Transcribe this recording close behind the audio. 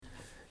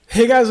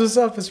Hey guys, what's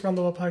up? It's Round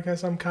the World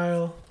Podcast. I'm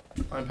Kyle.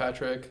 I'm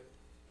Patrick.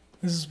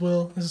 This is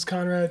Will. This is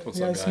Conrad. What's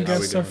we up, got some guys? How we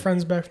guests, our doing?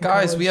 friends back from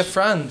Guys, college. we have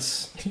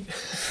friends.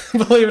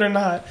 Believe it or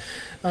not.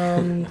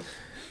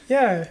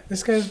 Yeah,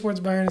 this guy supports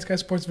Bayern. This guy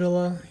supports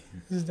Villa.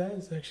 His dad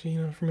is actually,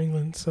 from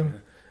England, so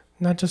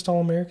not just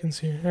all Americans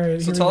here. All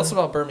right. So tell us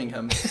about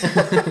Birmingham.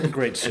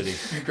 Great city.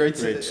 Great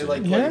city. city.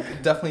 Like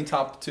definitely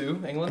top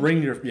 2 England.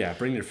 Bring your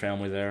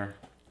family there.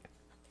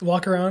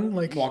 Walk around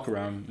Walk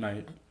around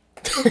night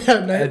at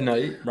night. At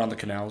night? around the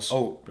canals.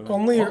 Oh.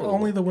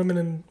 Only the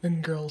women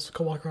and girls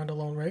can walk around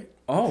alone, right?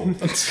 Oh.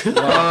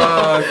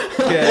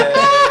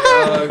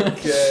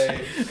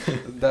 Okay.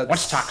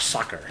 Let's talk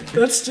soccer.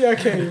 That's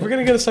okay. We're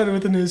gonna get started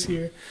with the news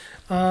here.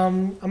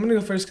 I'm gonna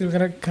go first because we're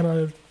gonna kind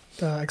of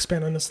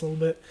expand on this a little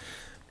bit.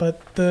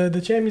 But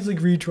the Champions League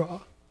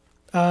redraw,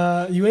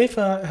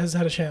 UEFA has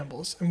had a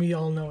shambles, and we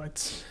all know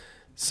it.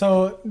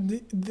 So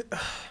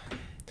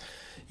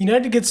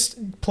United gets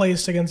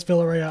placed against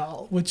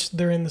Villarreal, which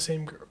they're in the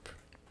same group,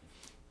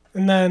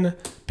 and then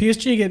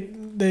PSG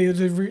they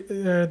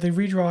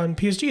redraw, and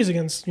PSG is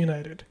against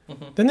United.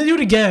 Mm-hmm. Then they do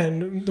it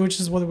again, which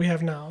is what we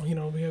have now.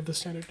 We have the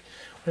standard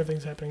where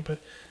everything's happening.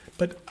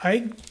 But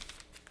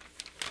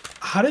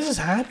how does this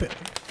happen?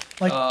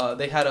 Like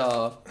they had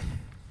a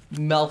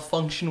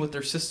malfunction with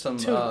their system.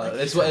 Dude,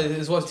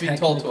 Is what's being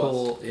told to us.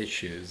 Technical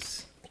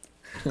issues.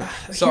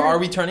 So are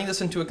we turning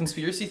this into a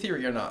conspiracy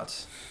theory or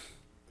not?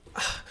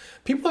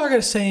 People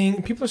are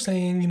saying,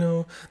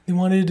 they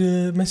wanted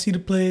Messi to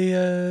play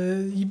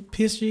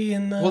PSG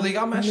in. Well, they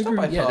got matched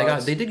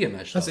up. They did get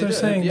matched That's up. what they're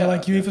saying. Yeah. They're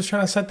like UEFA's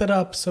trying to set that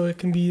up so it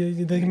can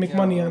be they can make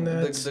money on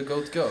that. The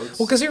goats.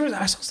 Well, because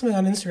I saw something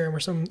on Instagram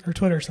or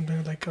Twitter or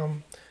something like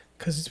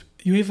because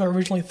UEFA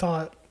originally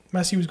thought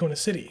Messi was going to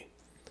City,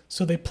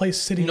 so they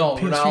placed City. No,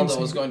 PSG Ronaldo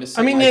was going to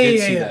City. I mean,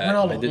 Yeah.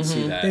 Ronaldo. I did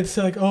see that. They'd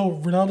say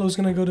Ronaldo's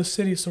going to go to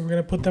City, so we're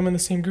going to put them in the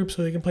same group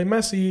so they can play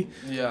Messi.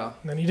 Yeah.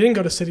 And then he didn't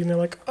go to City, and they're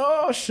like,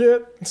 oh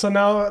shit. So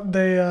now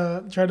they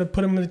try to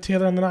put him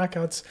together in the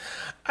knockouts.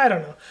 I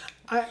don't know.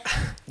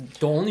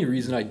 The only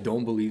reason I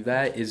don't believe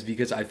that is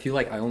because I feel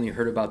like I only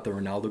heard about the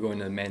Ronaldo going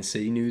to Man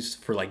City news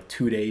for like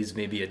 2 days,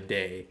 maybe a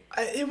day.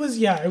 It was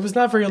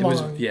not very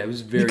long. It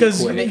was very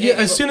because quick.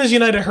 as soon as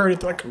United heard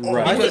it, they're like, oh,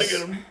 Right. I'm gonna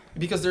get him.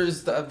 Because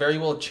there's a very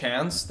well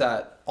chance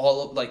that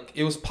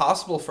it was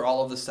possible for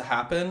all of this to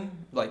happen,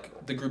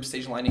 like the group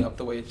stage lining up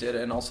the way it did,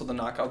 and also the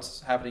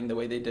knockouts happening the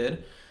way they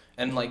did,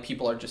 and like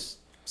people are just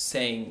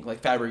saying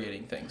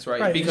fabricating things,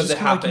 right? Because just it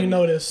happened. Like you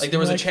notice, there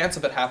was a chance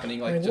of it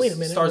happening, wait a just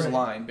minute, stars right.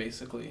 align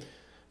basically,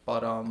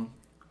 but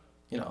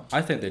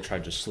I think they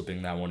tried just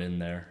slipping that one in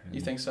there.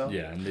 You think so?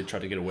 Yeah, and they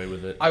tried to get away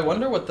with it. I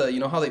wonder what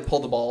how they pull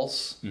the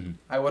balls. Mm-hmm.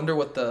 I wonder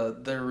what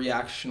their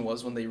reaction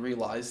was when they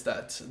realized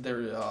that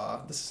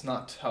this is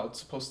not how it's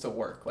supposed to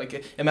work.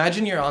 Like,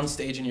 imagine you're on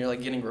stage and you're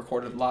like getting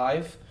recorded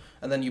live,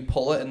 and then you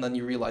pull it, and then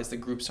you realize the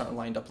groups aren't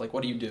lined up. Like,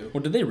 what do you do?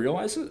 Well, did they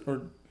realize it,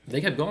 or They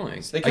kept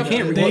going. They kept They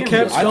going.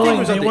 kept I think it going.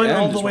 was at They the went end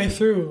all the is way when-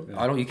 through.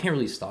 You can't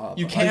really stop.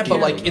 You can't, but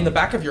like in the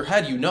back of your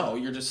head,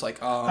 you're just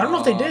like, I don't know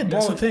if they did.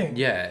 That's the thing.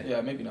 Yeah.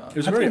 Yeah, maybe not. it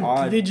was I very think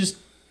odd. they just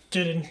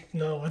didn't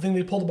know. I think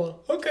they pulled the ball.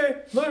 Okay,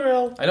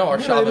 Villarreal. I know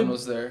Arshavin United.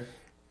 was there.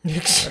 Right,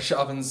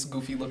 Arshavin's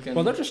goofy looking.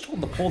 Well, they're just told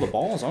to pull the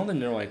balls. I don't think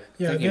they're like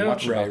Yeah, thinking they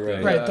much don't- about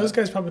right, things. Yeah. those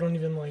guys probably don't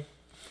even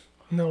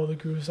know the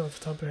groups off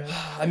the top of their head.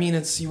 I mean,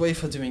 it's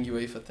UEFA doing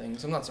UEFA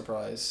things. I'm not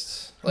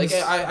surprised. Like,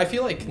 This- I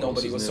feel like What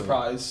nobody else was is new?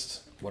 surprised.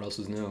 What else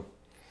is new?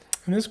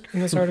 In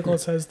this article, it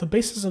says the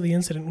basis of the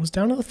incident was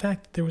down to the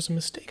fact that there was a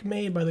mistake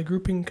made by the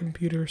grouping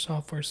computer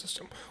software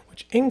system,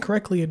 which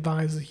incorrectly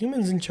advised the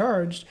humans in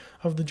charge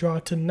of the draw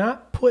to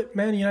not put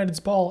Man United's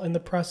ball in the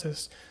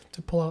process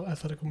to pull out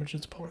Atletico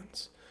Madrid's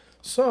opponents.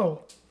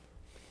 So,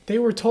 they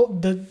were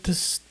told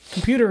this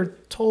computer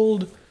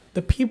told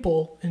the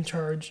people in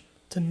charge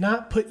to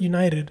not put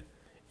United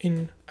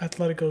in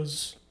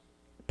Atletico's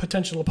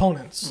potential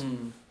opponents.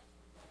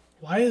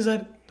 Why is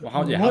that? Well,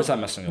 how's that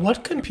messing up?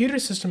 What computer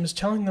system is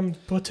telling them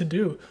what to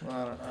do?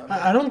 I don't know.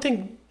 I don't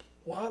think.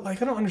 What? I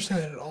don't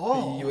understand it at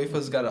all.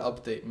 UEFA's got to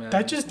update, man.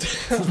 That just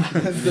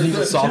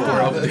the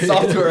software update.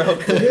 Software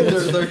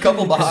update. They're a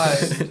couple behind.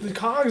 the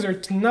cogs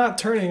are not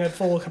turning at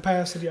full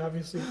capacity.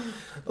 Obviously,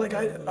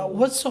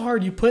 what's so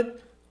hard? You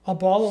put a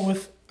ball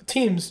with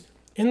teams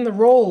in the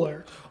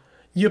roller.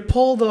 You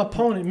pull the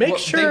opponent. Make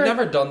sure They've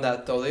never done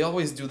that though. They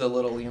always do the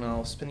little,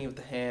 spinning with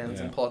the hands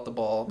and pull out the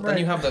ball. But Right. Then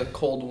you have the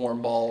cold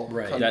warm ball.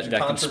 Right. That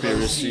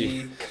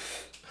conspiracy.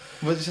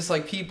 But it's just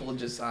like people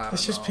just. I don't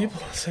it's just know.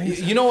 people saying.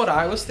 You know what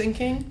I was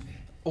thinking?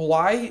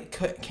 Why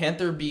can't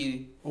there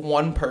be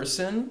one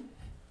person,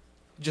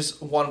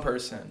 just one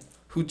person,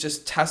 who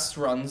just test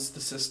runs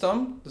the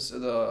system,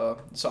 the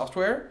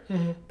software,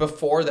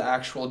 before the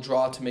actual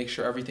draw to make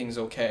sure everything's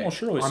okay? Well,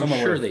 surely I'm someone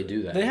sure would've- they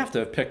do that. They have to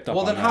have picked up.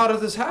 Well, on then that. how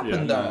did this happen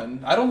Yeah,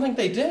 then? I don't think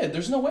they did.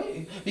 There's no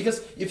way.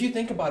 Because if you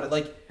think about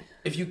it,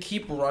 if you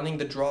keep running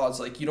the draws,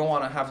 you don't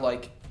want to have,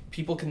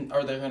 people then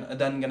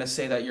going to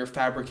say that you're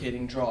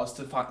fabricating draws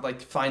to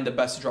find the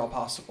best draw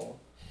possible.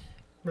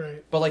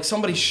 Right. But like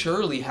somebody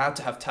surely had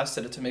to have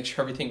tested it to make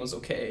sure everything was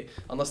okay,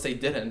 unless they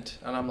didn't.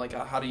 And I'm like,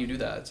 how do you do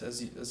that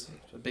as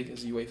big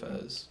as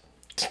UEFA is?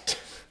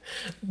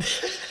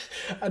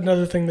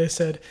 Another thing they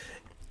said,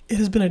 it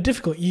has been a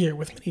difficult year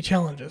with many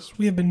challenges.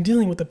 We have been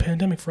dealing with the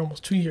pandemic for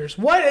almost 2 years.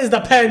 What does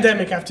the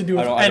pandemic have to do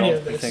with any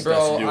of this? Think Bro,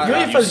 that's to do with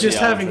UEFA's just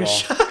UCL having a draw.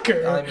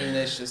 shocker. I mean,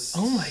 it's just.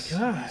 Oh my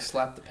God.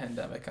 Slap the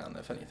pandemic on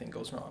if anything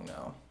goes wrong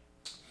now.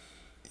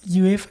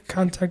 UEFA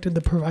contacted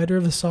the provider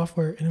of the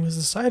software, and it was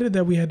decided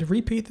that we had to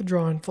repeat the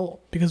draw in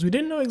full because we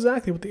didn't know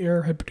exactly what the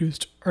error had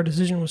produced. Our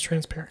decision was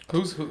transparent.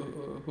 Who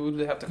do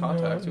they have to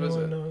contact? Who is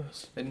one it?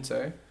 knows. They didn't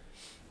say.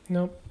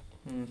 Nope.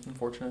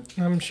 Unfortunate.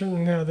 I'm sure.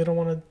 No, they don't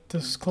want to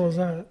disclose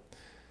that.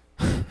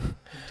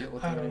 Deal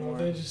with I it don't know. anymore.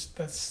 They just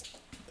that's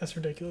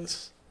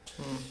ridiculous.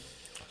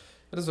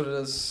 It is what it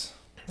is.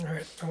 All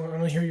right, I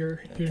want to hear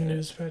your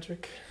news,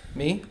 Patrick.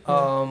 Me?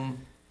 Yeah.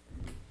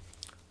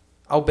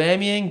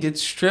 Aubameyang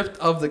gets stripped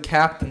of the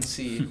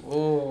captaincy.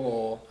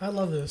 Oh. I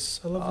love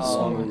this. I love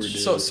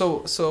this so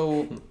much.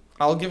 So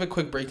I'll give a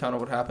quick breakdown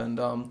of what happened.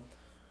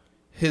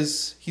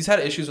 He's had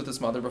issues with his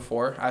mother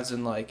before, as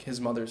in like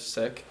his mother's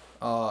sick,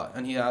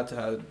 and he had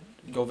to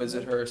go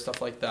visit her,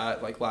 stuff like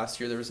that. Like last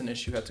year there was an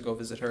issue, had to go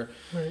visit her,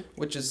 Right.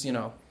 which is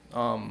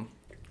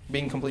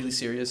being completely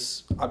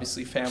serious.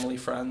 Obviously, family,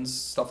 friends,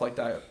 stuff like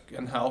that,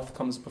 and health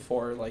comes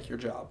before like your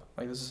job.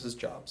 Like this is his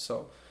job,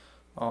 so.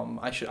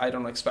 I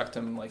don't expect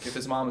him, like if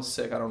his mom is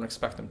sick, I don't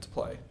expect him to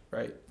play,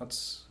 right?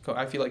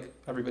 I feel like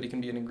everybody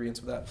can be in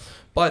agreement with that.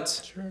 But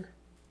Sure.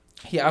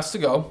 he asked to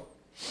go,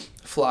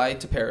 fly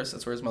to Paris,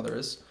 that's where his mother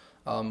is.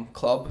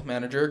 Club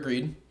manager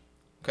agreed.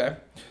 Okay.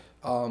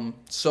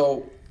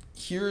 So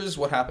here's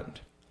what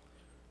happened.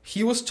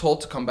 He was told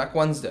to come back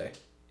Wednesday.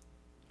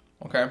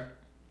 Okay.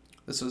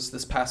 This was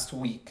this past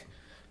week.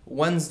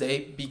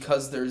 Wednesday,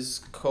 because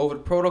there's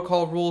COVID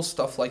protocol rules,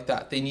 stuff like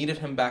that. They needed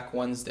him back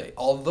Wednesday.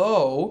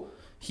 Although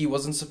he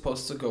wasn't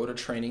supposed to go to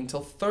training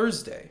till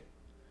Thursday.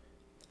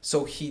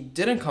 So he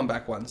didn't come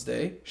back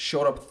Wednesday,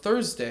 showed up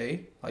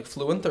Thursday, like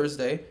flew in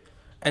Thursday,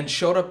 and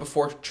showed up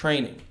before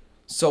training.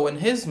 So in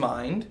his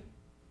mind,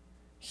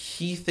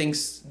 he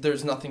thinks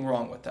there's nothing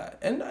wrong with that.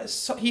 And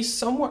he's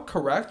somewhat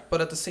correct,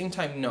 but at the same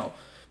time, no.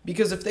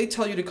 Because if they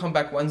tell you to come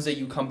back Wednesday,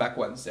 you come back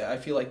Wednesday. I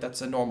feel like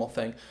that's a normal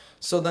thing.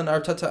 So then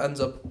Arteta ends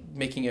up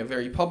making it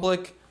very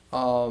public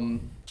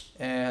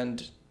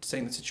and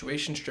saying the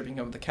situation, stripping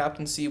him of the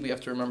captaincy. We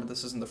have to remember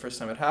this isn't the first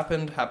time it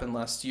happened. It happened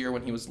last year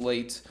when he was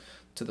late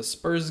to the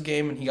Spurs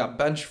game and he got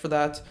benched for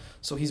that.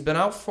 So he's been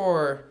out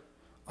for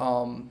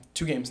 2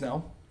 games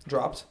now,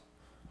 dropped.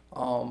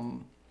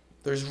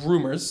 There's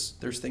rumors,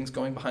 there's things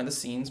going behind the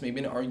scenes, maybe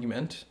an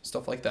argument,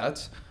 stuff like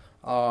that.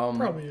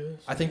 Probably is.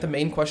 I think the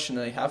main question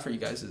that I have for you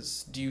guys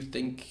is, do you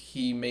think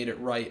he made it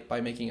right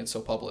by making it so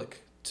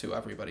public to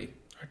everybody?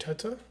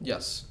 Arteta?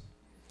 Yes.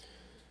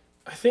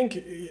 I think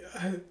he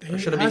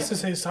has to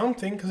say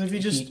something, because if you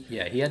just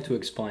he had to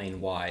explain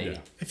why. Yeah.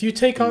 if you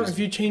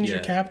change your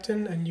yeah.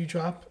 captain and you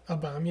drop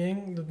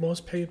Aubameyang, the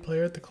most paid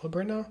player at the club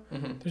right now,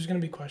 there's going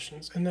to be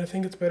questions, and I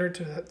think it's better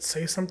to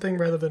say something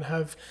rather than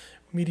have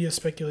media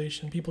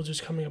speculation, people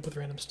just coming up with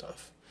random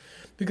stuff.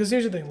 Because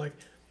here's the thing, like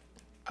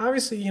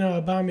obviously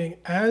Aubameyang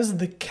as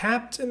the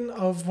captain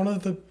of one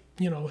of the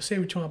say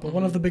what you want, but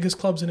one of the biggest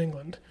clubs in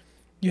England,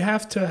 you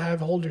have to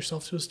hold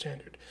yourself to a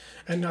standard,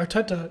 and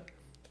Arteta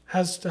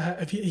has to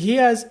if he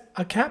has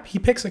he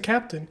picks a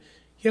captain,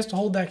 he has to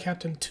hold that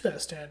captain to that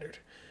standard.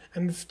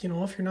 And if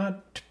you're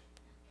not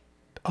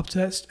up to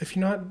that, if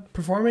you're not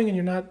performing and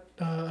you're not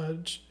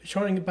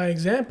showing it by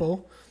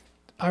example,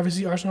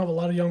 obviously Arsenal have a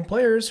lot of young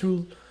players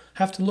who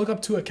have to look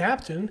up to a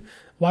captain.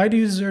 Why do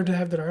you deserve to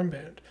have that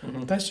armband?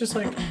 That's just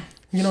like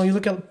you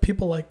look at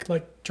people like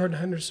Jordan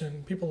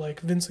Henderson, people like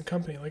Vincent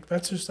Kompany, like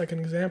that's just like an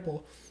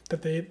example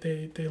that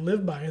they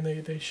live by, and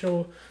they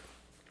show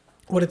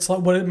what it's like,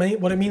 what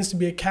it means to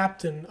be a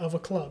captain of a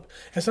club.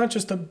 It's not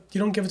just you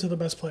don't give it to the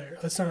best player.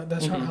 That's not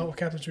how a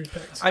captain should be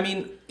picked. I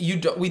mean,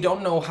 we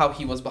don't know how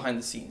he was behind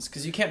the scenes,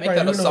 because you can't make Right,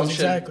 that who knows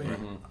assumption exactly. that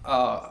he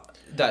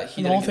And the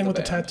didn't whole get thing with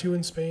the ban. tattoo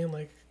in Spain,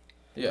 like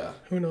Yeah.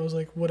 who knows,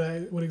 like what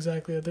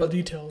exactly are the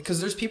details. Because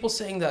there's people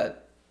saying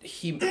that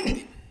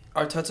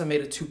Arteta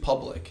made it too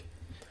public,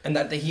 and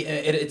that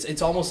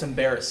it's almost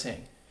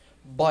embarrassing.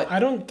 But I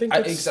don't think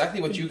that's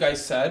exactly what you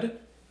guys said.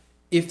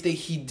 If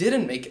he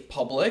didn't make it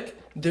public,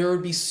 there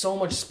would be so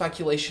much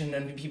speculation,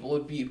 and people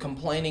would be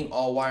complaining,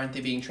 "Oh, why aren't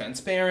they being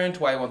transparent?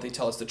 Why won't they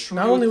tell us the truth?"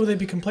 Not only would they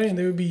be complaining,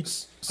 they would be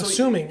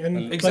assuming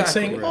and like Exactly,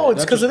 saying, right. "Oh,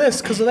 it's That's because of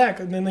this, because of that,"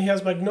 and then he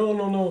has like,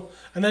 "No,"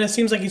 and then it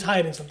seems like he's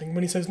hiding something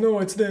when he says, "No,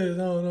 it's this,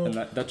 no." And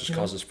that just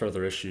causes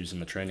further issues in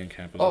the training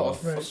camp as Oh,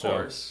 well. of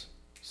course.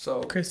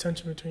 So, It creates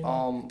tension between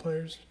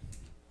players.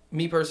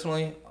 me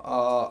personally,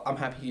 I'm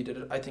happy he did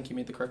it. I think he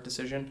made the correct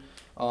decision.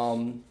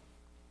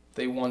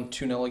 They won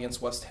 2-0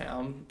 against West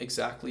Ham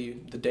exactly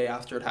the day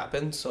after it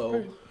happened.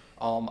 So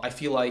I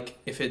feel like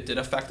if it did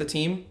affect the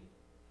team,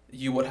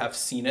 you would have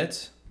seen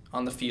it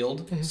on the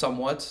field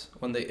somewhat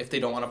if they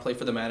don't want to play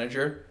for the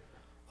manager.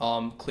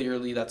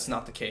 Clearly, that's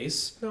not the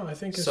case. No, I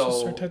think it's So-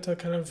 just Arteta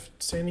kind of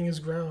standing his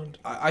ground.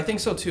 I think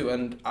so too.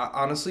 And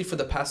honestly, for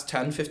the past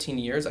 10, 15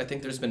 years, I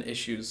think there's been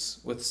issues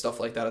with stuff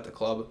like that at the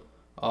club,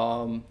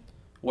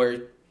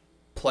 where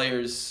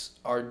players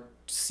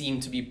seem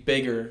to be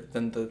bigger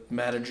than the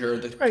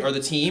manager Right. or the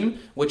team,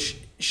 which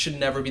should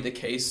never be the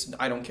case.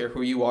 I don't care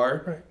who you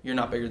are. Right. You're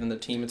not bigger than the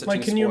team. It's a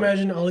Like, team can you sport.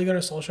 imagine Ole Gunnar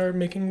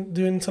Solskjaer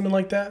doing something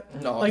like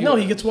that? No, Like, no,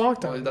 he gets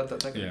walked on.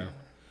 That Yeah.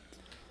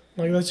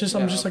 Like, that's just,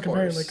 I'm just like of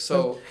comparing. course. Like,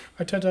 So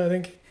Arteta, I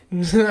think,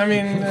 I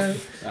mean,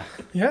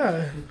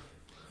 yeah.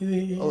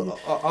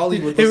 Ollie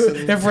would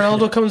If listen.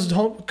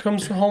 Ronaldo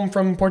comes home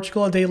from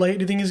Portugal a day late,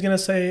 do you think he's gonna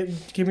say,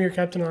 "Give me your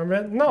captain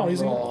armband"? No,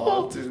 he's gonna.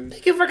 Oh, Oh, dude.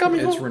 thank you for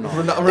coming It's home.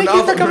 Ronaldo. Thank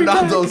you for coming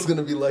back. Ronaldo's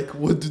gonna be like,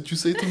 "What did you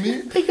say to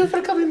me?" Thank you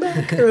for coming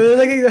back. Like,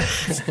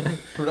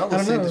 Ronaldo don't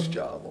saved know. his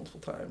job multiple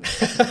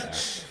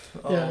times.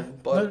 Yeah,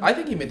 but but- I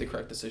think he made the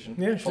correct decision.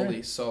 Yeah, sure.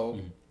 Fully. So,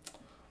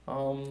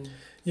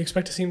 you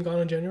expect to see him gone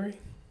in January?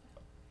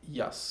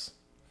 yes,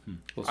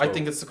 Let's I hope.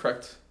 think it's the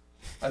correct.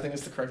 I think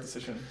it's the correct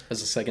decision.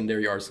 As a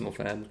secondary Arsenal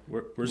fan,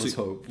 Where's let's he?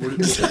 hope.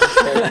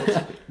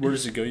 Where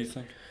does he go? You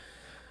think?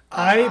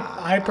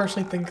 I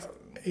personally think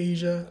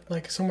Asia,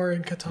 like somewhere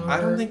in Qatar. I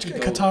don't think he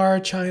goes-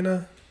 Qatar,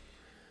 China.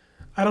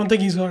 I don't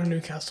think he's going to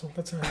Newcastle.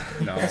 That's not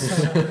happening. No. That's not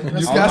happening.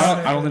 That's Newcastle- not I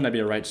happening. don't think that'd be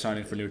a right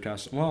signing for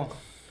Newcastle. Well,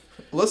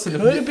 Listen,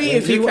 Could it be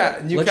if he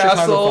Let Chicago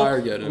Newcastle,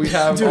 Fire get him. we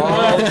have Dude.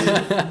 all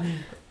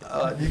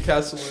the,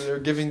 Newcastle. They're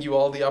giving you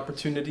all the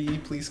opportunity.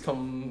 Please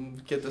come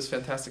get this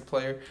fantastic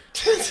player.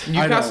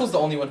 Newcastle's the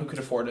only one who could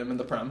afford him in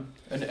the Prem,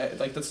 and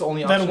like that's the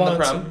only That option in the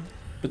wants Prem. him.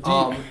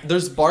 but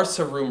There's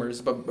Barca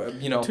rumors, but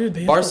you know, Dude,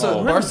 they have Barca to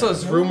win.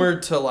 Barca's No.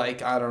 rumored to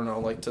like I don't know,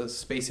 like to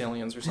space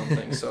aliens or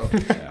something. So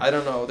yeah. I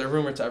don't know. They're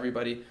rumored to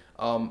everybody.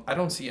 I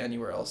don't see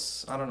anywhere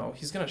else. I don't know.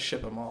 He's gonna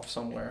ship him off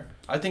somewhere.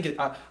 I think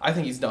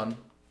he's done.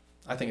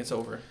 I think it's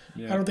over.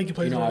 Yeah. I don't think he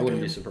plays I another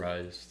wouldn't game. be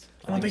surprised.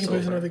 I don't think he it's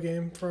plays over. another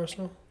game for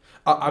Arsenal.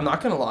 I'm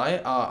not gonna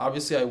lie.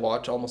 Obviously, I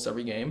watch almost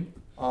every game.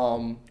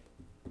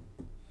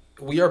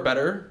 We are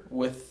better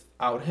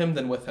without him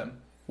than with him.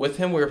 With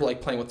him, we're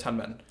like playing with 10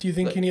 men. Do you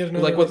think Like- you need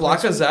another Like with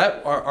replacement?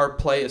 Lacazette, our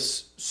play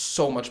is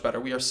so much better.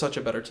 We are such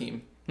a better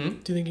team. Do you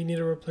think you need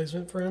a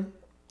replacement for him?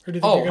 Or do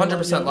you think Oh, you're gonna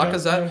 100%. let young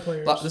Lacazette.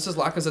 players? This is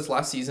Lacazette's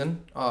last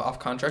season off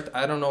contract.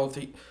 I don't know if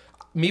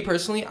me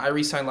personally, I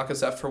re-signed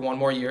Lacazette for 1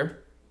 more year.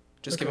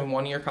 Just give Okay. him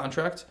 1 year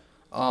contract.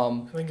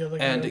 I think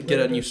like And little get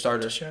a bit new of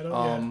starter.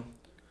 shadow,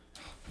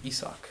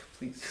 Isak,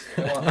 please.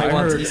 I I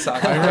want heard-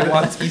 Isak. I I heard-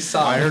 want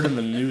Isak. I heard in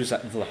the news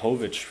that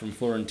Vlahovic from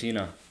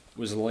Fiorentina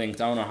was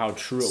linked. I don't know how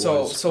true it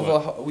was.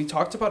 but- We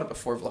talked about it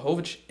before.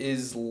 Vlahovic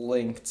is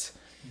linked,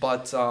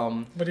 but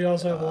But you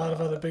also have a lot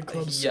of other big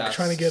clubs yes.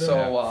 trying to get him.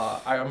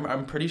 So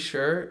I'm pretty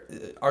sure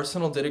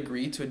Arsenal did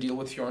agree to a deal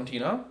with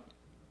Fiorentina.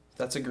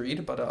 That's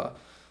agreed, but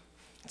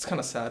it's kind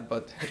of sad.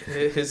 But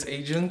his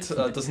agent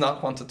does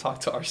not want to talk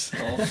to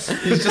Arsenal.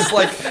 He's just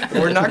like,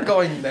 we're not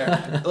going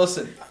there.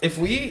 Listen, if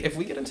we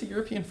get into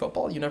European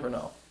football, you never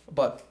know.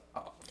 But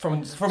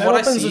from that what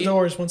I opens see, the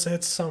doors once it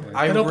hits summer.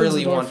 I It opens really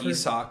the door want for-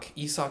 Isak.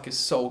 Isak is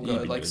so He'd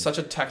good, be like good. such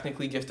a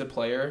technically gifted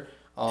player.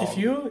 If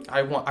you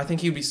I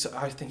think he'd be.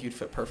 I think he'd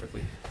fit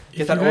perfectly.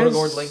 Get If that you guys-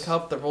 Odegaard link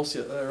up.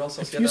 The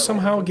if you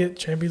somehow get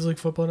Champions League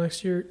football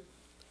next year,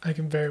 I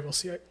can very well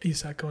see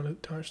Isak going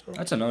to Arsenal.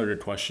 That's another good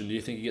question. Do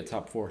you think you get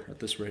top 4 at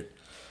this rate?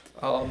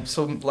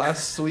 So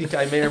last week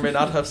I may or may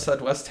not have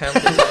said West Ham.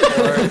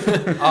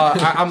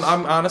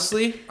 I'm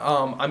honestly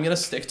I'm gonna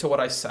stick to what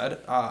I said.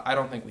 I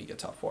don't think we get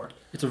top 4.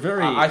 It's a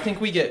very. I think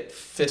we get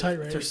 5th tight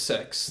race. or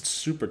 6th. it's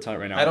super tight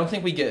right now. I don't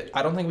think we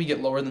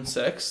get lower than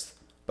 6th,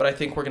 but I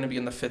think we're gonna be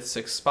in the 5th,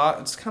 6th spot.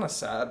 It's kind of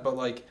sad, but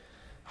like,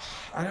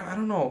 I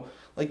don't know.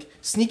 Like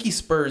sneaky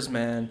Spurs,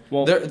 man.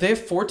 Well- they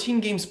have 14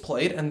 games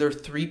played and they're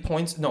 3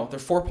 points. No, they're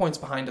 4 points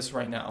behind us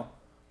right now.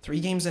 3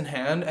 games in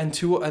hand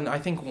and I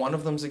think one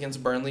of them's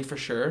against Burnley for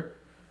sure.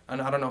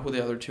 And I don't know who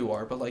the other 2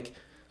 are, but like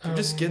they're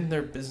just getting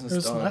their business It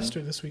was done.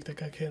 Leicester this week that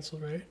got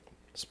canceled, right?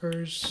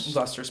 Spurs.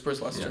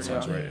 Spurs, Leicester. Yeah, Yeah,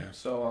 sounds right. Yeah.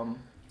 So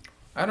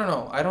I don't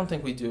know. I don't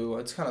think we do.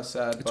 It's kind of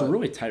sad. It's but a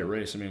really tight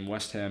race. I mean,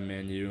 West Ham,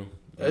 Man U.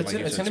 It's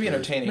going to be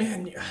entertaining.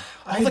 Man,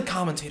 All the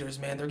commentators,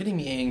 man, they're getting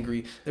me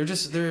angry. They're kind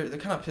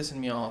of pissing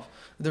me off.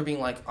 They're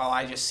being like, "Oh,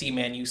 I just see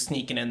Man U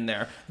sneaking in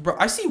there." Bro,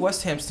 I see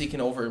West Ham sneaking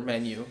over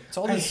Man U. It's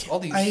all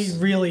these. I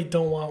really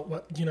don't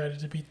want United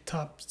to be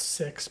top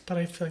 6, but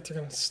I feel like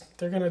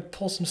they're gonna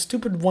pull some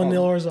stupid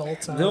 1-0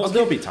 results out.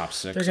 They'll be top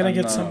 6. They're gonna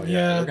get some.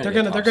 Yeah, they're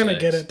gonna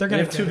get it. They're They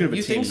gonna have too get good of it. a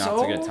You team think not to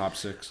so? get top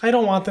 6. I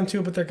don't want them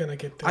to, but they're gonna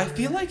get there. I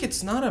feel like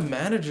it's not a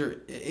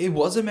manager. It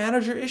was a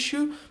manager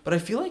issue, but I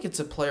feel like it's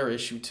a player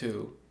issue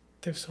too.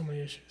 they have so many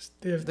issues.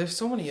 They have There's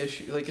so many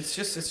issues. Like it's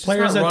just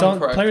players not that run don't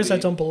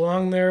correctly.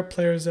 belong there.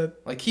 Players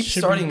that Like keep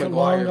should starting be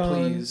Maguire, long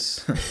gone.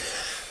 please.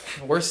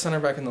 Worst center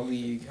back in the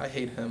league. I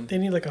hate him. they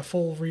need like a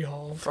full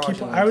rehaul.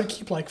 Fraudulent. I would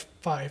keep like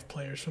 5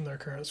 players from their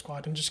current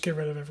squad and just get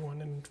rid of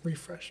everyone and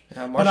refresh.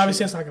 Yeah, But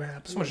obviously that's not gonna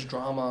happen. so much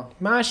drama.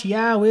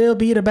 Martial will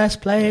be the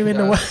best player in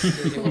the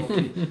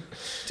world.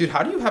 Dude,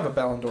 how do you have a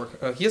Ballon d'Or?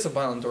 He has a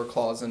Ballon d'Or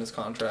clause in his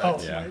contract. Oh,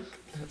 Yeah. like,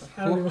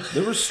 I don't know.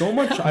 There was so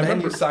much. I Man,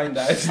 remember you signed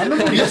that. I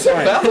remember Yes, a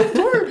Ballon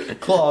d'Or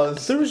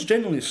clause. there was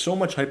genuinely so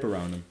much hype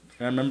around him.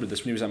 And I remember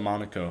this when he was at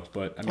Monaco.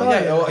 But I mean,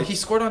 Oh, yeah, he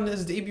scored on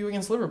his debut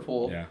against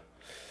Liverpool. yeah,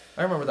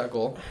 I remember that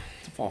goal.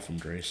 it's a fall from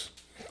grace.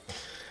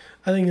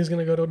 I think he's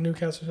gonna go to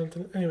Newcastle or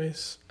something.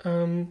 Anyways,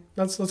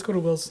 let's go to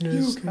Will's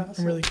news. Newcastle.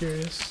 I'm really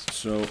curious.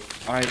 So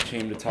I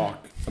came to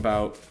talk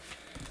about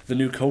the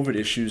new COVID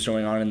issues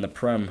going on in the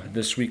Prem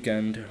this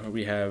weekend.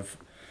 We have,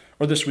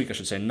 or this week I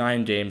should say,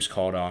 9 games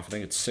called off. I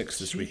think it's 6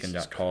 this weekend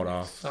got called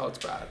off. Oh, it's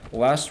bad.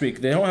 Last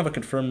week, they don't have a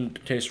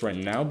confirmed case right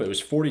now, but it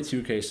was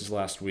 42 cases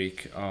last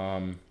week.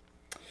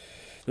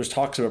 There's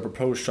talks of a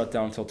proposed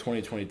shutdown until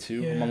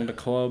 2022 among the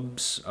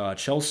clubs.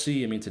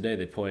 Chelsea, today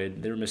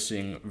they were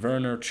missing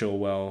Werner,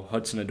 Chilwell,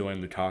 Hudson-Odoi,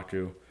 and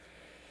Lukaku.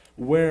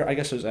 I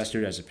guess I was asked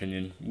your guys'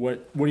 opinion.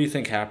 What do you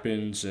think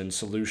happens and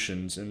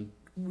solutions? And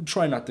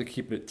try not to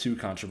keep it too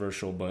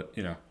controversial, but,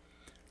 where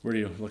are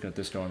you looking at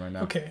this going right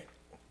now? Okay.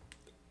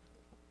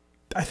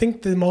 I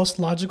think the most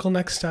logical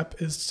next step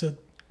is to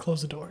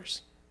close the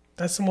doors.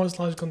 That's the most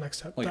logical next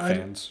step. Like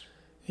fans.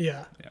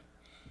 Yeah.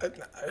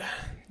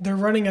 They're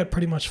running at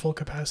pretty much full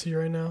capacity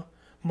right now.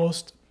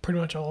 Pretty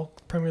much all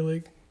Premier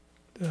League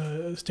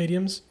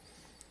stadiums.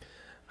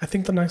 I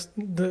think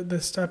the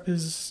step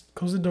is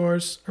close the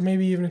doors, or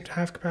maybe even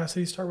half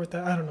capacity. Start with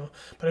that. I don't know,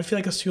 but I feel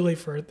like it's too late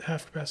for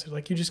half capacity.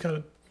 Like you just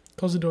gotta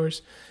close the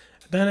doors.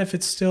 Then if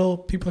it's still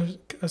players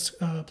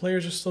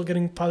are still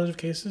getting positive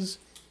cases,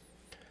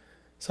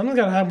 something's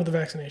gotta happen with the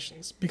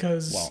vaccinations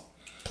because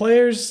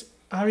players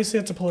obviously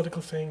it's a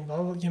political thing.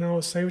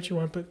 Say what you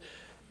want, but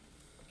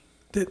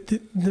the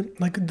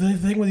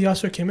thing with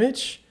Joshua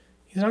Kimmich,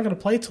 he's not gonna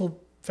play till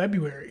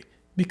February.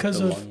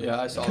 Because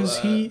I saw that.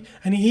 He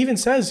even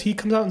says, he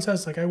comes out and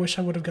says, like, I wish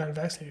I would have gotten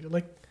vaccinated.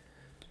 Like,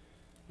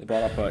 they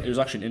brought up, it was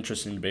actually an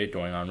interesting debate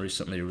going on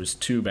recently. It was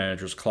 2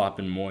 managers, Klopp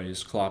and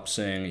Moyes. Klopp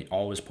saying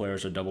all his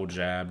players are double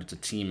jabbed, it's a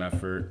team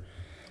effort.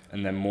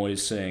 And then Moyes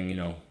saying,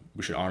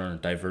 we should honor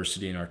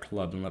diversity in our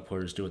club and let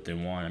players do what they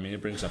want.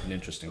 It brings up an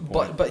interesting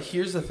point. But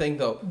here's the thing,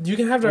 though. You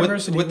can have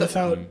diversity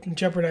without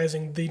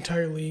jeopardizing the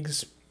entire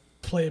league's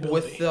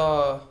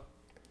playability.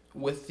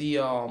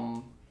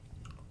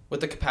 With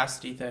the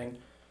capacity thing,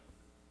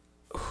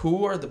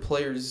 who are the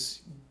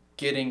players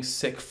getting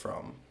sick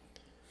from?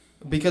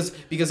 Because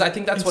I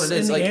think that's what it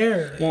is. Like,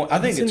 air. Well, I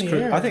think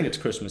it's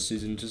Christmas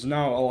season because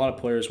now a lot of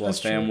players will have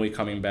family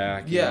coming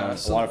back. A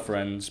lot of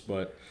friends,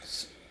 but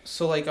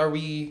so like, are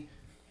we?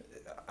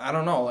 I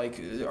don't know.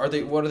 Like,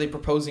 what are they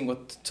proposing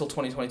till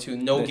 2022?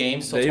 No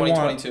games till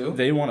 2022.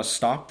 They want to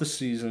stop the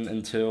season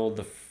until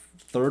the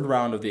 3rd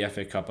round of the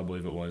FA Cup, I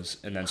believe it was,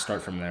 and then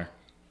start from there.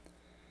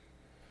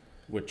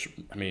 Which,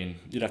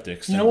 you'd have to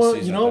extend the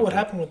season. You know what would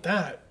happen with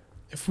that?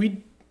 If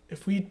we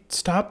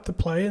stop the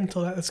play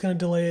until that's going to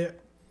delay it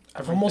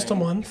almost a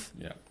month.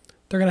 Yeah.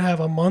 They're going to have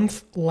a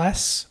month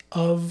less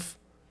of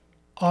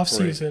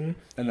off-season.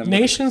 And then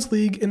Nations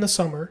League in the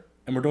summer.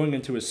 And we're going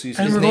into a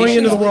season. And we're going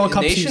into the World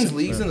Cup season. Nations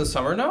League's in the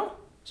summer now?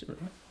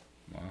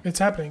 Wow. It's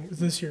happening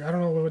this year. I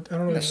don't know.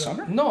 In the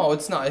summer? No,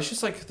 it's not. It's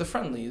just like the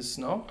friendlies,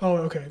 no? Oh,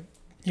 okay.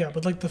 Yeah,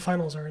 but like the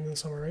finals are in the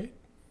summer, right?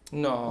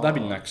 No.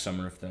 That'd be next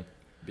summer if that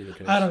be the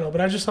case. I don't know,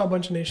 but I just saw a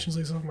bunch of Nations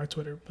Leagues on my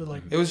Twitter. But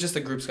like, it was just the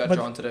groups got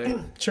drawn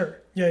today. Sure.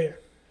 Yeah.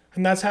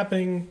 And that's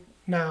happening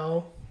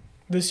now,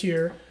 this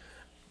year.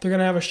 They're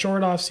gonna have a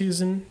short off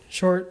season,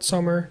 short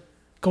summer,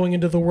 going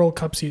into the World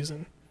Cup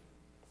season.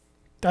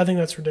 I think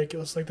that's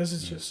ridiculous. Like, this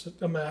is just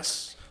a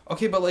mess.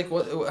 Okay, but like,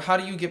 how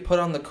do you get put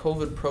on the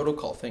COVID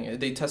protocol thing?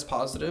 They test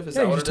positive? Is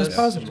that what it is? Test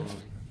positive.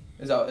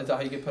 Is that how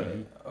you get put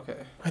in? Okay.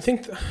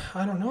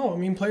 I don't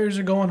know. Players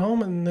are going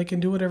home and they can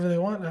do whatever they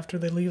want after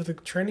they leave the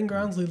training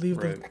grounds. They leave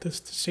the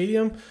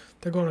stadium.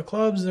 They're going to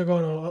clubs. They're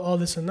going to all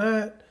this and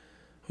that.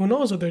 Who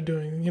knows what they're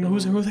doing?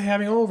 Who are they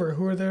having over?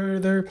 Who are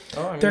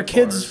their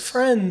kids'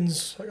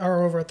 friends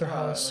are over at their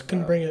house?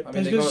 Can bring it.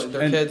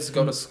 Their kids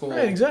go to school.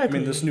 Right,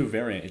 exactly. This new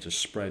variant, it just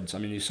spreads.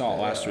 You saw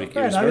it last week.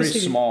 It was very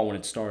small when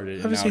it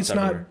started. Obviously, and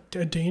now it's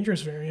not a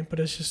dangerous variant, but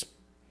it's just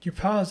you're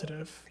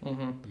positive.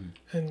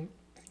 And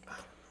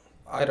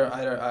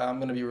I'm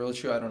gonna be real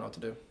with you. I don't know what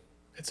to do.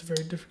 It's a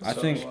very difficult.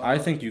 I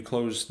think you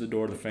close the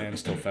door to the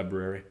fans till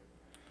February.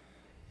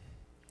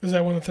 Is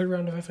that when the 3rd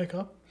round of FA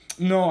Cup?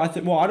 No,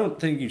 I don't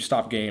think you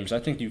stop games. I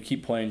think you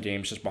keep playing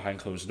games just behind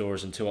closed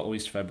doors until at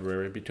least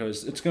February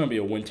because it's going to be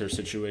a winter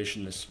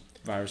situation, this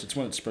virus. It's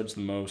when it spreads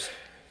the most.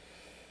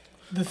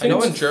 I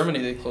know in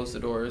Germany they closed the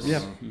doors.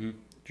 Yeah.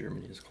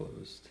 Germany is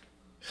closed.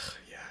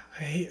 Yeah,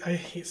 I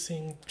hate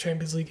seeing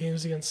Champions League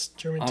games against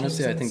German teams.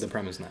 Honestly, I think the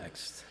Prem is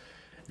next.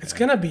 It's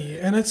going to be,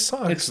 and it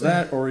sucks. It's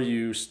that or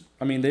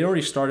they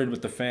already started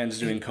with the fans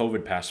doing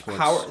COVID passports.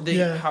 How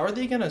are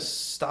they going to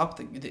stop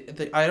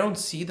I don't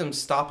see them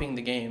stopping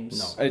the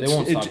games. No, they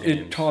won't stop the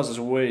games. It causes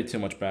way too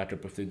much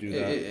backup if they do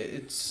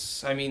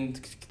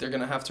that. They're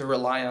going to have to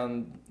rely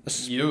on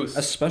youth.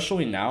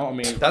 Especially now,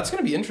 that's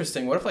going to be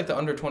interesting. What if the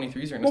under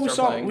 23s are going to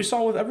start playing? We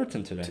saw with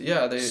Everton today.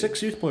 Yeah,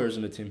 6 youth players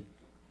in the team.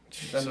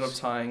 Ended up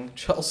tying.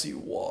 Chelsea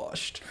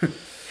washed.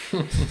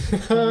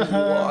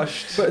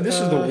 Washed. But this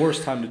is the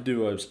worst time to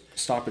do a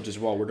stoppage as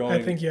well. We're going.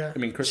 I think, yeah. I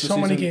mean, Christmas So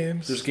season, many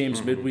games. There's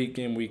games midweek,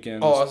 game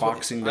weekends, Oh,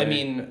 Boxing Day. I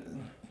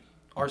mean,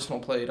 Arsenal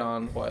played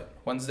on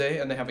Wednesday,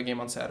 and they have a game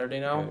on Saturday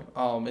now.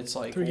 Right. It's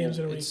like 3 games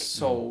in a week. It's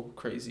so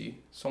crazy.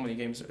 So many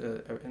games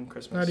in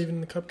Christmas. Not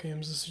even the cup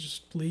games. This is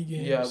just league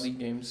games. Yeah, league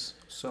games.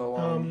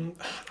 So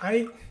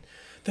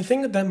the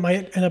thing that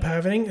might end up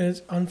happening, and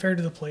it's unfair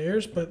to the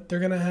players, but they're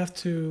gonna have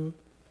to.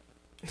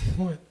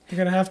 What? They're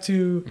gonna have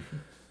to.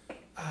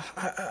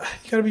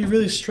 You gotta be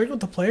really strict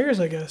with the players,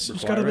 I guess. You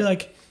just gotta be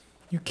like,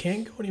 you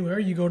can't go anywhere.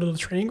 You go to the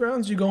training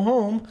grounds. You go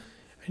home,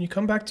 and you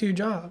come back to your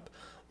job.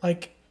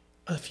 Like,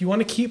 if you want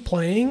to keep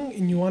playing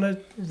and you want to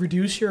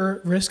reduce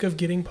your risk of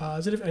getting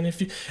positive, and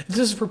this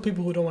is for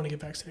people who don't want to get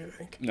vaccinated, I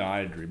think. No,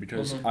 I agree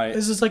because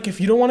This is like, if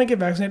you don't want to get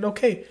vaccinated,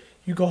 okay,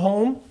 you go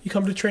home, you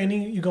come to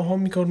training, you go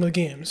home, you go to the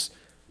games,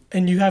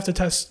 and you have to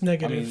test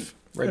negative.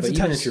 Right, but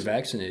even if you're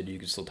vaccinated, you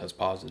can still test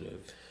positive.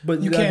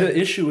 But the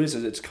issue is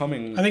that it's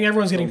coming. I think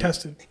everyone's getting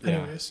tested,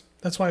 anyways.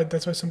 That's why some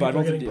people are getting positive. But I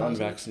don't think the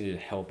unvaccinated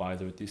help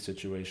either with these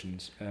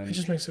situations. And it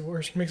just makes it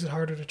worse. It makes it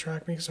harder to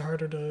track. Makes it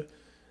harder to.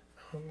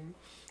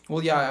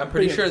 Well, yeah, I'm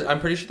pretty sure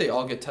they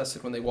all get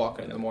tested when they walk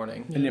in the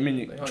morning. And I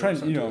mean,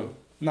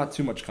 not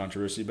too much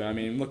controversy, but I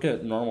mean, look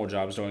at normal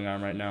jobs going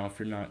on right now. If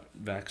you're not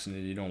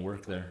vaccinated, you don't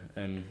work there,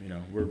 and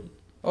we're.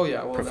 Oh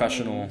yeah, well,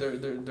 professional. I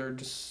mean, they're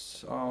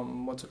just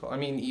what's it called? I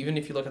mean, even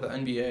if you look at the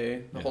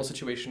NBA, the whole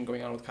situation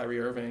going on with Kyrie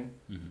Irving,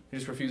 he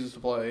just refuses to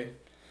play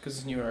because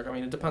it's New York. I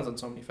mean, it depends on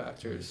so many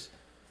factors.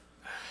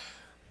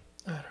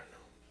 I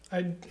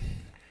don't know.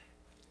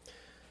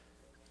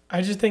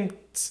 I just think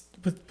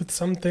with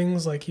some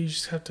things, like, you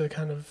just have to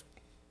kind of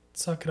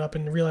suck it up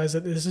and realize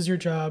that this is your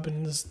job,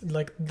 and this,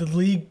 like, the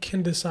league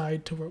can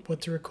decide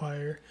what to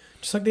require,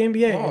 just like the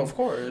NBA. Oh, of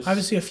course.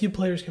 Obviously, a few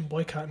players can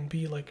boycott and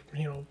be like,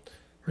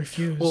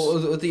 refuse.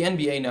 Well, with the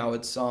NBA now,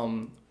 it's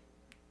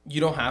you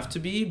don't have to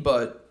be,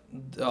 but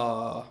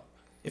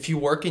if you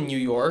work in New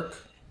York,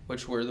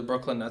 which where the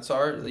Brooklyn Nets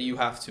are, you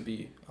have to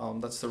be.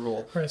 That's the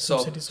rule. Right,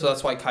 so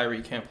that's why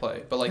Kyrie can't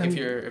play. But like, if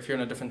you're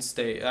in a different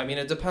state, I mean,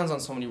 it depends on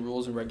so many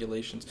rules and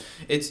regulations.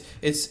 It's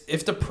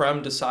if the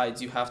Prem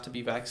decides you have to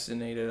be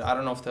vaccinated, I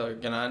don't know if they're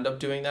gonna end up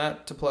doing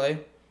that to play.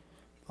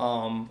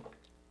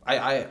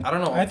 I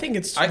don't know. I think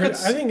it's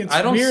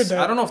weird that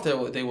I don't know if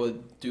they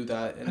would do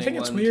that in England. I think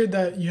it's weird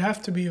that you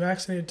have to be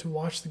vaccinated to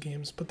watch the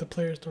games, but the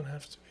players don't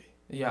have to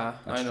be. Yeah,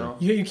 I know.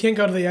 You can't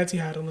go to the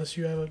Etihad unless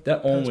you have a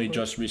that only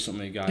just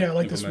recently got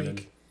like implemented.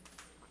 this week.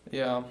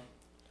 Yeah.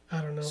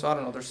 I don't know. So I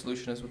don't know what their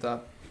solution is with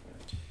that.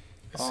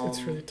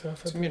 It's really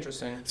tough. It's gonna be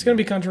interesting. It's gonna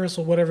be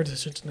controversial, whatever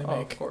decision they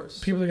make. Of course.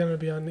 People are gonna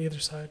be on either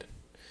side.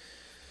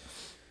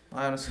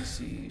 I honestly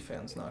see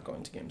fans not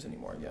going to games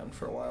anymore again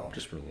for a while.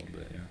 Just for a little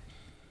bit, yeah.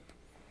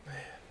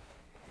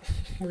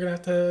 We're gonna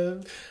have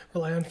to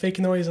rely on fake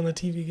noise on the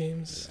TV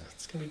games. Yeah.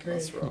 It's gonna be great.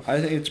 That's rough. I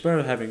think it's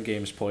better having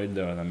games played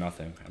though than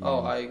nothing.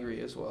 I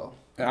agree as well.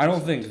 I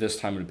don't think this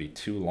time would be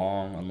too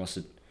long unless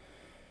it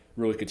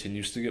really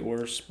continues to get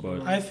worse.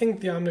 But I think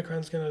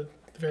the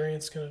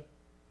variant's gonna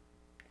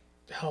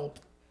help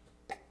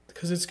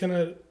because it's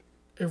gonna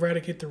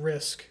eradicate the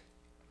risk,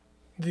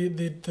 the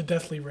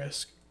deathly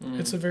risk. Mm-hmm.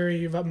 It's a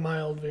very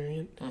mild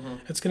variant. Mm-hmm.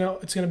 It's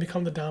gonna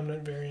become the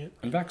dominant variant.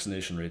 And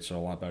vaccination rates are a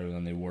lot better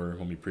than they were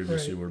when we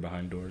previously were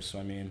behind doors. So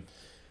I mean,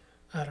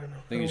 I don't know.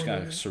 I think you just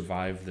gotta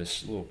survive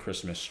this little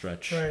Christmas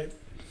stretch. Right.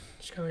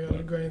 Just kind of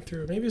gotta grind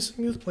through. Maybe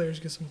some youth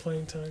players get some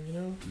playing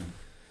time.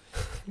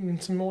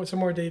 And some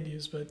more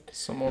debuts, but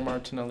some more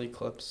Martinelli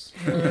clips.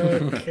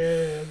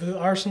 Okay, the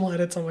Arsenal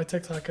edits on my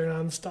TikTok are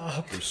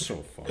nonstop. They're so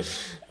fun.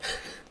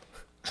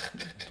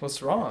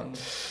 What's wrong?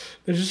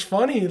 They're just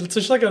funny. It's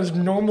just like a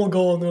normal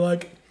goal, and they're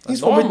like, he's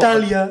from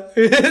Italia.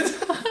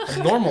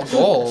 A normal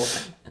goal.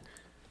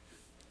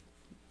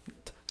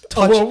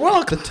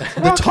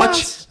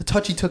 The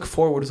touch he took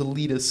forward was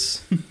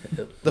elitist.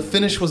 The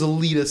finish was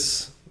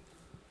elitist.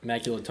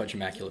 Immaculate touch,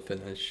 immaculate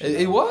finish.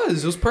 It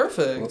was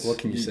perfect. What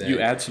can you say? You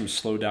add some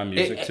slow down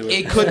music to it.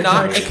 It could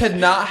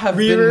not have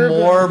been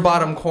more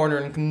bottom corner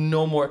and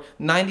no more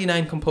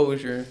 99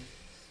 composure.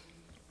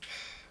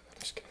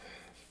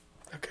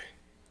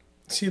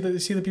 See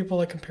the people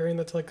like comparing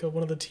that to like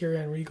one of the Thierry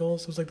Henry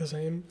goals. It was like the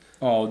same.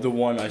 Oh, the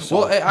one I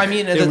saw. Well, I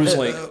mean, it was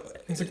like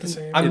it's like the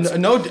same.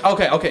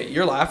 Okay.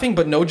 You're laughing,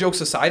 but no jokes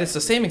aside, it's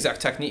the same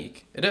exact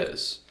technique. It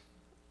is.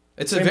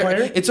 It's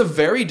a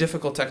very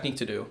difficult technique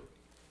to do.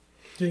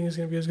 Do you think it's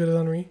gonna be as good as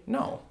Henry?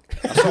 No.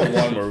 I saw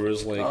one where it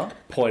was like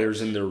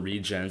players in their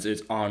regens.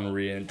 It's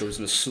Henry and it goes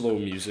into slow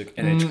music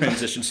and it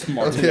transitions to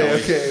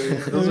Martinelli. Okay.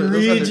 Those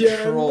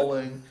are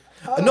trolling.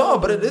 No,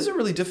 but it is a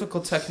really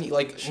difficult technique.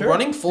 Like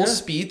running full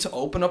speed to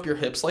open up your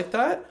hips like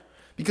that,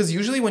 because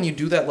usually when you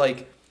do that,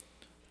 like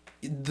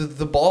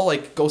the ball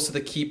like goes to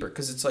the keeper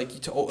because it's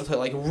like to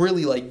like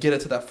really like get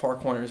it to that far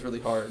corner is really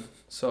hard.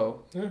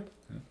 So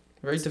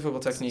very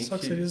difficult technique.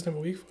 Sucks that he doesn't have a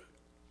weak foot.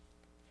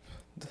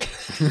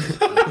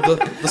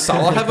 the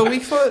Salah have a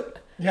weak foot?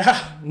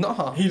 Yeah.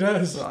 No, he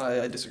does. No,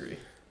 I disagree.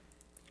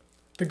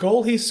 The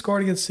goal he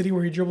scored against City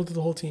where he dribbled through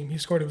the whole team, he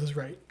scored it with his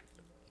right.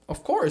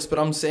 Of course, but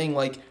I'm saying,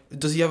 like,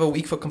 does he have a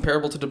weak foot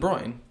comparable to De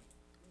Bruyne?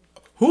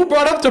 Who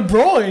brought up De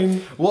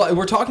Bruyne? Well,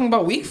 we're talking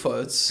about weak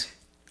foots.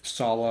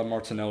 Salah,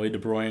 Martinelli, De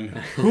Bruyne.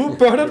 Who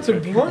brought up De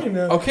Bruyne?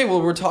 Okay,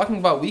 well, we're talking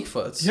about weak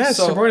foots. Yes,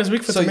 De Bruyne's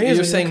weak foot's so amazing.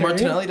 you're saying okay.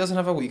 Martinelli doesn't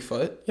have a weak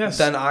foot? Yes.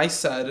 Then I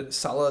said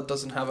Salah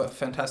doesn't have a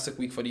fantastic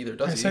weak foot either,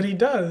 does he? I said he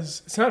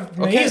does. It's not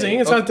Okay, amazing.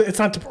 It's not. It's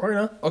not De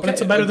Bruyne. Okay, But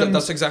it's better than.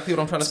 that's exactly what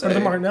I'm trying to It's say. better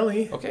than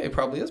Martinelli. Okay, it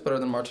probably is better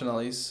than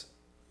Martinelli's.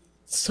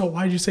 So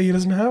why'd you say he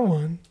doesn't have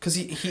one?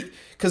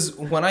 Because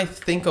when I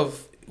think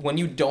of when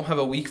you don't have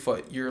a weak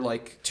foot, you're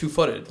like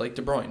two-footed, like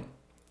De Bruyne.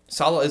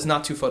 Salah is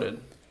not two-footed.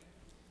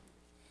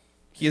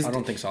 I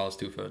don't think Salah's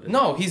two-footed.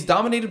 No, he's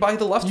dominated by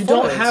the left foot. You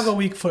don't have a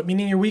weak foot,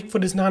 meaning your weak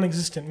foot is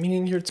non-existent,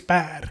 meaning it's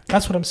bad.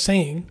 That's what I'm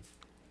saying.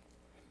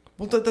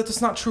 Well,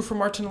 that's not true for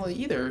Martinelli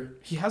either.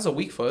 He has a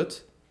weak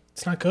foot.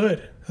 It's not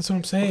good. That's what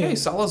I'm saying. Okay,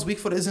 Salah's weak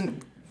foot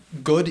isn't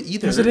good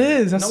either. Yes, it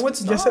is. No,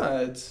 it's yes,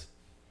 not.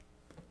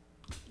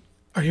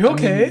 Are you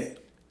okay?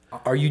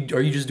 Are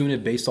you just doing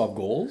it based off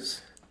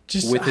goals?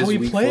 Just with how his he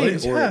weak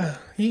plays. foot, or- Yeah,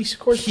 he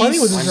scores plenty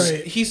with his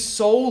right. He's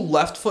so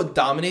left foot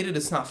dominated.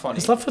 It's not funny.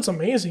 His left foot's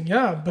amazing.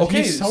 Yeah, but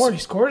Okay, he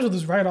scores with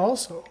his right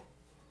also.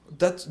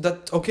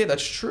 Okay,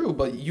 that's true.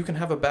 But you can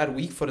have a bad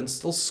weak foot and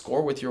still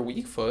score with your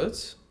weak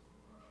foot.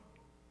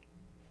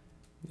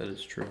 That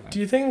is true. Do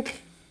you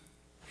think?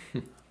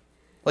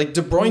 Like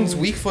De Bruyne's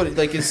weak foot,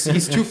 like he's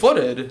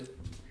two-footed.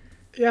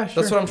 Yeah,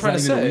 sure. That's what I'm trying to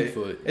It's not even a say. weak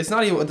foot. It's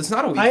not even. It's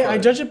not a weak foot. I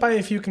judge it by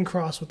if you can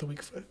cross with the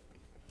weak foot.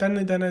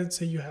 Then I'd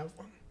say you have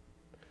one.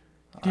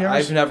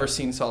 I've never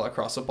seen Salah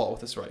cross a ball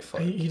with his right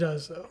foot. He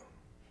does though,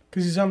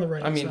 because he's on the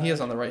right. I mean, side. he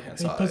is on the right hand And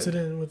side. he puts it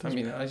in with. I His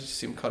mean, I just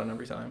see him cutting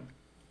every time.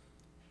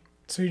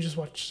 So you just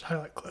watch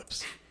highlight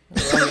clips.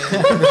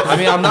 I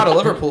mean, I'm not a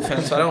Liverpool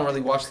fan, so I don't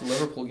really watch the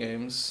Liverpool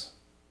games.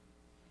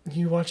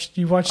 You watched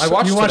I watched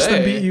them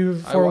today. beat you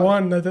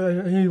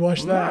 4-1. You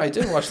watched No, that. I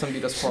did watch them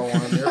beat us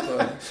 4-1,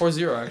 but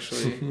 4-0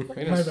 actually.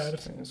 My bad.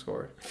 He didn't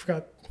score. I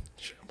forgot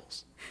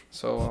shambles.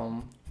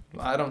 So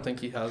I don't think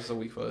he has a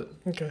weak foot.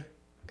 Okay.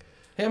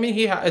 Hey, I mean,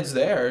 it's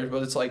there,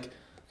 but it's like,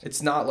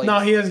 it's not like. No,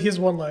 he has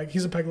one leg.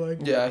 He's a peg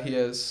leg. Yeah, he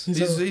is. He's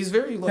He's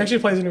very He like. actually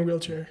plays in a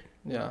wheelchair.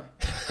 Yeah.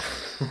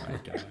 My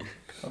God.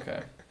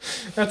 Okay.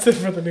 That's it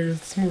for the news.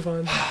 Let's move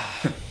on.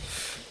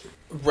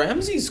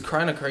 Ramsey's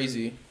kind of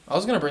crazy. I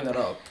was gonna bring that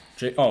up.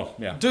 Oh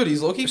yeah. Dude,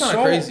 he's low-key kind of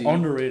So crazy.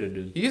 underrated,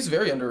 dude. He is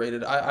very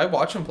underrated. I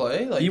watch him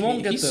play. Like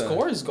he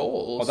scores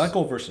goals. Oh, that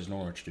goal versus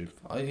Norwich, dude.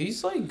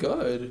 He's like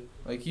good.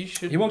 Like he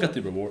should. He won't get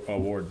the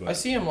award, but I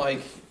see him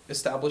like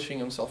establishing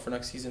himself for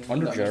next season.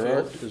 under in that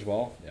Gerrard midfield. as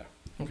well. Yeah.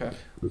 Okay.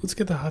 Let's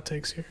get the hot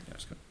takes here. Yeah,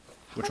 that's good.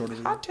 Which order is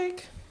it? Hot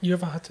take. You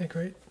have a hot take,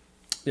 right?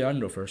 Yeah, I can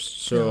go first.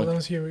 Yeah, So,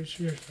 let's hear yours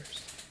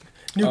first.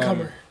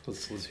 Newcomer.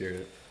 Let's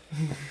hear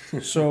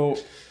it. so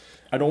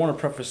I don't want to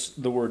preface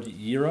the word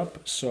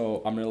Europe,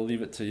 so I'm going to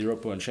leave it to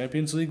Europa and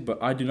Champions League.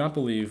 But I do not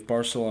believe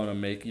Barcelona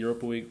make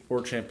Europa League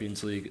or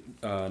Champions League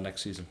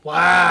next season.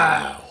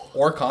 Wow.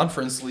 Or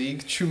Conference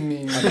League.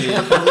 Chumi.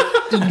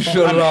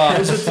 I'm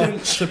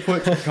hesitant to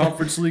put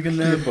Conference League in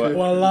there, but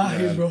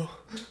Wallahi, bro.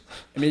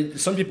 I mean,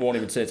 some people won't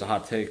even say it's a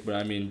hot take, but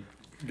I mean,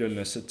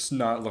 goodness, it's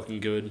not looking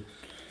good.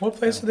 What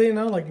place are they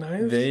now? Like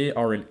ninth? They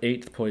are in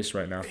 8th place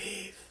right now.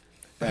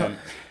 And,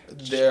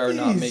 They are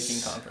not Jeez.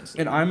 making Conference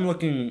League. and I'm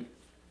looking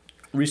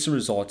recent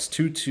results: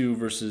 2-2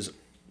 versus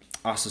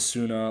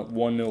Osasuna,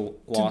 1-0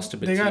 loss to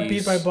Betis. They got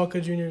beat by Boca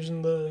Juniors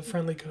in the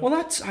friendly cup. Well,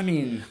 that's, I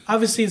mean,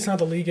 Obviously, it's not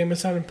the league game.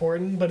 It's not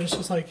important, but it's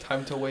just like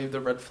Time to wave the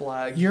red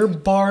flag. you're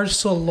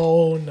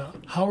Barcelona.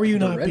 How are you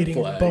The not red beating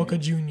flag? Boca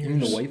You mean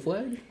Juniors? the white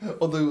flag?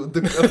 Oh,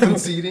 the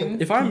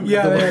conceding. if I'm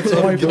Yeah, that's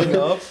a white Giving flag.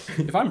 up.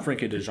 if I'm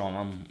Frankie de Jong,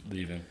 I'm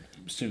leaving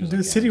as soon as I The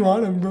can. city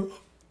want him, bro.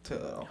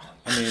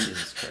 I mean,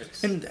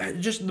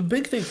 and just the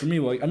big thing for me,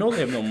 like I know they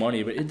have no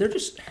money, but they're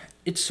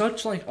just—it's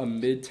such like a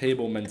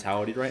mid-table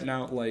mentality right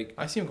now. Like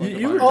I see him going You-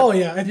 to you Bayern. were- Oh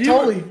yeah, You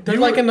totally. were- They're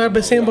you like were- in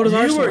the same boat as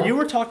Arsenal. you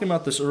were talking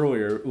about this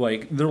earlier.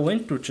 Like they're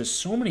linked with just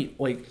so many,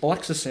 like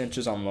Alexis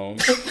Sanchez on loan.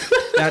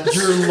 That's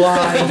You're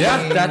lying.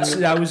 Yeah,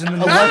 that was in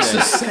the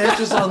Alexis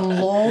Sanchez on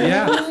loan.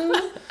 Yeah.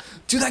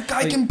 Dude, that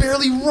guy can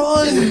barely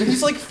run.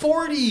 He's like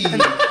 40.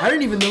 I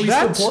didn't even know he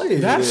still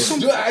played. That's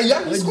something.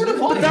 Yeah, he scored a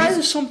But that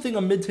is something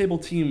a mid-table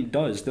team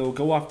does. They'll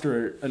go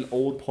after an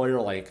old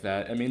player like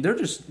that. I mean, they're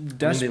just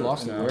desperate.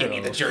 lost now. Aguero. Give me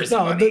the jersey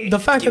No, the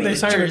fact that they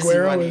signed jersey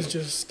Aguero money. is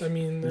just. I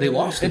mean, They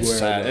lost It's Aguero,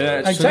 sad. though. Yeah,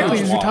 it's Exactly,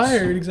 so he's lost.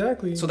 retired.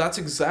 Exactly. So that's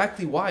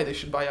exactly why they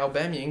should buy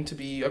Aubameyang to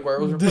be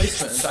Aguero's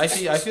replacement. I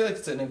feel like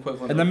it's an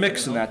equivalent. And the of,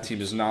 mix in you know. that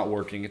team is not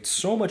working. It's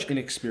so much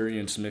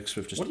inexperience mixed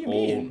with just What do you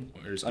old mean?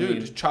 players. Dude, I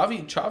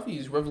mean,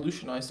 Xavi's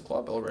revolutionized the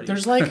club already.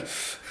 There's like,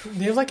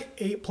 they have like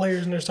 8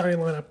 players in their starting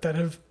lineup that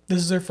have. This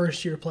is their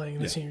first year playing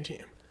in the senior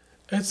team.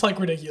 It's like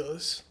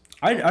ridiculous.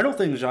 I don't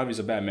think Xavi's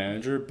a bad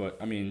manager, but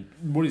I mean,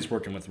 what he's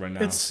working with right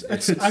now. It's.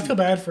 I feel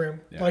bad for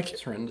him. Yeah. Like,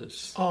 It's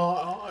horrendous.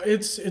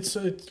 it's.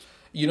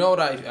 You know what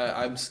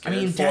I'm I scared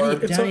mean,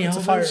 for? Danny it's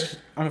a fire. Alves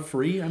on a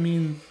free. I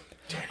mean,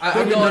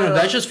 No,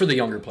 that's just for the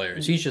younger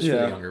players. He's just for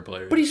Yeah. the younger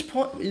players. but he's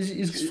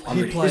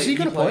is he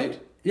gonna play?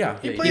 Yeah,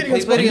 He Yeah, played He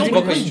against played against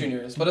Boca Boca Juniors.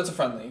 Juniors, but it's a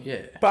friendly. Yeah.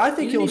 but I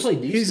think Didn't he play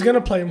He's decent?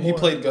 gonna play more. He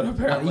played good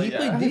apparently. He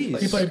played yeah.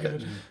 decent. He played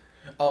good.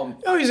 Um,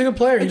 Oh, he's a good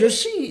player. He Did you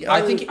just see?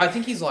 I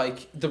think he's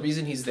like the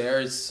reason he's there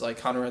is like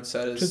Conrad had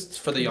said is Just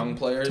for the young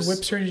players. to whip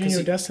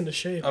Serginho Dest into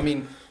shape. I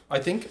mean, I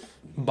think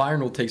Bayern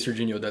will take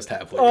Serginho Dest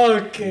halfway.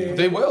 Okay.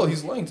 they will.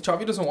 He's linked.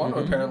 Xavi doesn't want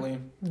him apparently.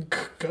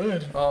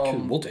 Good.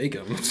 We'll take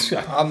him.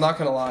 I'm not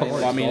gonna lie.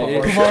 Pavard's I mean,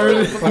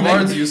 Pavard-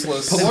 Pavard's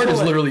useless. Pavard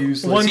is literally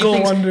useless. One he goal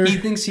thinks, wonder. He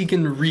thinks he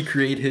can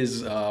recreate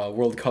his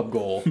World Cup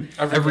goal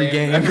every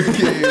game. Every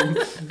game.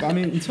 I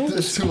mean, until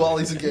There's 2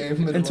 volleys a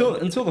game.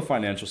 until the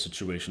financial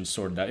situation's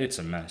sorted out, it's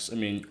a mess. I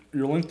mean,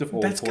 you're linked with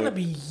old That's players. gonna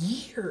be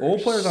years.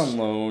 Old players on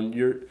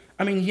loan.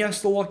 I mean, he has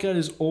to look at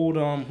his old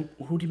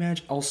who do you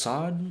manage? Al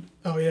Saad?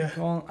 Oh yeah.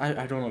 Well,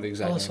 I don't know the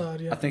exact Al name.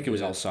 Saad, yeah. I think it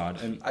was Al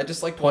Saad. And I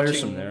just like players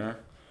watching from there.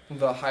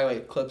 the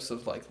highlight clips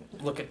of like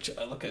look at.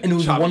 And it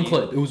was Xavi. one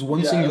clip. It was one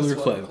Yeah, it singular was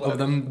one clip, clip. of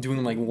them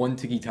doing like one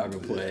tiki-taka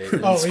play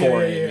and Oh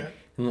scoring. yeah.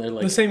 And they're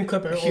like, The same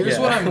clip. Here's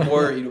Yeah. what I'm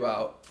worried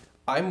about.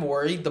 I'm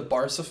worried the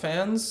Barca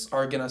fans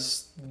are gonna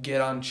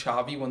get on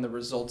Xavi when the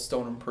results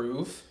don't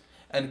improve,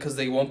 and because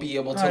they won't be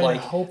able to I like.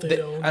 hope they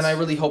don't. And I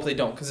really hope they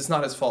don't, because it's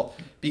not his fault.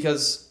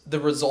 Because the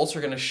results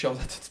are gonna show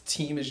that the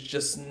team is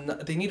just.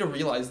 Not, they need to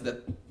realize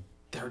that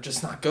they're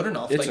just not good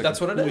enough. It's Like a that's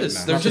what it complete is.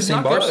 mess. They're not the just same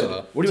not Barca.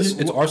 good. What do you-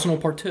 It's Arsenal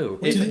Part 2.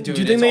 Do you Dude, think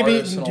it's they maybe?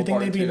 Arsenal Do you think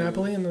part they beat two.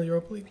 Napoli in the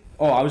Europa League?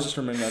 Oh, I was just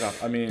gonna bring that up.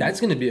 I mean, That's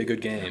going to be a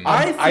good game.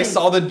 I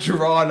saw the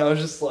draw and I was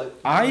just like.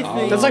 I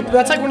think That's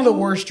like one of the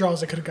worst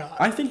draws they could have got.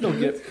 I think they'll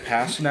get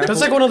past Napoli.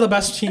 That's like one of the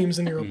best teams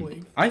in the Europa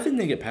League. I think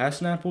they get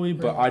past Napoli,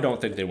 but I don't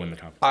think they win the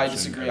competition. I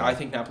disagree. I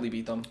think Napoli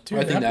beat them. Dude,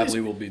 I think Napoli's-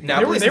 Napoli will beat them.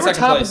 Napoli's They in were second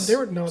top. place. They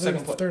were no. They Second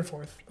were place. third,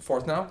 fourth.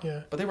 Fourth now.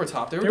 Yeah. But they were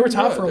top. They were doing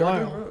top good. for a They were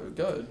while. doing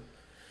good.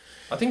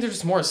 I think they're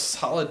just more a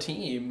solid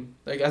team.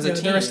 Like as Yeah, a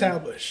team. they're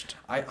established.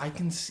 I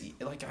can see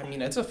like I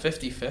mean it's a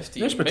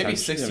 50-50. There's Maybe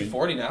potential.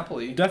 60-40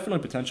 Napoli. Definitely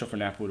potential for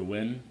Napoli to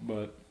win,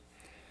 but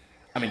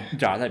I mean,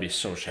 God, that'd be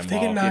so shambolic. If they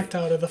get knocked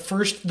out of the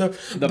first, they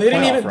didn't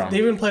playoff even round. they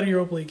haven't played a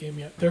Europa League game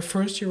yet. Their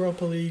first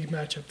Europa League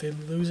matchup, they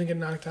lose and get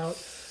knocked out.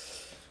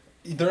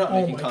 They're not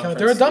Oh making my god, conference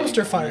they're a league.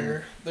 dumpster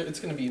fire. It's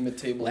going to be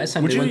mid-table. Last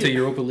time Would they went you- to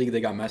Europa League, they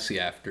got Messi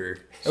after.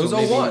 It was So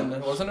maybe-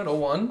 01, wasn't it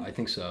 01? I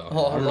think so.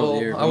 Oh, I don't know well, the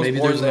year, I but was maybe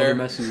born there's another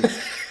there.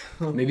 Messi.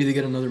 Maybe they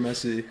get another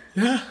Messi.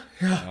 Yeah.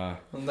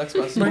 Next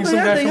message. Bring Well, some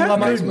yeah, guy they from have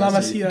La good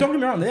Masia. Don't get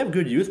me wrong, they have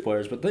good youth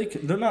players, but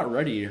they're not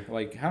ready.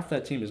 Like half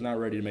that team is not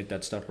ready to make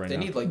that step right They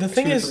now. need like The 2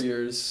 thing to is- 3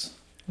 years.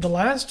 The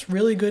last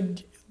really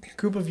good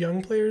group of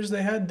young players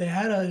they had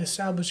an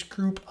established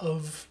group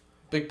of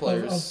Big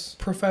players.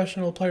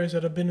 professional players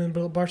that have been in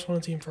the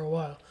Barcelona team for a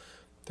while.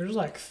 There's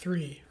like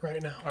 3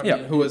 right now. I Yeah.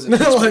 mean, who is it?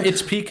 Like-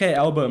 It's PK,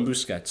 Elba, and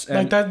Busquets. And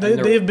Like that, and they're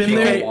they've been PK,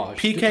 there. washed.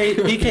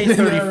 PK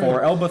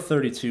 34, Elba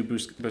 32,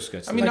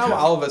 Busquets. I mean, Like now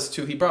how- Alves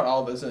too. He brought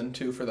Alves in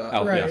too for that.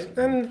 Oh, Right.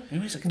 yeah. And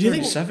He's like Do you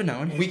think- 37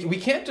 now. We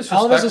can't Alves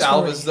disrespect is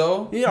Alves 40.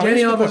 though. Yeah, Danny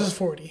he's good Alves player. is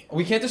 40.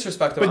 We can't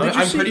disrespect him. But did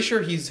you I'm see- pretty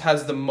sure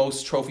has the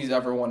most trophies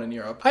ever won in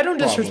Europe. I don't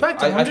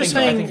disrespect him. I I'm just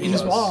think- I saying think he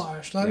he's does.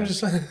 washed. I'm Yeah. just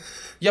saying.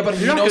 Yeah, but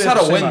he You're not knows gonna how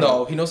to say win that.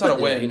 though. He knows how to Yeah,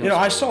 win. he You know,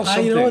 I saw I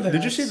something. know Did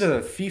you that. see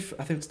the FIFA?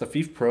 I think it's the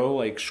FIFA Pro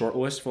like short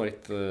list for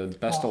like the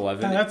best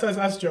 11. That's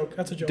a joke.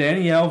 That's a joke.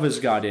 Danny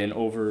Alves got in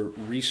over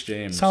Reece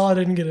James. Salah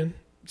didn't get in.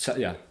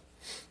 Yeah,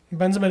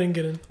 Benzema didn't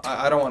get in.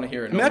 I don't want to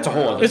hear it. I mean that's a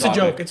whole other. It's a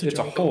topic. joke, it's a It's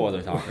a joke. whole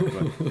other topic.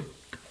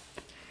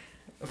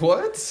 But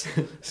What?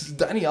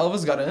 Danny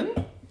Alves got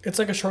in? It's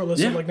like a short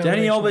list yeah, of like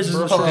Danny Alves is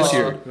Bro. a short This list.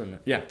 year.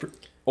 Yeah,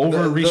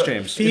 over The- Reece the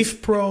James.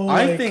 FIFA Pro.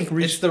 I like- think It's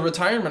Reece. the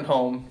retirement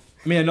home.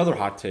 I mean, another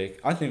hot take.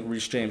 I think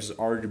Reece James is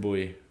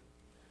arguably,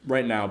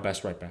 right now,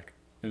 best right back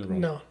in the world.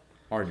 no.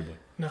 Arguably.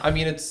 I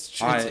mean, it's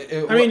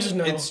just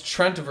no. It's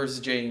Trent versus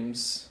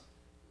James.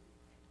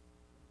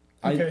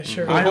 Okay,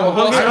 sure. I Who- don't, who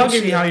else- I I'll don't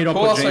give see you- how you don't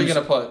Who put else are James. you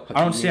gonna put?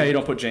 I don't see how you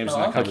don't put James in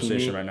that Hakimi.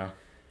 conversation right now.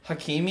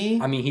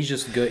 Hakimi. I mean, he's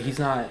just good. He's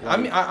not. I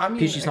mean, I mean,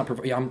 he's just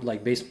not. Yeah, I'm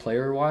like base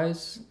player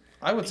wise.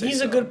 I would say He's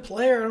so. a good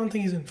player. I don't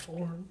think he's in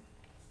form.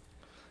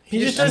 He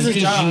PSG just does his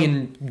PSG job.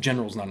 in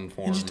general's not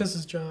informed. He just does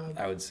his job.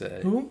 I would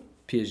say Who?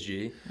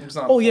 PSG. He's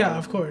not Oh yeah, form.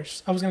 of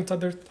course. I was gonna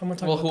talk. I'm gonna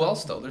talk. Well, about who that.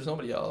 else though? There's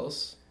nobody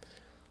else.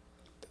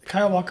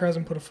 Kyle Walker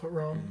hasn't put a foot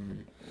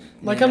wrong.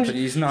 Like Yeah, I'm. but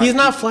He's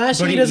not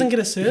flashy. but He doesn't get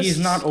assists. He's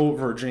not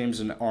over James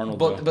and Arnold.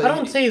 But, though. but I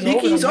don't say he's over.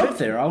 He's them, up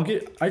there.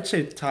 I'd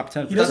say top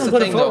 10. He That's doesn't the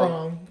put a thing, foot though.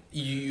 wrong.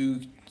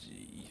 you.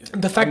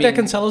 The fact I that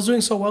mean- Cancelo's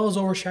doing so well is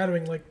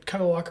overshadowing like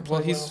Kyle Walker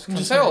Well, playing he's well. I'm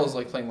just saying. Cancelo's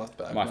like playing left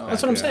back. Left now. back.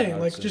 That's what I'm Yeah, saying. I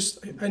Like would say.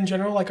 just in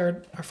general, like our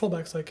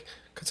fullbacks, like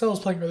Cancelo's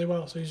playing really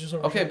well, so he's just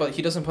over. Okay, but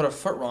he doesn't put a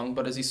foot wrong.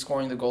 But is he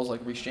scoring the goals like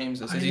Reece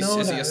James is? I Is he, know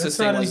is that. he That's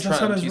assisting not like his- that's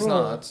Trent? not his He's role.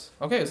 not.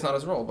 Okay, it's not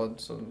his role, but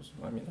so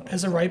I mean. I don't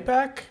As a know. right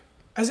back,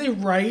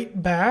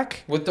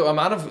 With the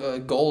amount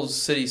of goals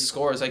City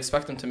scores, I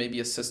expect him to maybe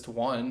assist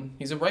one.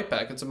 He's a right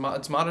back. It's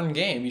modern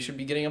game. He should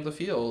be getting up the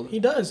field. he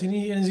does.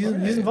 He's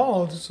Okay.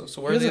 involved.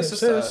 So where are the He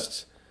assists doesn't at?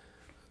 assist.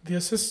 The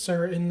assists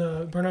are in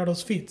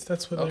Bernardo's feet.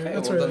 That's what. Okay,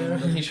 That's well where then, they're.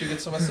 then he should get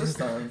some assists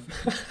then.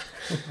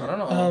 I don't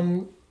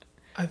know.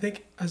 I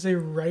think as a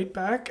right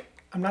back,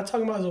 I'm not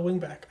talking about as a wing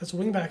back. As a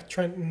wing back,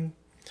 Trent.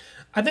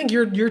 I think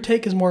your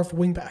take is more of a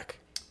wing back.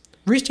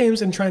 Reece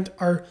James and Trent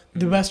are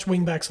the best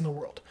wing backs in the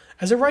world.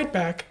 As a right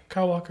back,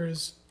 Kyle Walker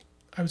is,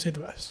 I would say, the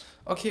best.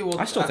 Okay, well,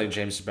 I still think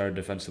James is better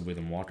defensively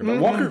than Walker. But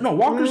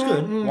Walker's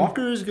good.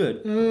 Walker is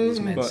good. He's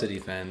a Man City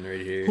fan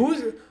right here.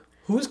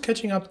 Who's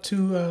catching up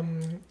to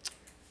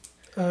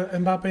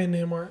Mbappe and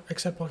Neymar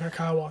except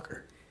Kyle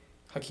Walker?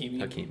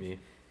 Hakimi.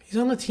 He's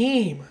on the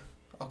team.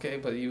 Okay,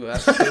 but you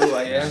asked who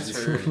I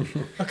answered.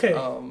 Okay.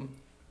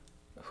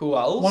 Who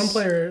else? One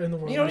player in the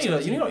world. You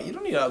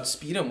don't need to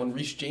outspeed him when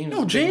Reece James'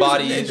 No, big James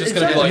body is just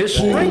gonna be like, his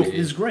strength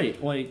is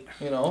great. Like,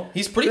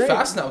 he's pretty Great.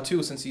 fast now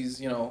too, since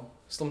he's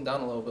slimmed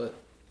down a little bit.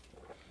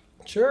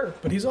 Sure,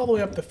 but he's all the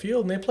way up the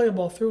field, and they play a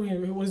ball through.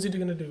 What is he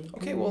going to do?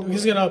 Okay, well,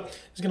 he's gonna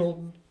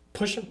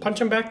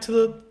punch him back to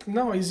the.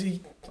 No,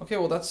 Okay,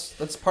 well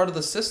that's part of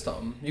the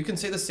system. You can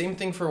say the same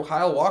thing for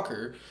Kyle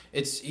Walker.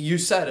 You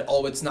said,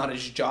 it's not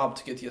his job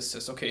to get the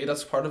assist. Okay,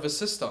 that's part of his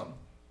system.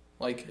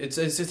 Like it's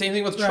the same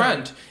thing with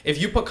Trent.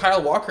 If you put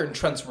Kyle Walker in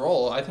Trent's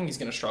role, I think he's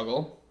gonna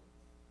struggle.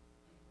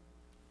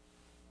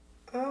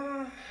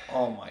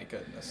 Oh my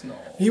goodness, no.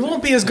 He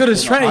won't be as good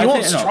as Trent. He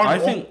won't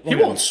struggle. He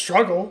won't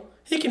struggle.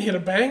 He can hit a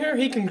banger.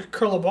 He can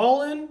curl a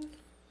ball in.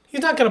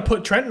 He's not gonna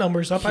put Trent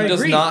numbers up. He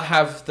does not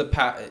have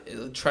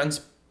the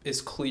Trent's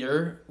is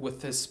clear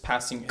with his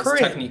passing, his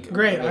technique.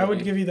 Great, I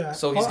would give you that.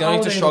 So he's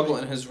going to struggle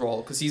in his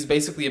role because he's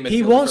basically a midfielder.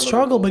 He won't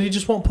struggle, but he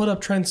just won't put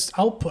up Trent's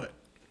output.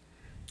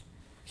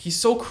 He's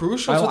so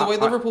crucial to the way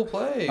Liverpool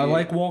play. I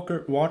like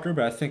Walker,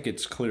 but I think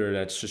it's clear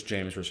that it's just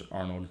James versus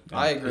Arnold.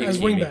 I agree. As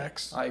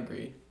wingbacks. I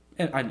agree.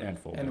 And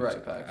fullbacks. And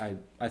right back.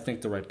 I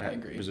think the right back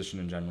position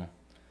in general.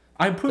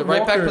 I put the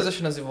right back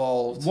position has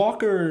evolved.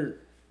 Walker,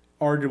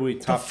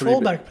 arguably top three. The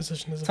fullback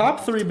position is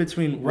top three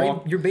between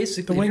You're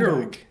basically the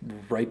wing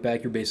right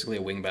back. You're basically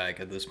a wing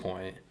back at this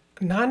point.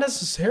 Not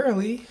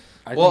necessarily.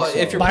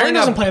 If you're Bayern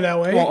doesn't play that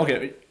way. Well,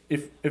 okay.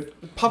 If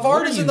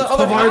Pavard is in the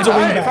other Pavard's a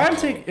wing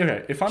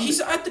back.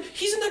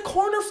 He's in the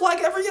corner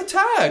flag every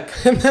attack.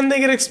 And then they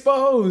get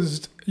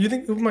exposed. You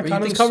think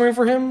Upamecano's covering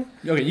for him?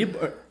 Okay,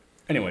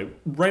 anyway,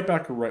 right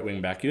back or right wing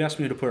back. You asked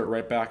me to put it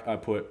right back. I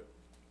put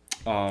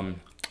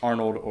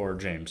Arnold or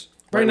James.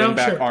 Right now, wing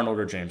back, sure. Arnold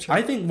or James. Sure.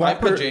 I think I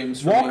put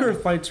James. Walker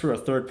fights for a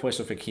third place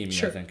with Hakimi.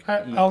 Sure. I think.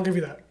 I'll give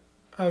you that.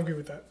 I'll agree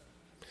with that.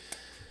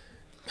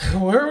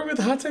 Where are we with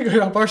the hot take?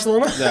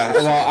 Barcelona? Yeah,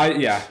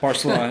 well,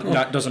 Barcelona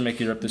that doesn't make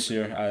Europe this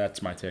year.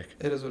 That's my take.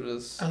 It is what it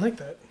is. I like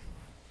that.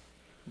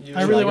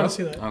 I really want to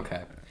see that.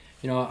 Okay.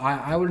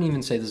 I wouldn't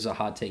even say this is a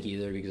hot take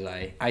either because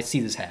I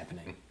see this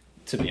happening,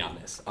 to be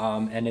honest.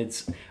 And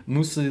it's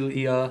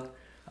Musiala.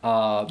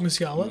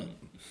 Musiala?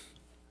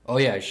 Oh,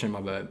 yeah, shit, my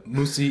bad.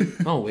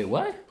 Oh, wait,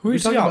 what? Who are you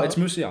talking about? It's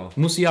Musiala.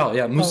 Musiala,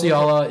 yeah.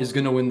 Musiala is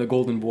going to win the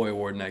Golden Boy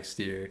Award next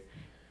year.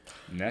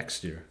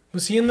 Next year.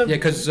 Was he in the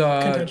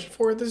contention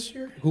for it this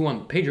year? Who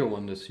won? Pedro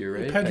won this year,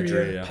 right?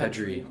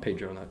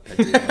 Pedro, not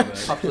Pedro.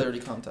 Popularity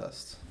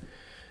contest.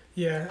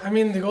 Yeah, I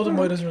mean the Golden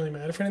Boy doesn't really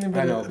matter for anything,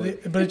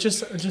 but it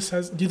just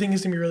says. Do you think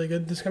he's gonna be really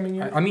good this coming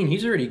year? I mean,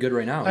 he's already good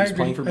right now. He's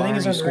playing for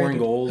Bayern. He's scoring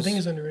goals. I think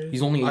he's underrated.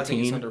 He's only 18. I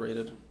think he's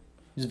underrated.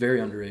 He's very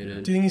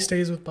underrated. Do you think he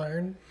stays with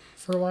Bayern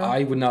for a while?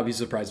 I would not be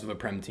surprised if a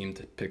Prem team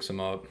picks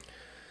him up.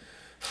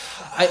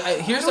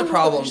 Here's the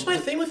problem. Here's my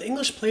thing with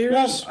English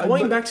players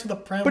going back to the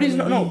Prem. But he's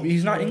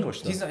not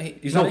English though.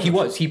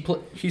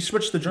 He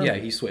switched to German. Yeah,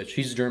 he switched.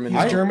 He's German.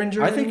 He's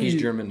German. I think he's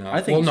German now.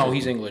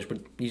 He's English, but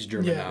he's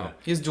German now.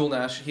 He has dual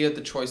national. He had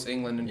the choice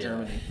England and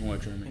Germany.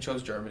 He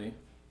chose Germany.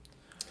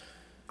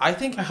 I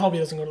hope he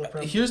doesn't go to the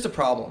Prem. Here's the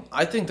problem.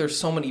 I think there's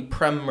so many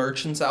Prem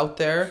merchants out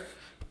there.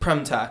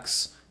 Prem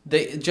tax.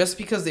 Just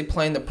because they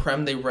play in the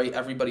Prem, they rate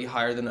everybody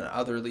higher than in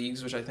other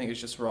leagues, which I think is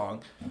just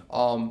wrong.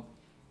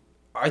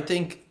 I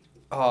think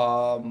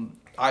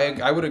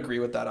I would agree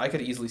with that. I could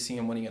easily see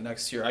him winning it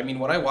next year. I mean,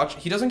 when I watch,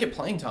 he doesn't get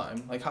playing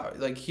time.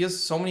 He has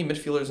so many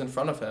midfielders in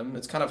front of him.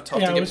 It's kind of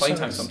tough to get playing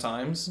time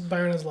sometimes.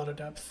 Bayern has a lot of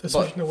depth,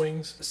 especially in the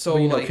wings. So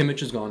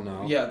Kimmich is gone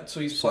now. Yeah, so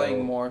he's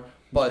playing more.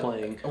 But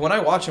when I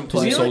watch him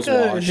play,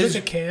 is he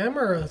a cam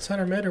or a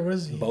center mid or what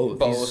is he?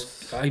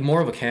 Both. More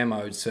of a cam,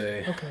 I would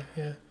say. Okay,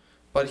 yeah.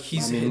 But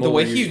the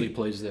way he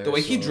plays there. The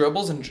way he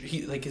dribbles and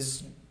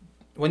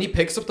when he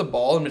picks up the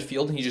ball in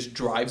midfield and he just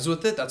drives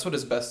with it, that's what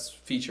his best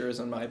feature is,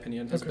 in my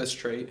opinion. His best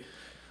trait.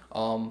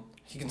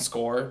 He can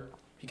score.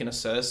 He can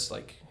assist.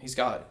 He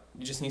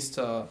just needs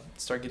to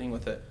start getting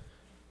with it.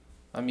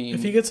 I mean,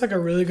 if he gets a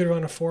really good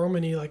run of form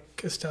and he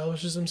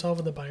establishes himself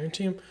in the Bayern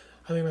team,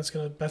 I think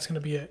that's gonna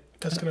be it.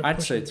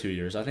 I'd say 2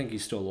 years. I think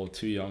he's still a little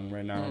too young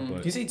right now.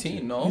 But he's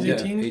 18. No, he's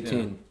 18. 18.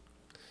 Yeah.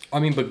 I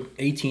mean, but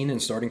 18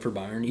 and starting for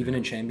Bayern, even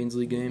in Champions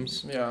League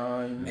games. Yeah.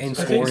 And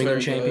scoring in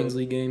Champions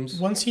League games.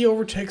 Once he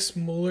overtakes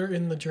Muller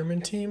in the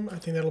German team, I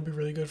think that'll be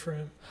really good for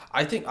him.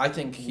 I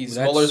think he's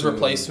Muller's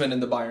replacement in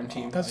the Bayern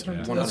team. That's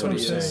what I'm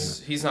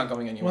saying. He's not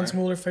going anywhere. Once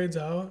Muller fades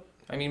out.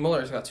 I mean,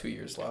 Muller's got 2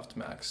 years left,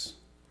 max.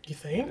 You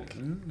think?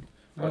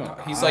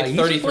 He's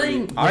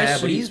 33.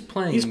 But he's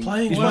playing. He's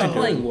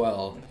playing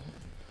well.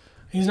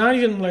 He's not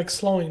even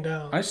slowing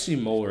down. I see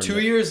Muller. 2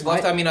 years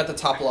left. I mean, at the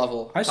top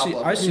level. I see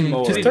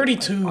Muller. He's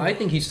 32. I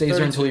think he stays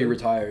there until he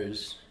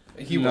retires.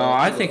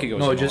 I think he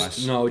goes.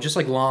 Just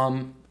like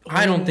Lahm.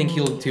 I don't think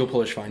he'll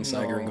pull a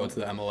Schweinsteiger and go to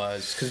the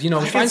MLS because I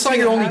can see Schweinsteiger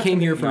it only happening. came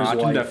here for I his can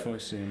wife. definitely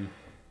see him.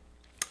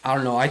 I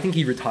don't know. I think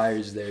he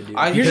retires there, dude.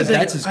 Here's Because the thing,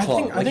 that's his I club.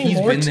 think- I Like think he's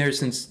Mort- been there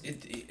since.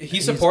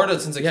 He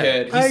supported since a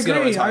kid. He's I gonna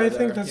agree. retire I there.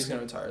 think that's- He's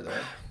gonna retire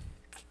there.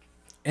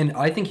 And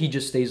I think he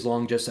just stays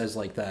long just as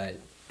like that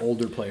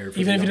older player. For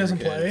Even the if he younger doesn't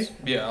kids.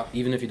 play? Yeah.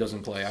 Even if he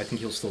doesn't play, I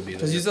think he'll still be there.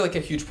 Because he's like a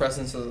huge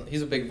presence.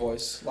 He's a big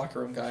voice, locker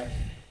room guy.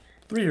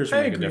 3 years I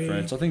will make agree. a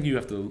difference. I think you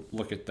have to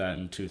look at that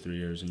in 2-3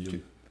 years, and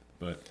you.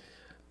 But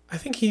I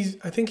think he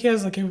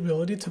has the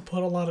capability to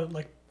put a lot of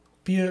like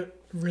be a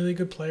really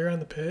good player on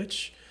the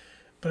pitch,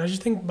 but I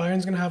just think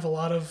Bayern's gonna have a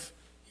lot of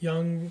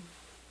young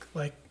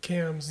like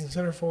cams and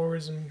center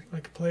forwards and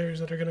like players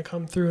that are gonna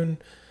come through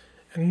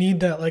and need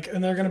that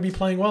and they're gonna be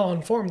playing well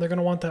on form. They're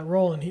gonna want that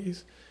role, and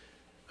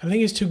I think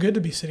he's too good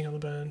to be sitting on the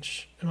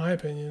bench, in my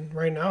opinion.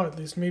 Right now, at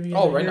least, maybe. In a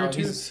Right year or now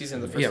two. he's in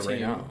the first team.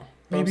 right now.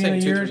 But I'm Maybe in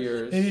a saying year. 2-3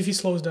 years. Maybe if he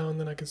slows down,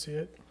 then I could see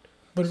it.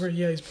 But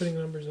he's putting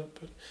numbers up.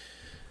 But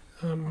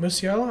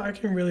Musiala, I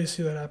can really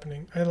see that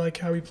happening. I like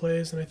how he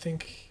plays, and I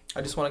think.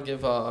 I just want to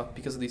give,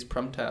 because of these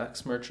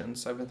Premtax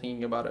merchants, I've been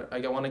thinking about it. I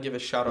want to give a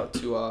shout out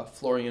to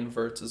Florian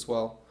Wirtz as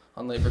well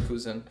on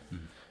Leverkusen,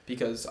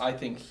 because I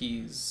think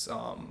he's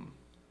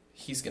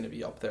going to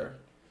be up there.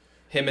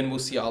 Him and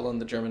Musiala in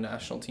the German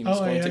national team is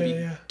going to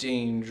be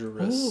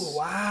dangerous. Ooh,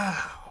 wow.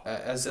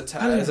 As I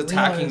attacking didn't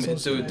realize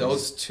those dude, guys.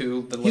 those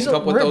two, the He's link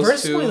up with those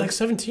Wirtz two. only like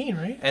 17,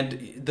 right? And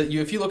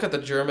if you look at the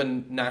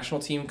German national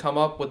team come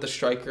up with the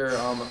striker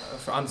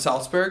on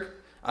Salzburg,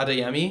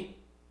 Adeyemi.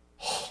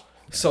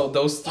 So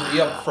those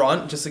three up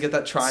front, just to get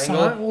that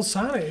triangle.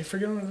 Sane,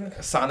 forget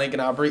about Sane,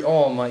 Gnabry.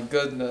 Oh my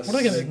goodness. What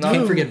are they gonna Not- do?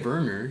 Can't forget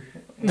Werner.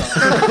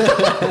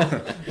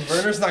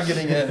 Werner's not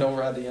getting in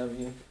over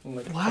Adeyemi in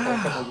like a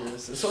couple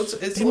years. So it's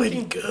They might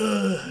be looking,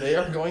 good. they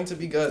are going to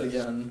be good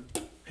again.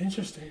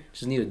 Interesting.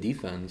 Just need a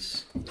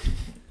defense.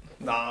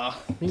 Nah.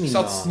 What do you mean,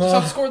 Just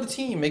nah? outscore the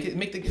team. Make the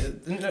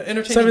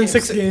entertaining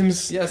 7-6 game.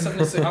 games. Yeah,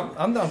 7-6.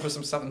 I'm down for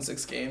some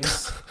 7-6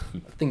 games. I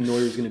think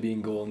Neuer's gonna be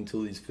in goal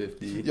until he's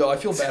 50. Yo, I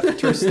feel bad for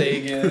Ter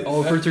Stegen.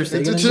 Oh, for Ter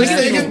Stegen? Ter Look at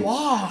Stegen. him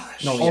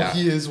wash. No, Oh, yeah.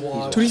 he is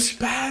washed. Dude, he's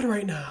bad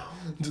right now.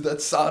 Dude,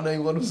 that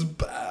Sane one was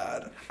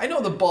bad. I know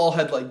the ball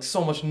had like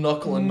so much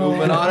knuckle and No.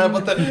 movement on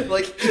it,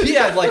 but he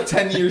had like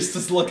 10 years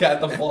to look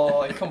at the ball.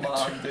 Like, come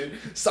on, dude.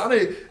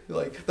 Sane,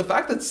 like the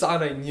fact that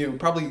Sane knew,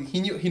 probably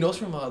he knows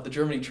from the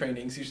Germany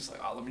trainings. He's just like,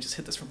 oh, let me just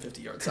hit this from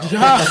 50 yards out.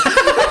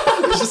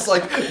 He's just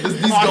like, these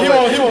He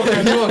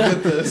won't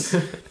get this.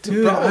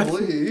 Dude,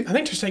 Probably. I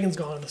think Ter Stegen's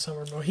gone in the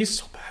summer, bro. He's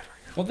so bad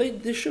right well,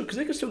 they should because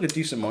they could still get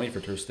decent money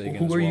for Ter Stegen.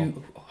 Who as are well.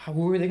 you?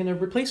 Who are they gonna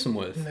replace him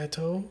with? now.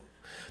 Neto.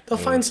 They'll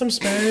find some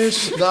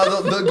Spanish.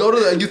 They'll go to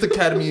the youth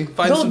academy,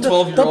 find some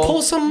They'll 12-year-old.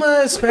 pull some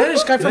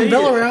Spanish guy from They-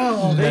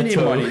 Villarreal. They need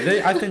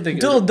money. I think they.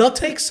 Dude, they'll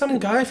take some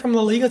guy from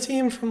the Liga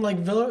team from like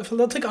Villa.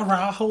 They'll take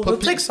Araujo. They'll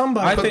take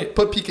somebody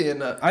Put Piqué in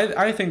that.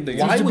 I think they.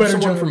 Why do would better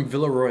someone job. from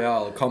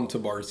Villarreal come to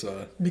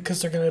Barca?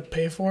 because they're gonna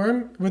pay for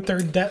him with their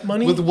debt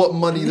money. With what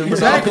money? Their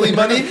Exactly.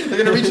 Monopoly money?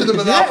 They're going to reach in the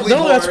yeah, Monopoly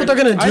no, that's what they're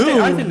gonna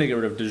do. I think they get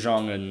rid of De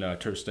Jong and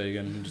Ter Stegen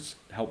and just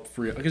help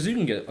free because you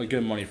can get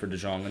good money for De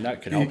Jong and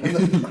that could help.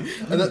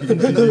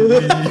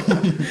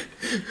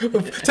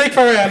 Take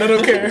Ferran. I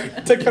don't care.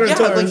 Take Ferran Yeah,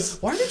 like, Torres.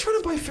 why are they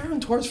trying to buy Ferran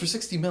Torres for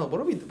 60 mil?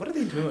 What are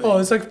they doing? Oh,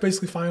 it's like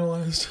basically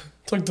finalized.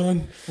 It's like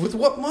done With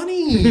what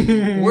money?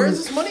 Where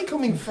is this money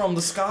coming from?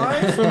 The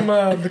sky? from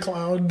the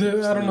cloud.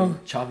 I don't know.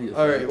 Xavi.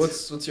 All right,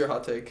 what's your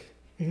hot take?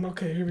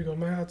 Okay, here we go.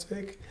 My hot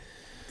take.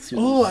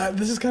 Let's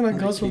This is kind of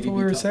Under goes with what KDB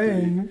we were top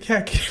saying.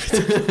 Yeah.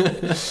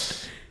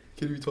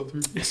 KDB top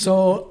 3.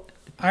 So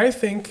I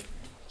think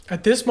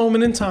at this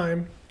moment in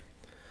time,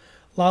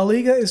 La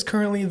Liga is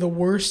currently the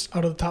worst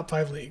out of the top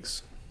 5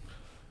 leagues.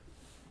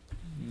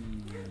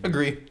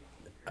 Agree.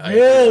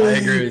 Really? I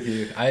agree with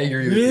you. I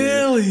agree with you.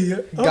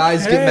 Really?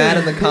 Guys, get mad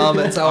in the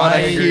comments. I want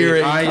to hear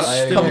it.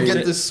 I Come agree.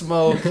 get this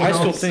smoke. I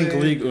still think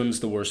League Un's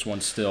the worst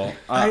one still.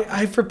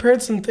 I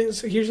prepared some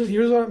things. Here's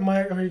what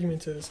my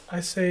argument is. I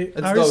say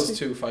It's obviously- those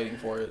two fighting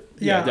for it.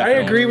 Yeah, Yeah, I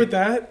definitely. agree with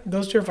that.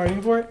 Those two are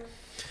fighting for it.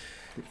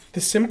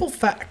 The simple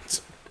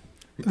fact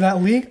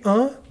that Ligue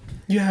 1,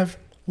 you have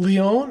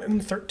Lyon in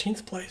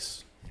 13th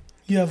place.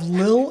 You have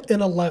Lille in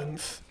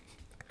 11th.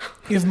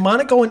 You have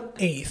Monaco in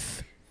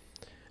 8th.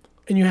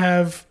 And you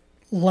have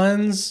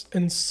Lens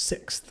in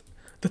 6th.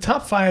 The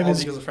top 5 All is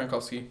because of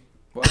Frankowski.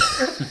 What?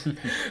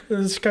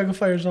 the Chicago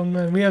Fire's own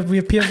man. We have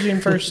PSG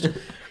in first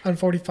on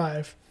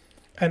 45.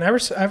 And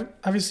obviously,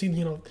 What's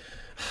the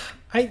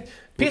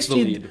PSG,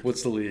 lead?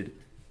 What's the lead?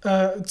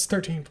 it's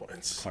 13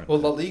 points. Well,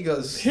 La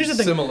Liga's Here's the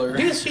thing. similar.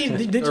 PSG,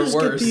 they Or just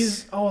get worse.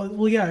 these. Oh,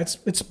 well, yeah,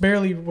 it's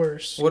barely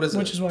worse. What is it?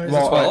 Which is why. Is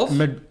it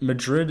 12?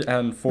 Madrid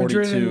and 42,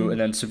 Madrid and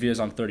then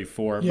Sevilla's on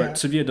 34. Yeah. But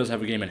Sevilla does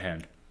have a game in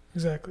hand.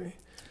 Exactly.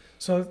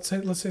 So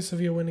let's say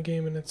Sevilla win a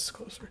game and it's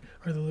closer,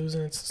 or they lose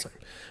and it's the same.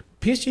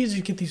 PSG,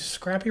 you get these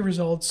scrappy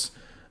results.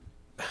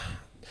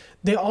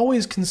 They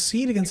always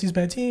concede against these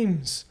bad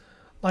teams.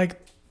 Like,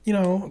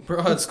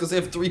 Bro, it's because they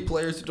have 3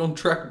 players who don't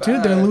track back.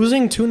 dude, they're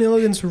losing 2-0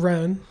 against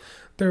Rennes.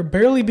 They're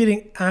barely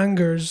beating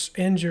Angers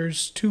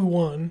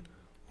 2-1.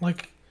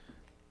 Like,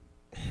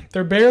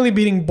 They're barely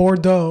beating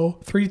Bordeaux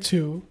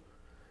 3-2.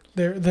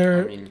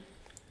 They're.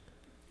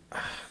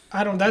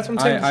 I mean, That's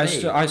what I'm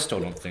saying. I still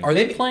don't think. are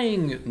they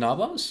playing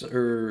Navas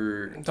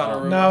or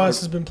Donnarumma. Navas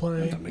has been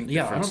playing.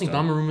 Yeah, I don't think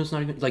Donnarumma's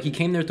not even like he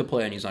came there to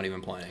play and he's not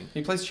even playing.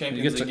 He plays He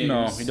Champions gets League games.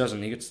 No, he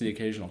doesn't. He gets the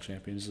occasional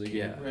Champions League.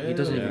 Yeah, game. he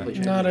doesn't even Yeah. play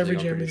Champions Not every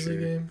League, I'm pretty Champions League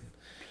sure. game.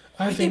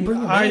 Why'd they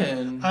bring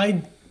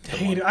him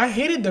in? I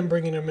hated them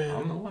bringing him I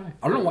don't know in. why.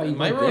 I don't know why he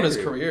Might went ruin his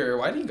there. career.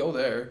 Why did he go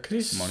there? Cause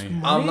he's Money.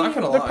 I'm not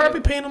gonna They're lie.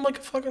 probably paying him like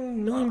a fucking $1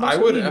 million. I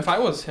would, a week. if I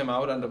was him, I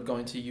would end up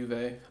going to Juve.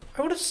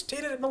 I would have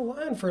stayed at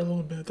Milan for a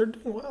little bit. They're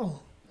doing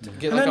well.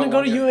 Get And then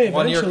go to Juve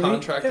one-year eventually.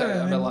 contract Yeah, at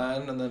and-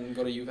 Milan and then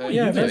go to Juve.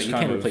 Yeah, You that's can't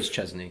kind of- replace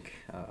Chesney.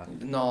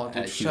 No,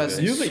 dude, At Szczesny's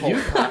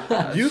Juve. so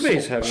bad.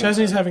 Juve's having.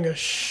 Chesney's having a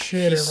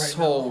shitter He's right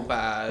so now.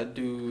 bad,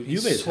 dude.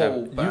 He's Juve's,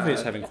 so bad.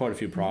 Juve's having quite a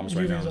few problems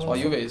right now. Juve's as Oh, well.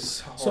 Juve's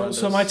So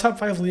horrendous. my top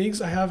 5 leagues,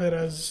 I have it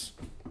as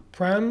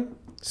Prem,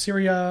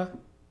 Serie A,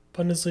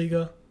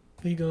 Bundesliga,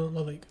 Liga,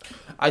 La Liga.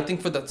 I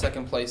think for that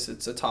second place,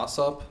 it's a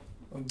toss-up.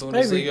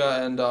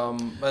 Bundesliga and The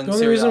only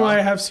Serie reason A. why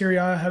I have Serie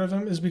A ahead of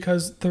him is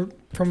because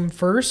from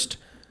first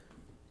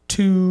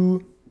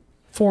to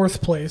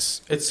 4th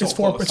place, It's so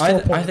four. close. It's I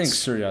 4 points. think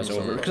Serie A is So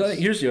over. close. Because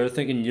here's the other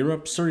thing: in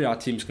Europe, Serie A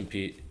teams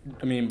compete.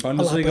 I mean, lot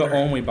Bundesliga better.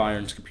 only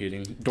Bayern's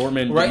competing.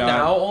 Dortmund did Right not-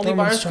 now, only Dortmund's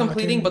Bayern's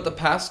completing, shocking. but the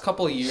past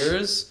couple of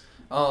years,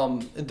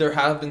 there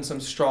have been some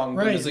strong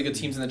Right. Bundesliga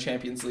teams in the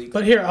Champions League.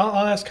 But here,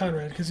 I'll ask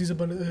Conrad because he's a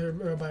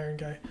Bayern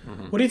guy.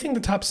 Mm-hmm. What do you think the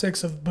top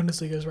 6 of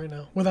Bundesliga is right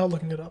now, without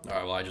looking it up? All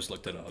right, well, I just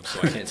looked it up, so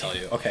I can't tell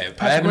you. Okay, I Patrick,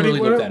 haven't what do you,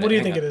 really looked at it. what do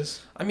you Hang think on. it is?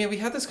 I mean, we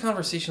had this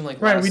conversation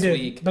like Right, last we did.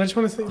 week. But I just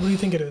want to think. What do you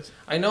think it is?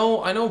 I know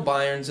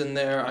Bayern's in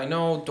there. I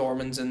know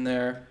Dortmund's in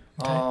there.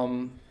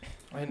 Okay.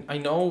 I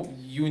know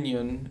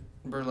Union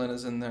Berlin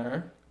is in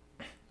there.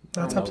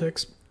 Not Oh, top well.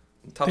 6.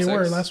 Top They 6.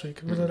 were last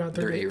week. Mhm. They're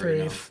They're 8 they're right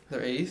now. 8th.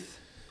 They're 8th.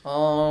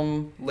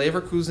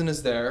 Leverkusen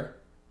is there.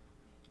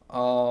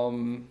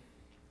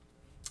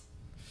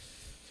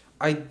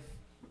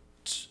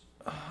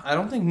 I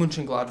don't think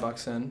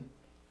Mönchengladbach's in.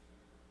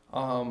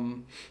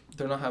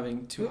 They're not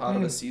having too hot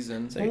of a Mm-mm.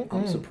 season. It's like,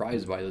 I'm Mm-mm.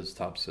 surprised by those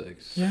top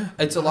 6. Yeah.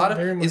 It's a lot of.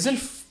 Very much.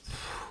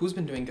 Who's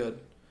been doing good?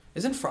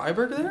 Isn't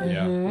Freiburg there?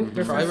 Yeah. Mhm.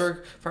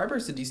 They're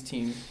Freiburg's a decent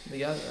team. They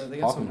got some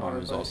Hoffenheim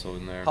hard is play. also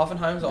in there.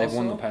 Hoffenheim's They've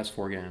won the also. past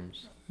 4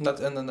 games.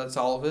 And then that's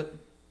all of it.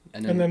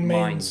 And then then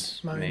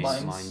Mainz. Mainz.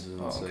 Mainz. Mainz is in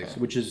Oh, 6, okay.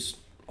 which is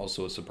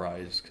also a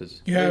surprise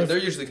because You have They're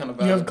usually kind of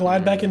bad. you have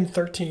Gladbach Mhm. in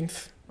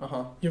 13th.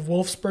 Uh-huh. You have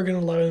Wolfsburg in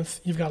 11th.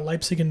 You've got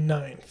Leipzig in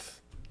 9th.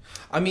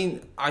 I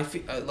mean, I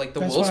feel like the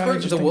That's why I Wolfsburg.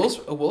 just The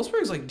think-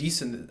 Wolfsburg's like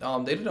decent.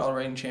 They did all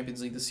right in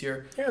Champions League this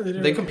year. Yeah, they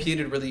did. They okay.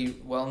 competed really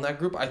well in that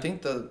group. I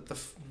think the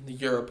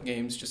Europe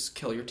games just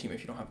kill your team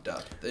if you don't have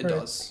depth. It Right.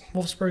 does.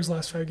 Wolfsburg's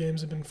last 5 games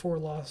have been 4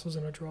 losses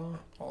and a draw.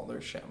 All their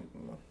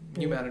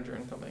new Yeah. manager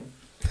incoming.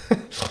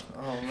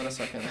 In a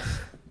second.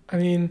 I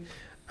mean,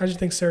 I just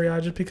think Serie A,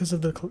 just because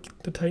of the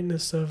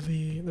tightness of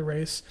the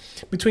race.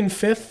 Between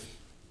 5th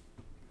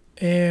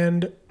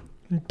and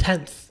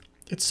 10th,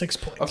 it's 6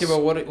 points. Okay,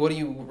 but what are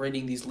you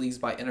rating these leagues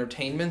by?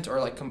 Entertainment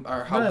or like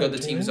or how Not good the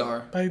teams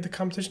entertainment, are? By the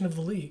competition of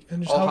the league.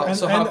 And, just Oh, how, how- and,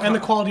 so and, how and the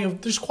com- quality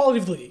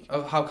of the league.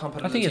 Of how I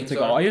competitive think you the have teams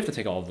to are. you have to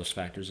take all of those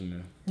factors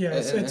into. Yeah,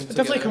 it's And definitely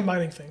a together.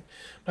 combining thing.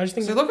 I just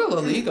think So look at La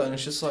Liga and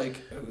it's just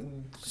like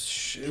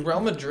Real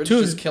Madrid's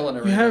Dude, just killing it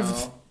right you have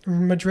now.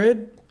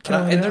 Madrid,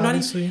 killing And it, they're not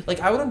obviously. Like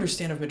I would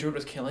understand if Madrid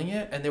was killing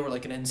it and they were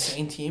like an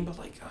insane team, but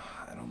like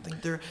I don't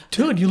think they're.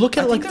 Dude, you look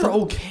I at think like they're the,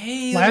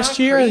 okay. They're last not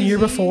year and the year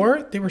crazy.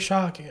 before, they were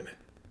shocking.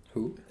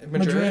 who?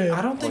 Madrid.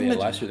 I don't think. yeah,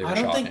 last year they were I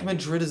don't think shocking.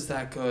 Madrid is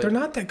that good. They're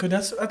not that good.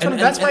 That's And-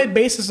 that's and- my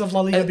basis of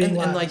La Liga and, being and,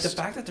 last. and like the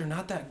fact that they're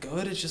not that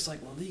good, it's just like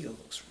La Liga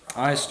looks rough.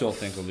 I still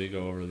think La Liga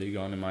over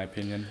Liga, in my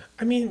opinion.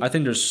 I mean, I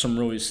think there's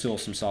still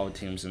some solid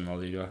teams in La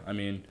Liga. I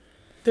mean,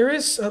 there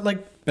is like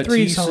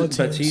 3 solid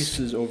teams. Betis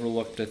is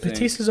overlooked. I think.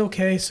 Betis is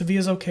okay.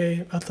 Sevilla's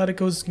okay.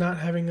 Atletico's not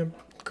having a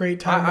great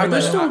time. I-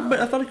 right They're now. but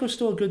Atletico's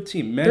still a good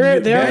team. Man, They're a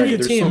they're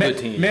good team. still a good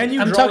team. Man,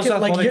 you I'm draws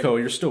talking, like, Atletico,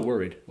 you're still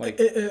worried. Like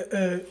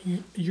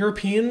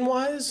European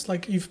wise,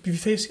 like if you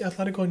face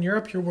Atletico in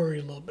Europe, you're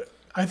worried a little bit.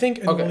 I think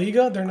in Okay. La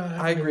Liga, they're not.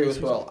 Having I a agree good with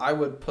season. Will. I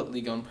would put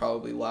Liga on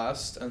probably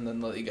last, and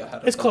then La Liga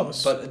ahead of It's them.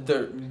 close. But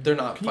they're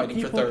not fighting for Can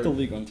you pull up third. the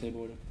league on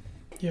table.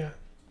 Yeah.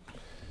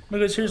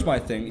 Because here's my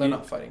thing. They're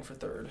not fighting for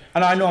third.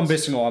 And I know I'm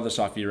basing a lot of this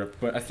off Europe,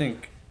 but I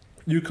think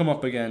you come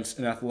up against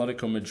an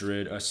Atletico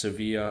Madrid, a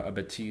Sevilla, a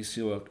Betis,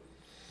 you look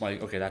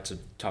like, okay, that's a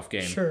tough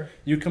game. Sure.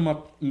 You come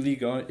up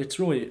Liga, it's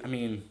really, I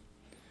mean,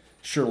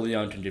 sure,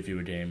 Leon can give you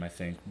a game, I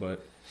think,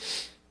 but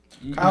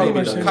Kyle, Maybe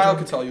maybe, the- Kyle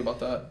could tell you about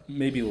that.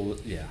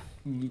 yeah.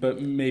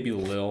 But maybe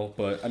Lille,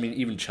 but I mean,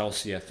 even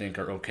Chelsea, I think,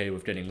 are okay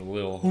with getting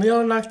Lille.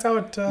 Leon knocked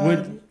out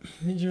Would-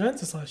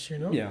 Juventus last year,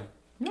 no? Yeah.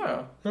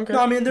 Yeah. Okay. No,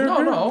 I mean,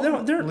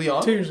 No. they're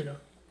Leon. 2 years ago.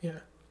 Yeah.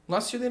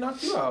 Last year they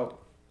knocked you out.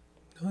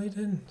 No, they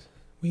didn't.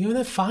 We were in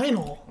the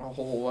final.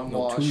 Oh, I'm No,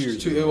 washed. 2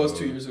 years It was ago.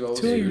 2 years ago.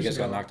 2 You years guys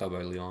got ago. knocked out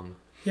by Lyon.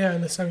 Yeah,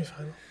 in the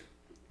semifinal.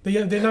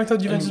 They knocked out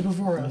Juventus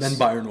before us. Then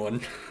Bayern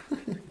won.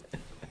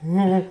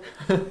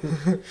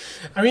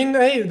 I mean,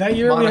 hey, that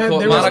year we had Monaco,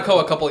 there Monaco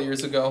a couple of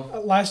years ago.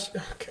 was last.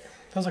 Okay.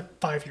 That was like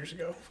 5 years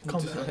ago.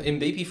 Calm down.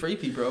 Mbappé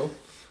Frappy, bro.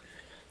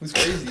 Who's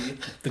crazy?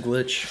 The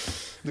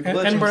glitch. The And,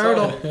 glitch and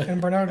himself. Bernardo.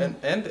 And Bernardo.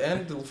 And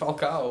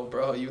Falcao,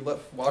 bro. You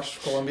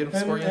watched Colombian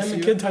score And against the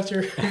you. kid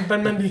toucher,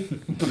 Ben Mendy.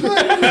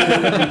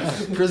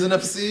 Prison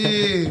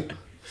FC.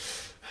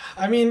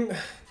 I mean,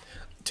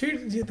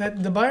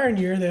 the Bayern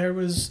year there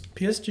was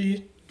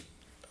PSG,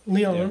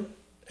 Lyon,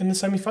 in the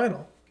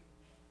semifinal.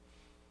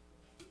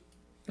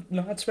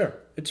 No, that's fair.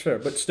 It's fair,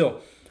 but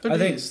still, They're I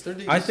think D's. They're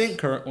D's. I think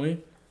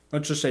currently,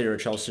 let's just say you're a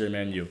Chelsea or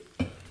Man U,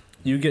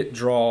 you get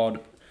drawed.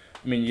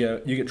 I mean,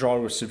 you get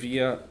drawn with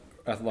Sevilla,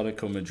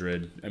 Atletico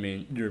Madrid. I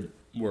mean, you're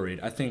worried.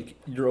 I think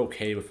you're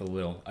okay with a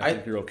Lille. I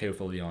think you're okay with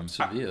a Lyon.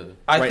 Sevilla.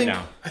 Right think,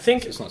 now. I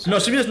think It's not No,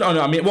 Sevilla's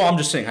no. I mean, well, I'm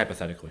just saying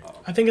hypothetically.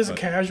 I think as a But-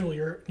 casual,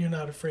 you're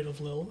not afraid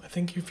of Lille. I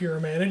think if you're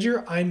a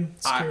manager, I'm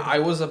scared. I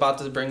was about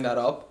to bring that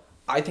up.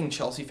 I think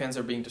Chelsea fans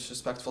are being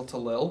disrespectful to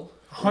Lille.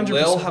 100%.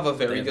 Lille have a They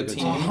very have a good good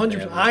team. team.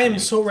 100. I am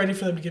so ready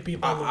for them to get beat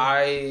by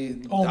Lille.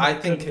 Oh my I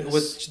think goodness.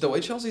 with the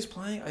way Chelsea's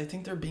playing, I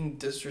think they're being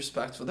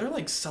disrespectful. They're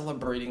like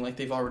celebrating like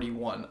they've already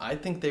won. I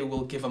think they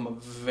will give them a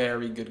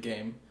very good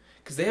game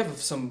because they have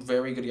some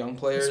very good young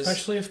players.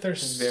 Especially if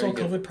there's Very still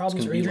good. COVID It's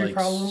problems gonna or be injury like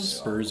problems.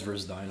 Spurs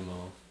versus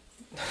Dynamo.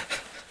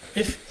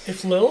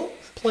 If Lille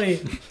play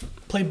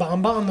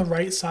Bamba on the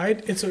right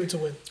side, it's a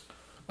win.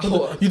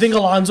 Oh, You think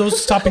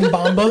Alonso's stopping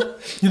Bamba?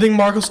 You think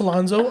Marcos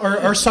Alonso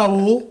or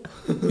Saul?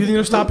 You think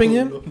they're stopping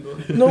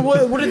him? No.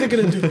 What are they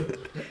gonna do?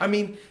 I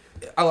mean,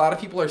 a lot of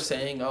people are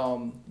saying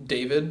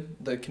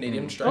David, the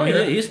Canadian striker,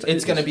 yeah,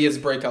 it's going to be his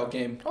breakout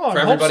game Oh, I for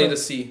hope everybody so. to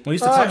see. Well,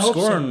 he's the I top hope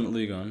scorer so. in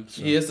League One.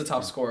 So. He is the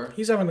top scorer.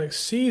 He's having a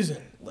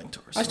season. Linked to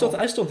I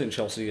still think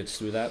Chelsea gets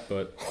through that,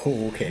 but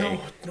Oh, okay. No,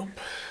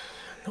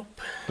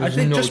 nope. I There's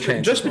think no just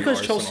chance just it'll be because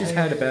Arsenal. Chelsea's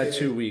had a bad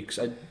 2 weeks,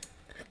 I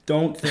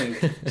don't think.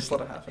 Just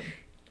let it happen.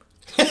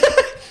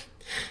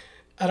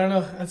 I don't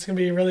know. That's gonna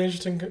be really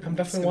interesting. I'm It's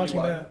definitely gonna be watching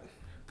wild. that.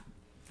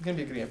 It's going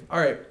to be a good game. All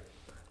right.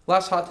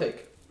 Last hot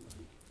take.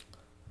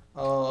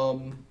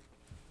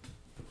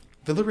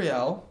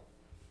 Villarreal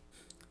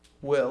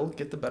will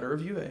get the better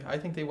of Juve. I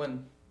think they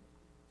win.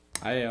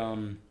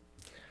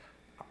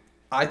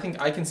 I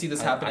think I can see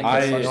this happening.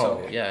 I- this much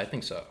Oh, so. yeah, I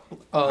think so.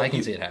 Uh, I can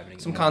you- see it happening.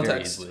 some very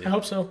context. easily. I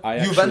hope so.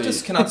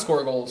 Juventus cannot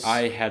score goals.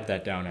 I had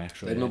that down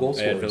actually. They have no goal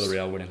I had scorers.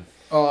 Villarreal winning.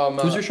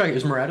 Who's your striker?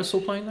 Is Morata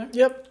still playing there?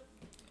 Yep.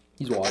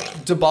 He's watching.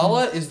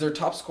 Dybala is their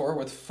top scorer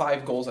with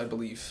 5 goals, I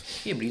believe.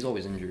 Yeah, but he's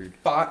always injured.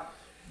 But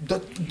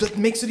that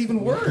makes it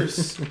even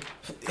worse.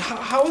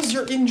 How is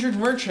your injured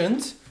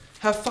merchant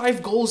have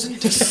 5 goals in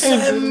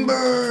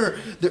December?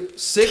 They're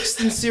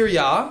 6th in Serie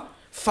A,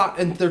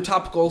 and their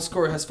top goal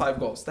scorer has 5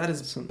 goals. That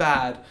is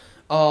bad.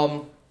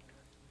 Villarreal,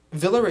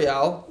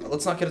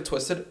 let's not get it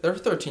twisted. They're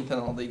 13th in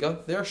La Liga.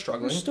 They're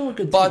struggling. They're still a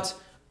good But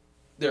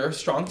they're a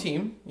strong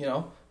team, you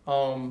know.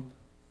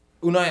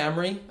 Unai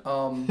Emery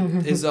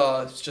is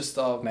just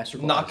a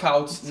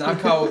Masterclass.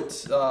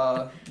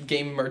 knockout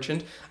game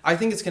merchant. I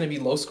think it's going to be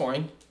low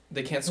scoring.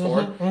 They can't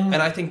score, and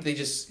I think they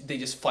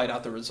just fight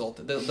out the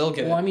result. They'll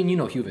get Well, I it. mean, you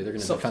know Juve, they're going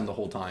to So- defend the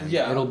whole time.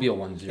 Yeah. It'll be a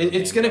 1-0.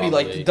 It's game, going to be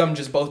probably. like them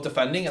just both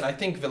defending, and I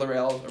think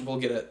Villarreal will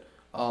get it.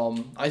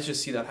 I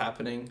just see that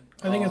happening.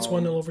 I think it's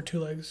 1-0 over 2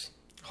 legs.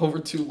 over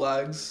 2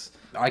 legs.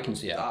 I can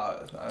see it.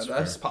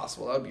 That's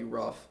possible. That would be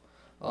rough.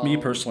 Me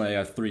personally, I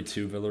have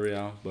 3-2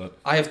 Villarreal, but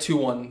I have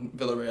 2-1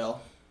 Villarreal.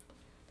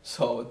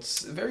 So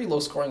it's very low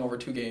scoring over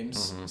 2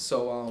 games.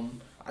 So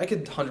I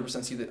could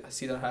 100%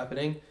 see that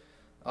happening.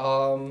 I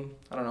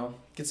don't know.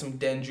 Get some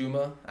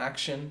Danjuma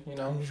action, you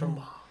know,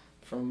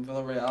 from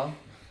Villarreal.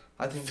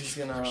 I think he's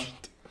gonna.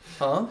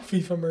 Huh?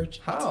 FIFA merch.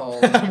 How?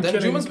 I'm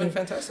Danjuma's kidding. been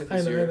fantastic I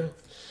this know. year.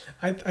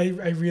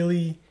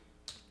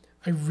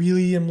 I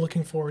really am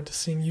looking forward to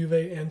seeing Juve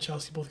and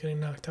Chelsea both getting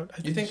knocked out.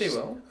 You think they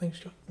will? I think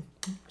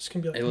it's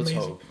gonna be like Hey, let's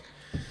amazing. hope.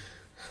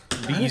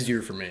 It'd be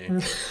easier for me.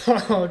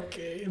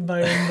 Okay,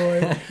 Bayern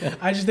boy.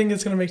 I just think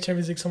it's gonna make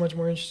Champions League so much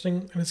more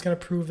interesting, and it's gonna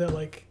prove that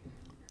like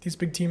these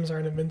big teams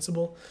aren't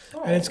invincible,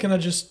 and it's gonna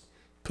just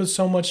put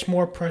so much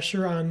more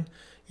pressure on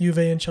Juve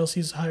and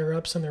Chelsea's higher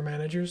ups and their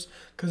managers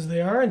because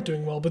they aren't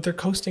doing well, but they're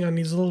coasting on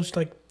these little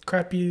like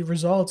crappy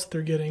results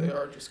they're getting. They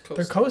are just coasting.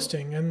 They're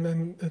coasting, and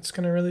then it's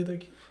gonna really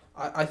like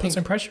I put think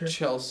some pressure.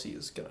 Chelsea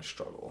is gonna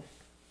struggle.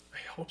 I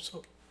hope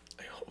so.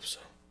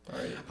 All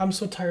right. I'm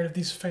so tired of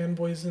these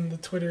fanboys in the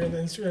Twitter and the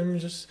Instagram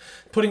just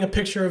putting a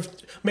picture of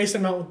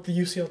Mason Mount with the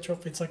UCL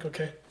trophy. It's like,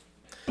 okay,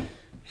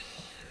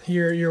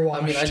 you're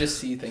washed. I mean, I just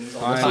see things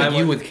all the I- It's like time.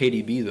 you with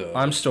KDB though.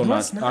 I'm still No, not.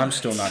 it's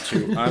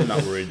not. I'm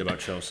not worried about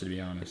Chelsea, to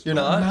be honest. You're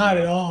not? Not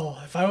at all.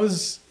 If I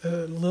was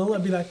Lil,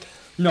 I'd be like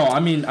No, I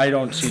mean I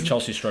don't see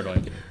Chelsea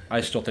struggling.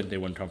 I still think they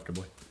win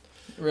comfortably.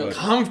 Really?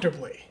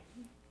 comfortably.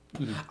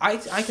 I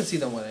can see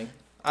them winning.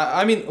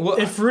 I mean, well,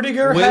 If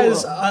Rudiger Will-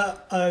 has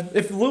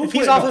If Lille if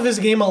he's played- off no, of his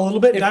game a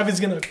little bit, If- David's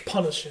gonna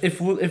punish him.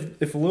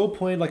 if Lille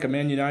played like a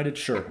Man United,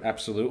 sure,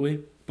 absolutely.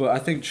 But I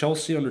think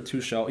Chelsea under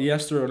Tuchel,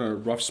 yes, they're in a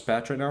rough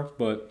patch right now,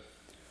 but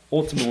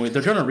ultimately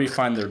they're going to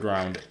refine their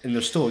ground, and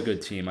they're still a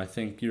good team. I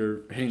think you're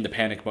hitting the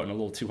panic button a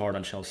little too hard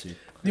on Chelsea.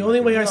 The only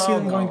way I see No,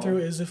 them going no. through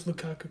is if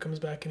Lukaku comes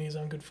back and he's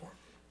on good form.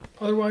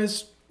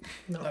 Otherwise,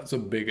 No. That's a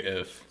big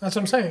if. That's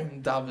what I'm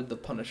saying. David the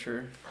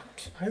Punisher.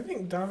 I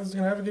think David's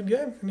gonna have a good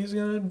game, and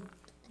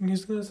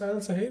he's gonna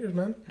silence the haters,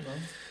 man. No.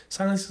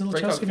 Silence his little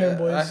Breakout Chelsea game.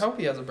 fanboys. I hope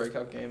he has a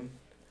breakout game.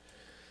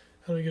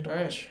 That'll be good to All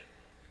right. watch.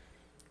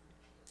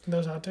 That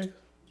was a hot take.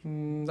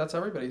 That's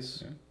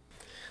everybody's. Yeah.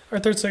 Our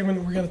third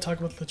segment, we're gonna talk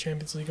about the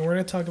Champions League, and we're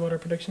gonna talk about our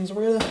predictions.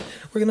 We're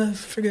gonna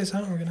figure this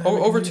out. We're gonna have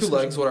Over a 2 discussion.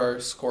 legs, what our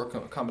score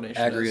combination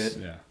Aggregate. is.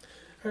 Yeah.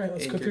 All right,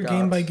 let's go Aid through your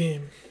game by gods.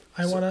 game.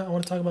 I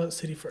wanna talk about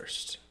City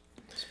first.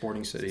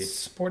 Sporting City.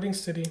 Sporting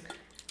City.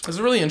 It's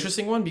a really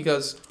interesting one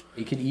because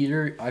I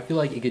feel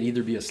like it could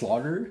either be a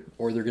slaughter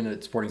or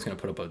Sporting's gonna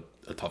put up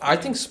a tough. I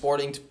game. think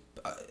Sporting,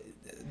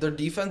 their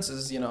defense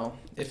is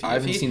iffy. I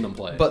haven't seen them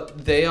play,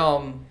 but they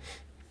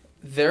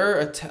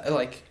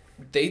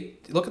they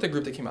look at the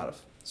group they came out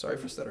of. Sorry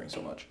for stuttering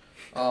so much.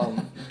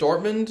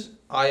 Dortmund,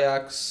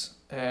 Ajax,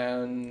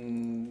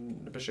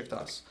 and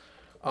Besiktas.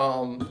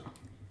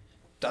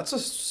 That's a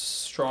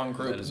strong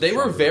group. That is a They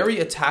were strong very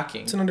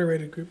attacking. It's an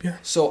underrated group, yeah.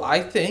 So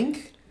I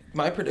think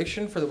my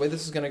prediction for the way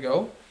this is gonna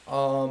go,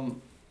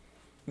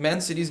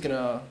 Man City's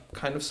gonna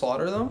kind of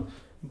slaughter them,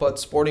 but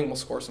Sporting will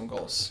score some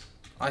goals.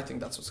 I think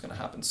that's what's gonna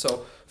happen.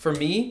 So for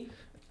me,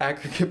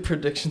 aggregate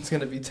prediction's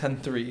gonna be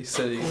 10-3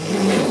 City.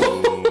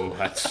 Oh,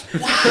 that's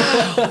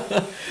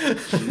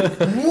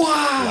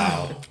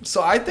Wow.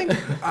 So I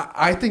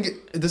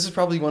think this is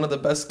probably one of the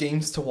best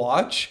games to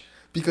watch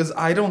because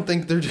I don't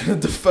think they're gonna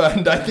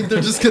defend. I think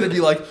they're just gonna be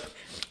like,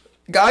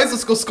 guys,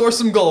 let's go score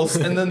some goals,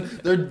 and then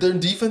their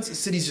defense,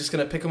 City's just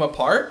gonna pick them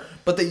apart.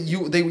 But you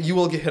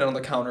will get hit on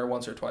the counter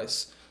once or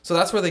twice. So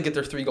that's where they get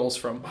their 3 goals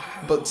from.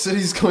 But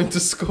City's going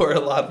to score a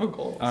lot of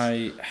goals.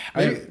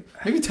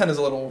 Maybe 10 is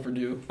a little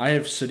overdue. I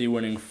have City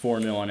winning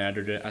 4-0 on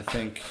aggregate. I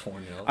think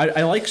 4-0.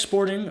 I like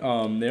Sporting.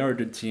 They are a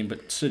good team,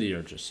 but City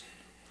are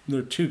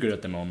they're too good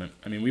at the moment.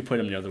 I mean, we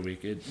played them the other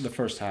week. The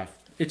first half,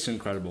 it's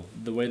incredible.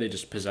 The way they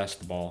just possess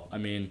the ball. I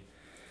mean,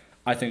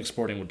 I think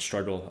Sporting would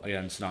struggle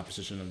against an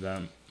opposition of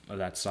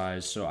that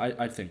size. So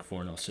I think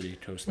 4-0 City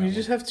toast that We one.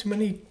 just have too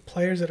many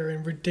players that are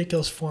in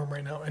ridiculous form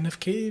right now. And if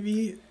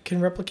KV can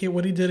replicate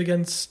what he did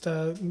against,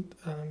 who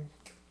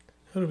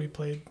did we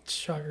play?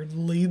 Shocker.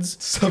 Leeds.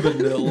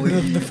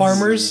 7-0. The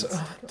Farmers.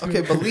 Okay,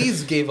 but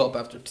Leeds gave up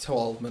after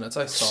 12 minutes.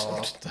 I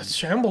saw. That's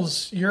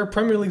shambles. You're a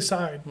Premier League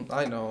side.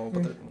 I know,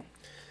 but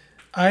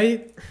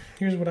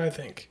Here's what I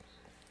think.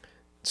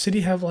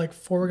 City have like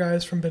 4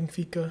 guys from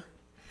Benfica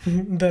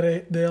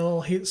that they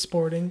all hate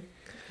Sporting.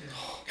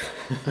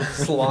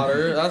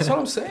 slaughter. That's what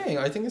I'm saying.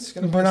 I think it's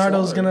gonna.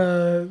 Bernardo's be a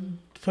slaughter. gonna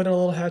put in a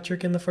little hat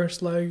trick in the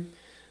first leg.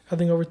 I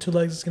think over 2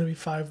 legs it's gonna be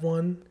 5-1.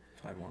 5-1.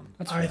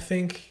 That's I fair.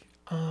 think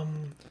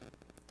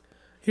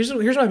here's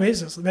my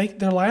basis.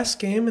 Their last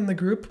game in the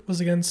group was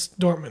against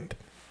Dortmund.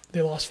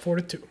 They lost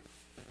 4-2.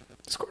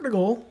 Scored a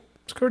goal.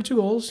 Scored 2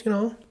 goals.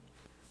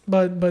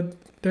 But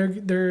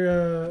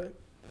they're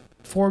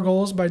 4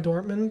 goals by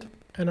Dortmund,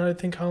 and I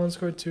think Holland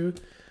scored 2.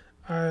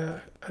 I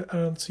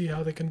don't see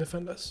how they can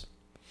defend us.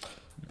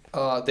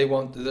 They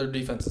won't. Their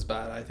defense is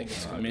bad. I think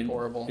it's gonna be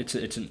horrible. It's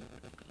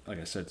like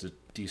I said, it's a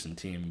decent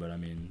team, but I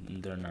mean,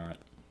 they're not.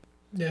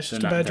 Yeah, it's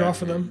just they're a not- bad draw they're-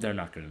 for them. They're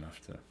not good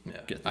enough to. Yeah,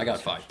 Get I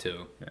got those.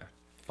 5-2. Yeah.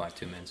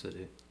 5-2 Man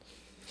City.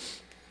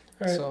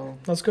 All right, So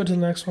let's go to the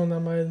next one.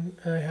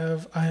 I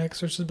have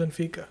Ajax versus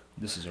Benfica.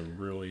 This is a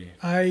really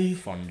I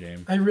fun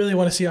game. really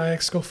want to see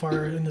Ajax go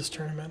far in this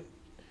tournament.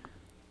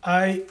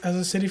 As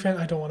a City fan,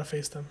 I don't want to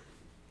face them.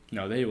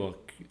 No, they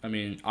look. I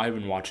mean, I've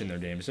been watching their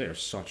games. They are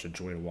such a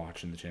joy to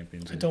watch in the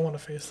Champions I League. don't want to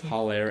face them.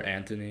 Haller,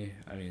 Anthony.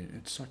 I mean,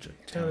 it's such a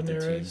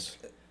talented team. Neres.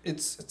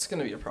 it's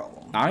gonna be a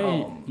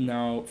problem.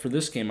 Now for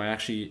this game, I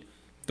actually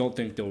don't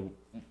think they'll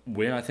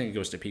win. I think it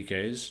goes to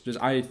PKs.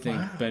 Just I think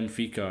Wow.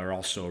 Benfica are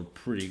also a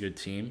pretty good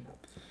team.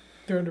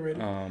 They're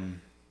underrated.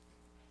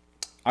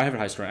 I have a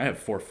high score. I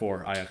have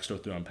 4-4. Ajax go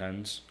through on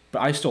pens,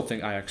 but I still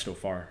think Ajax go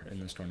far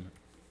in this tournament.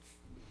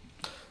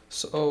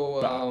 So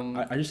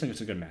But I just think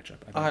it's a good matchup.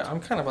 I'm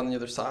kind of on the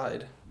other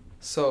side.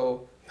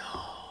 So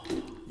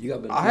You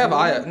got Benfica? I have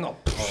Ajax. No.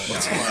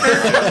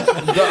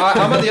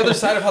 I'm on the other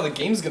side of how the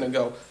game's gonna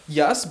go.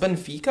 Yes,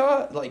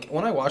 Benfica. Like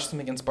when I watched them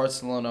against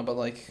Barcelona, but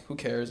like who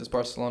cares? It's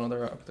Barcelona.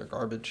 They're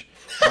garbage.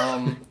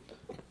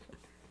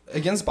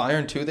 Against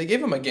Bayern too, they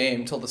gave them a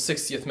game till the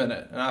 60th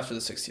minute, and after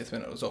the 60th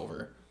minute it was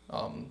over.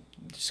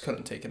 Just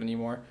couldn't take it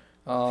anymore.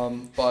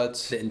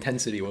 But The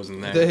intensity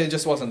wasn't there. it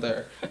just wasn't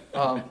there.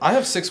 I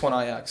have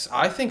 6-1 Ajax.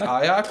 I think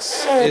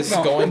Ajax is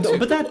going to.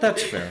 But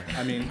that's fair.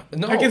 I mean,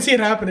 No, I can see it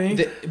happening.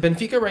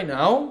 Benfica right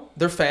now,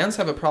 their fans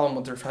have a problem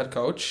with their head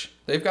coach.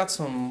 They've got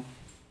some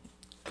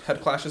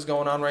head clashes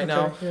going on right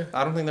now. Yeah.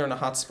 I don't think they're in a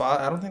hot spot.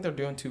 I don't think they're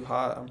doing too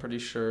hot. I'm pretty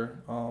sure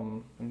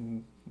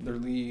in their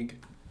league,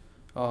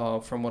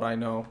 from what I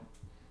know.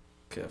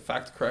 Okay,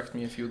 fact correct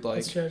me if you'd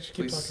like. Let's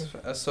keep Please.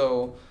 talking.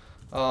 So,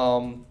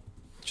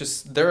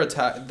 just their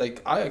attack, like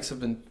Ajax have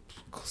been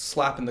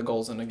slapping the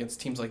goals in against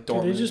teams like Dude,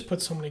 Dortmund. they just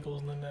put so many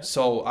goals in the net.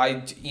 So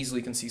I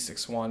easily can see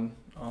 6-1.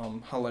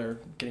 Haller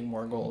getting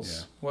more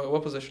goals. Yeah.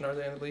 What position are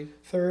they in the league?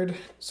 Third,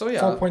 So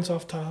yeah. 4 points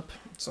off top.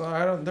 So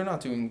they're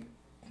not doing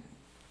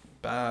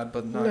bad,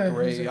 but not No,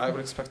 great. exactly. I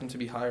would expect them to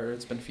be higher.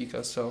 It's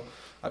Benfica, so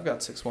I've got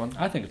 6-1.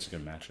 I think it's a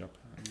good matchup.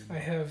 I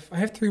have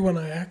 3-1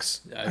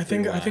 Ajax. Yeah, I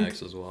think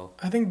Ajax as well.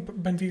 I think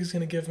Benfica's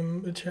gonna give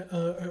him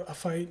a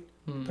fight,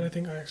 Hmm. but I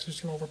think Ajax is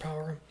just gonna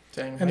overpower him,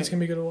 Dang, and it's gonna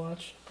be good to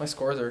watch. my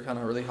scores are kind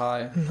of really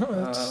high.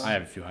 No, that's, I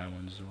have a few high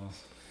ones as well.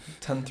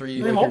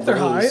 10-3. I hope they're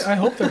high. I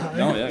hope they're high.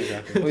 No, yeah,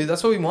 exactly. Wait,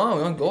 that's what we want.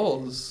 We want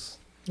goals.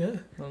 Yeah.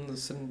 On the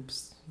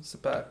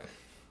sit back.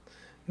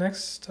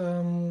 Next,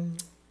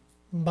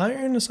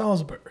 Bayern to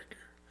Salzburg.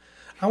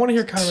 I want to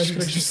hear Conrad's Did you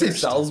predictions say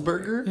first.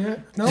 Salzburger? Yeah.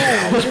 No.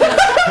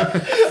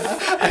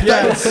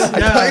 Yes. I thought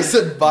Yeah. I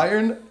said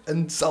Bayern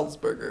and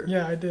Salzburger.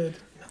 Yeah, I did.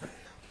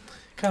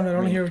 Conrad, I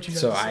want to hear what you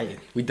guys So say.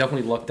 we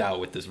definitely lucked out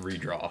with this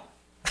redraw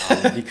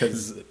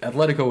because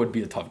Atletico would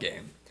be a tough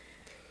game,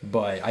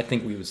 but I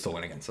think we would still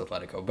win against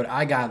Atletico. But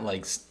I got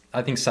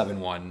I think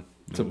 7-1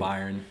 to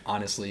Bayern.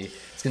 Honestly,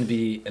 it's gonna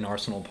be an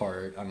Arsenal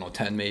part. I don't know,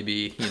 10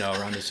 maybe.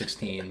 Around the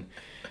 16.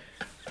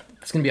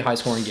 It's gonna be a high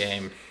scoring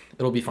game.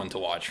 It'll be fun to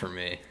watch for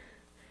me.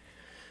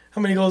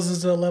 How many goals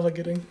is Leva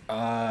getting?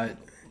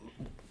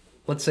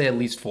 Let's say at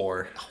least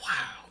 4. Oh,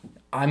 wow.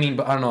 I mean,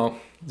 but I don't know.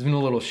 It's been a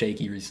little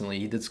shaky recently.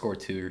 He did score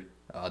 2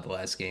 the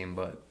last game,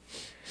 but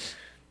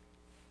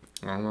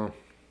I don't know.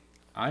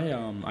 I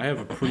have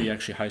a pretty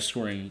actually high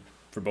scoring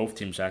for both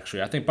teams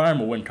actually. I think Bayern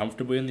will win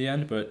comfortably in the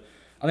end, but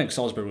I think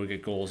Salzburg will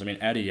get goals. I mean,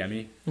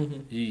 Adeyemi,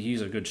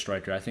 he's a good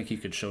striker. I think he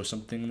could show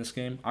something in this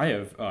game. I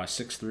have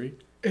 6-3.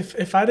 If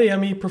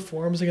Adeyemi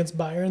performs against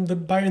Bayern, the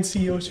Bayern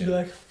CEO should be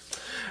like,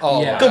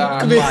 Oh, Yeah.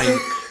 Come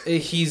in.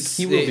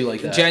 he will be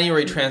like that.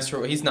 January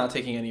transfer. He's not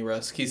taking any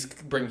risk. He's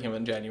bringing him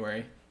in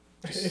January.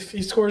 if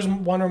he scores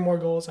 1 or more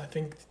goals, I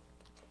think.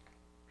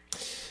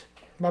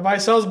 Bye-bye,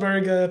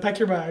 Salzburg. Pack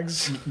your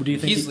bags. Do you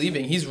think He's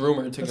leaving. He's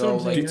rumored to That's go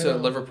what I'm saying, to I know.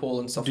 Liverpool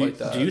and stuff do, like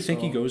that. do you think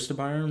he so- goes to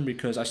Bayern?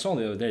 Because I saw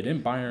the other day,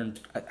 didn't Bayern?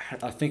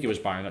 I think it was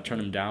Bayern that turned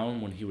him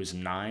down when he was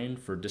 9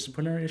 for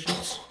disciplinary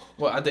issues.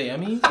 What,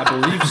 Adeyemi? I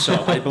believe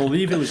so. I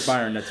believe it was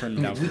Bayern that turned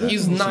him down. For that.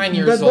 He's 9 Bad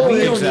years boy. old. We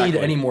don't Exactly. need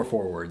any more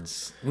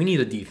forwards. We need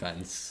a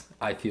defense.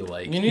 I feel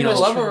like You need a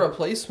level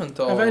replacement,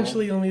 though.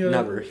 Eventually, only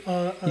Never.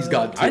 He's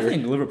got I two.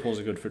 think Liverpool's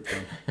a good fit for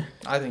him.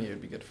 I think he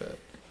would be a good fit.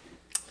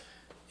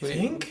 You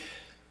think?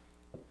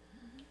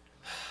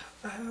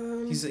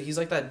 He's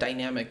like that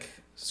dynamic,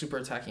 super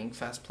attacking,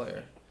 fast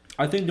player.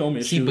 I think the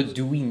only See, issue. but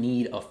do we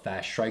need a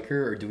fast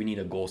striker or do we need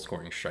a goal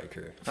scoring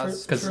striker?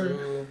 That's 'Cause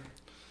true.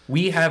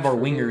 We have our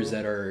True. wingers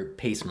that are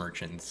pace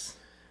merchants.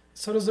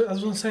 So does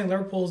as I was saying,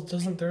 Liverpool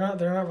doesn't. They're not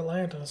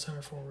reliant on a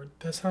center forward.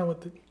 That's not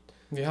what.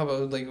 Yeah,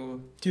 but like,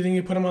 Do you think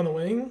you put him on the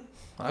wing?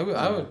 I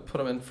would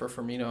put him in for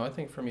Firmino. I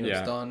think Firmino's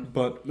yeah, done.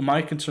 but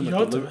my concern with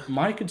Jota.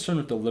 my concern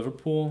with the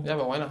Liverpool. Yeah,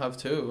 but why not have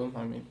 2?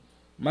 I mean,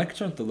 My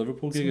concern with the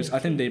Liverpool gig is I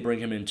think they bring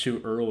him in too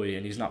early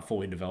and he's not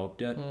fully developed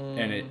yet,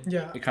 and it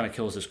Yeah. kind of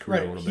kills his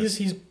career a Right. little bit.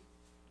 He's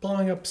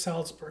blowing up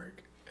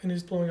Salzburg and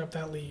he's blowing up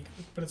that league.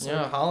 But it's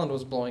yeah, like, Holland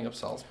was blowing up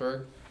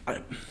Salzburg.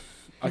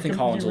 I think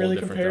Holland's a really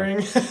little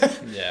different.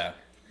 comparing. Yeah.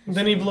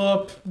 Then he blew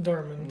up I'm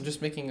Dortmund.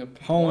 just making a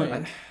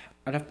Holland,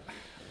 point.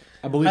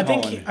 I believe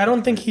Holland. I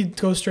don't think he'd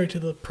go straight to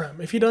the Prem.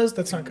 If he does,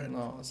 that's not good.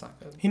 No, that's not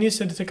good. He needs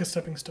to take a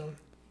stepping stone.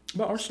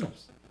 But Arsenal,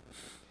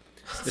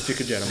 if you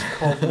could get him.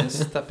 Called the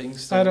stepping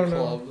stone I don't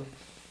know. club.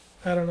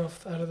 I don't know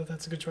if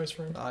that's a good choice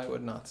for him. I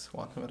would not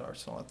want him at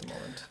Arsenal at the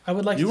moment. I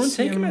would like You to wouldn't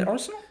see take him at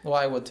Arsenal? Well,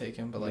 I would take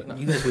him, but like, no.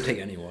 You guys would take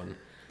anyone.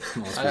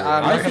 I'm I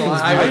not think gonna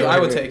lie. he's I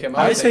would good. take him.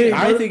 I I would say- take him.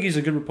 I think he's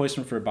a good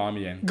replacement for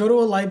Aubameyang. Go to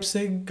a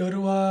Leipzig. Go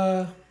to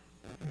a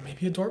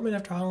maybe a Dortmund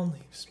after Holland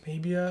leaves.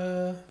 Maybe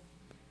a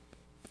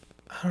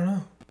I don't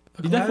know.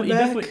 A He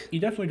Gladbach?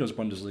 definitely goes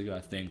Bundesliga, I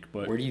think.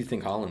 But Where do you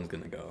think Holland's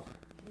gonna go?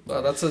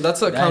 That's a That's-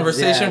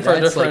 conversation yeah, for a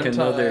that's like different.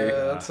 another-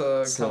 That's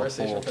a it's a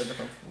conversation whole- for a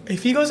different.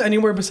 If he goes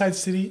anywhere besides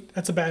City,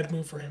 that's a bad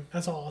move for him.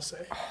 That's all I'll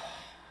say.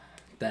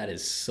 That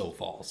is so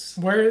false.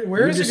 Where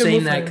You're is just a good saying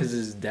move for that him? because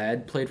his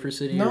dad played for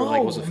City No, or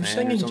like was a I'm fan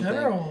saying or in something?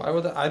 general.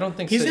 I don't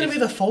think He's City- going to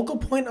be the focal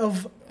point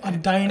of a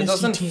dynasty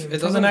doesn't- team it for the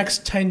doesn't-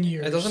 next 10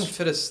 years. It doesn't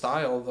fit his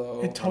style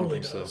though. It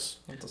totally think so. does.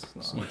 It does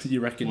not. you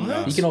reckon?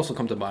 What? He can also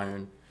come to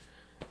Bayern.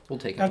 We'll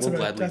take him. That's, We'll a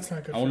bad, gladly. that's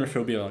not good. I wonder for if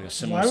him. it'll be like a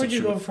similar. Why would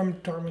you go situation.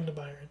 from Dortmund to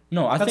Bayern?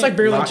 No, I That's think like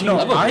barely no, cheating.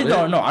 I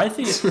don't know. I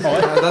think it's.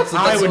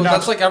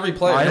 That's like every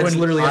player. I That's would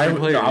literally every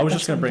player. No, I was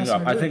That's just gonna bring it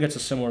not up. I good. think it's a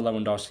similar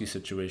Lewandowski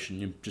situation.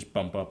 You just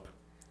bump up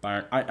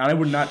Bayern. I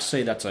would not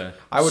say that's a.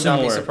 I would not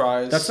be similar-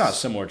 surprised. That's not a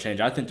similar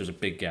change. I think there's a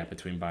big gap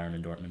between Bayern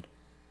and Dortmund,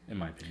 in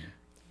my opinion.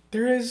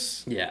 There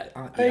is. Yeah,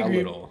 I a agree.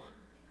 little.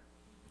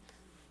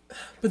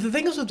 But the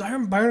thing is with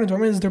Bayern and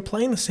Dortmund is they're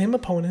playing the same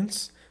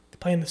opponents. They're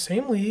playing the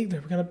same league.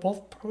 They're going to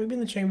both probably be in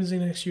the Champions League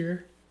next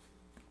year.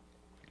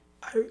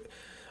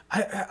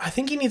 I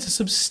think he needs a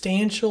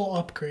substantial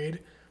upgrade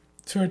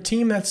to a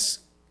team that's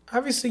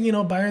obviously,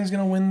 Bayern's going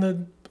to win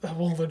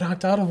they're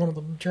knocked out of one of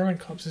the German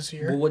cups this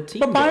year. Well, what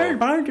team? But Bayern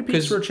though?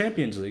 competes 'Cause- for a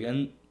Champions League,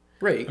 and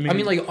Right. I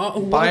mean, like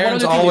one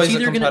Bayern's other thing, always it's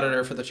a either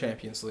competitor for the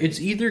Champions League.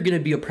 It's either gonna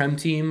be a Prem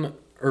team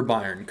or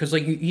Bayern? Because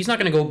like he's not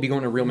going to be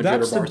going to Real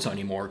Madrid That's or the- Barca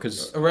anymore.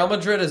 Because Real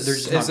Madrid They're is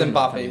just not good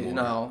enough Mbappe anymore.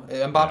 now.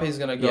 Mbappe's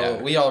gonna go.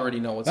 Yeah. We already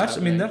know what's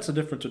happening. That's the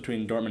difference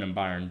between Dortmund and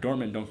Bayern.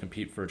 Dortmund don't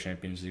compete for a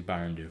Champions League.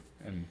 Bayern do.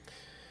 And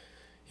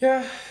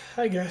Yeah,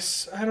 I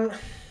guess.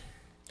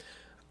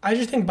 I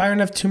just think Bayern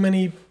have too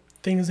many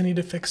things they need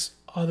to fix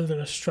other than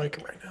a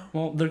striker right now.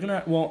 well, they're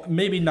gonna. Well,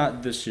 maybe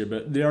not this year,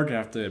 but they are gonna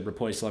have to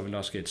replace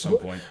Lewandowski at some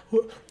point.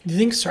 Do you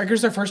think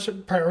striker's their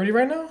first priority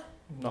right now?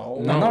 no.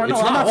 no, it's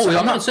I'm not. not-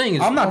 I'm not saying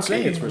it's. I'm not okay.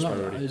 saying it's first No,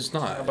 priority. it's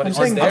not. But I'm if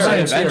saying- he's I'm there,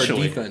 saying Their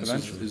eventually. defense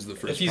Eventually. is the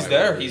first. if he's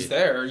priority. there, he's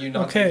there. You're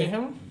not Okay. taking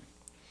him.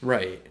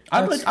 Right.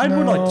 I would like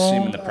to see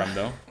him in the No. Prem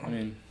though. I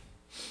mean,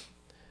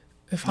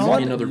 If It's be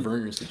Holland, another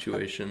Werner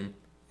situation.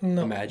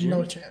 no, imagine.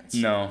 no chance.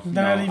 no,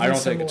 Not I even don't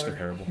think it's similar.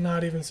 comparable.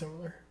 Not even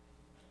similar.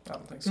 I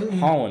don't think so. Mm-mm.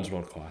 Holland's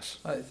world class.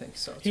 I think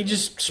so. He too.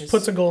 just He's-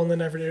 puts a goal in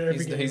then every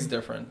He's, game. he's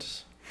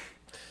different.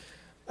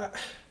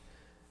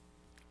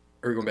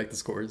 Are we going back to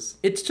scores?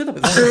 It's to the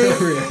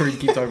we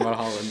keep talking about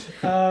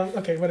Holland.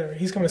 Okay, whatever.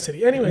 He's coming to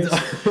City. Anyways,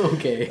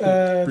 Okay.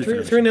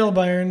 3-0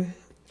 Bayern.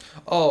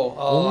 Oh,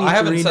 Only I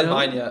haven't said 3-0?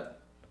 mine yet.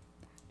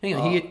 Hang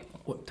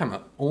on. Time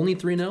out. Only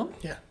 3-0?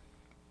 Yeah.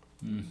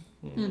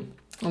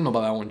 I don't know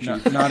about that one,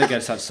 Chief. not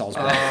against that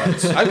Salzburg.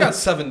 defense. I've got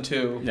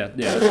 7-2.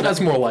 Yeah.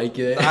 That's more like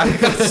it. I've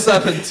got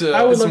 7-2.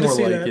 I would It's love to more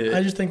see like that. it.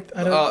 I just think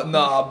I don't.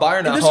 Nah,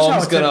 Bayern at This is how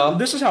home's it gonna.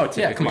 This is how it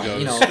Yeah, typically come on, goes.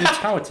 you know, It's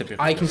how it typically.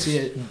 I can goes. see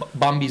it.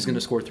 Bombi's going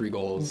to score 3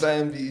 goals.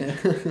 Bambi.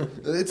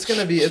 It's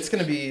gonna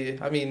be.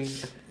 I mean,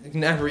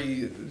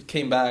 Gnabry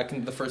came back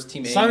into the first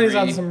team. Sané's angry.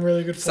 on some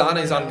really good form.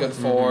 Sané's right on now. good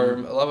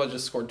form. Leva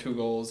just scored 2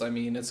 goals. I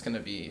mean, it's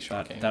gonna be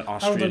shocking. That I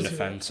would Austrian love to see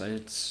defense.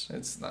 It's.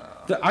 It's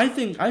not.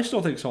 I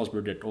still think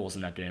Salzburg did goals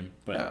in that game,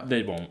 but Yeah.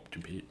 they won't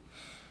compete.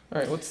 All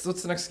right, what's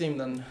the next game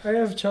then? I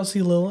have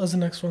Chelsea Lille as the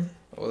next one.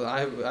 Well,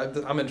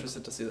 I'm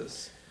interested to see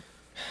this.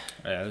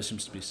 Yeah, there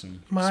seems to be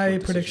some. My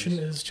split prediction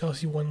decisions. is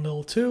Chelsea 1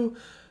 Lille 2.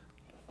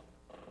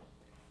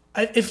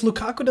 If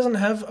Lukaku doesn't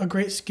have a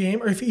great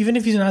game, or even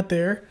if he's not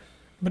there,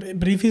 but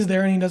if he's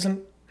there and he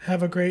doesn't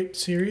have a great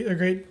series, a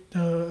great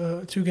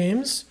 2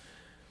 games,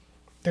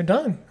 they're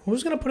done.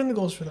 Who's gonna put in the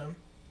goals for them?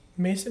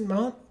 Mason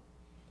Mount.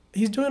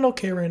 He's doing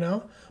okay right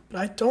now,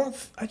 but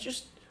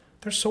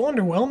they're so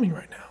underwhelming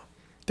right now.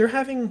 They're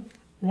having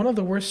one of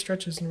the worst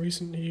stretches in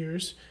recent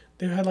years.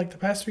 They've had like the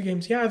past 3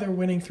 games. Yeah, they're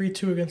winning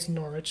 3-2 against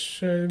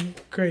Norwich.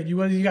 Great,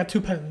 you got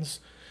 2 pens.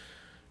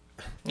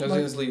 It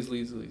was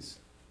Leeds.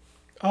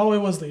 Oh, it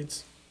was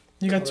Leeds.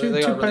 You got two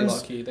They got really pens.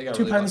 lucky. They got 2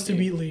 really pens to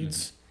lucky. beat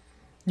Leeds.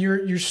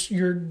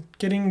 You're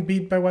getting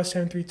beat by West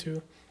Ham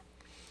 3-2.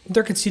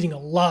 They're conceding a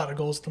lot of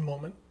goals at the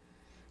moment.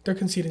 They're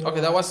conceding. Okay,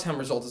 a that lot. West Ham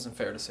result isn't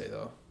fair to say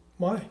though.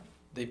 Why?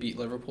 They beat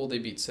Liverpool. They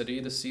beat City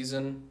this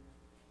season.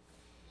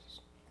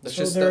 That's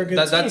So just they're a good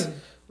team.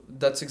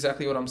 that's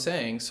exactly what I'm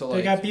saying. So They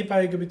like, got beat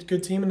by a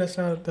good team, and that's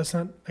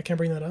not. I can't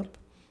bring that up.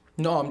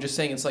 no, I'm just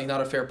saying it's like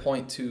not a fair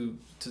point to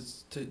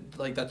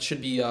like that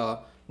should be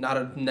not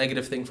a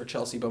negative thing for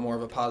Chelsea, but more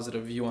of a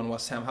positive view on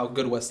West Ham. How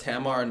good West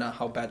Ham are, and not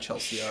how bad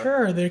Chelsea are.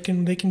 Sure, they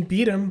can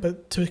beat them,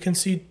 but to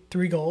concede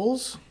 3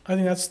 goals, I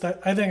think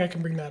I think I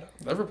can bring that up.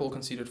 Liverpool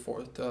conceded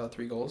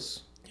 3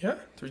 goals, Yeah,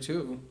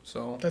 3-2.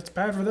 So that's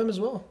bad for them as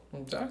well.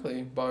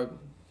 exactly, but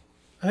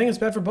I think it's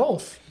bad for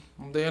both,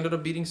 they ended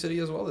up beating City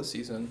as well this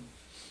season.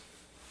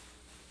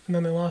 and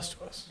then they lost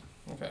to us.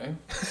 Okay,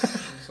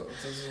 so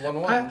this is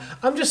 1-1.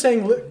 I'm just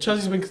saying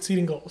Chelsea's been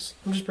conceding goals.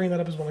 I'm just bringing that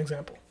up as one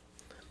example.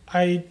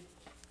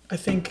 I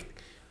think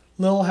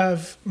Lille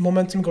have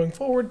momentum going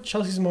forward.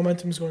 Chelsea's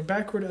momentum is going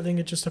backward. I think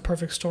it's just a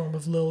perfect storm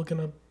of Lille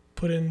going to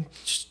put in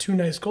just 2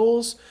 nice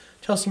goals.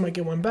 Chelsea might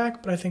get one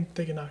back, but I think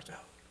they get knocked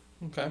out.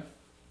 Okay.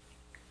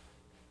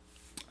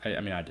 I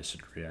mean, I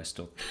disagree. I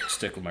still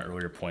stick with my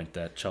earlier point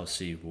that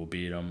Chelsea will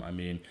beat them. I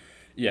mean,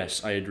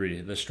 yes, I agree.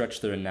 The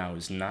stretch they're in now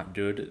is not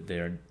good.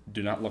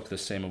 Do not look the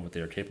same of what they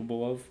are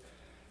capable of.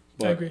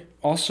 But I agree.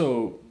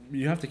 Also,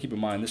 you have to keep in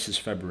mind this is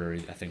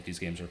February. I think these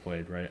games are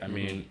played, right? I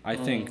mean, I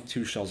think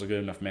Tuchel's a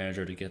good enough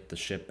manager to get the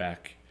ship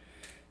back,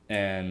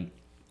 and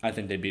I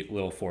think they beat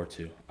Lille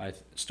 4-2. I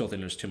still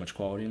think there's too much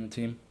quality in the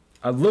team.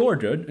 Lille are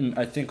good, and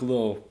I think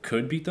Lille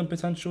could beat them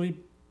potentially,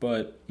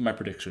 but my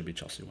prediction would be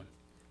Chelsea win.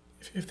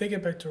 If they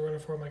get back to a run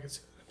of form, I could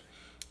see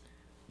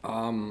that.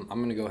 I'm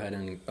gonna go ahead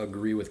and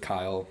agree with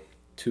Kyle,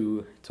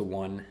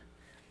 2-1.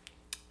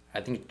 I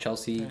think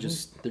Chelsea they're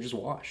just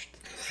washed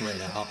right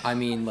now. I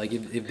mean, like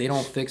if they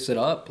don't fix it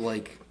up,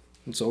 like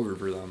it's over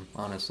for them,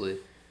 honestly.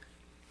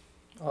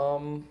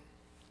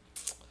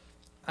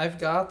 I've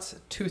got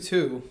 2-2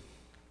 to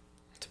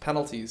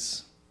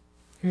penalties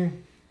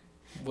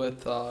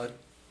with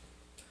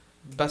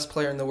best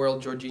player in the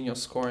world, Jorginho,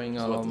 scoring.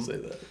 I was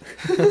about to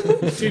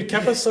say that. Dude,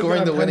 kept us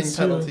Scoring the winning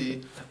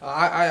penalty.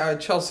 I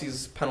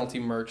Chelsea's penalty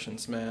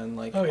merchants, man.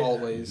 Like Oh, yeah.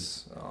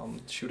 always,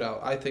 shootout.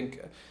 I think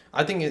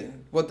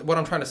what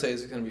I'm trying to say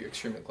is it's going to be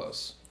extremely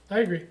close. I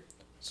agree.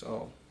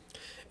 So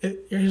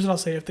Here's what I'll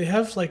say: if they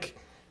have like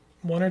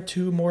 1 or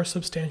 2 more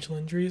substantial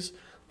injuries,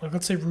 like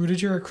let's say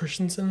Rudiger or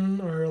Christensen,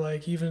 or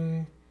like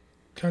even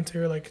Kante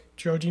or like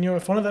Jorginho,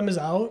 if one of them is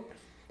out,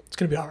 it's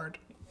gonna be hard.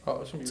 it's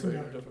going to be It's very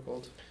gonna be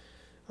difficult.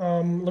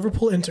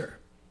 Liverpool Inter.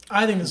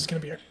 I think this is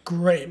going to be a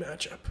great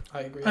matchup.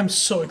 I agree. I'm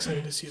so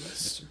excited to see this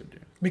That's a good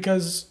game.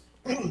 because,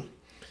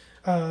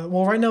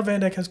 well, right now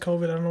Van Dijk has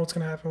COVID. I don't know what's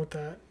going to happen with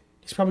that.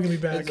 He's probably going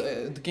to be back.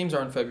 The games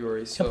are in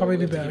February, so He'll probably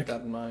be we have to back. keep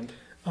that in mind.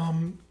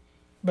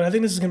 But I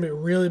think this is going to be a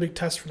really big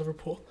test for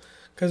Liverpool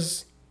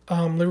because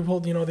Liverpool,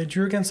 they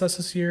drew against us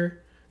this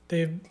year.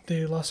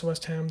 They lost to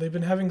West Ham. They've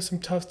been having some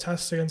tough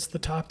tests against the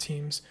top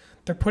teams.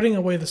 They're putting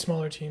away the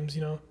smaller teams.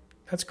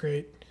 That's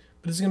great.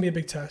 But this is going to be a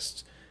big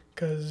test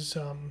because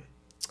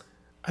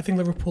I think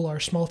Liverpool are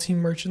small team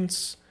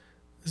merchants.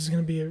 This is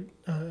going to be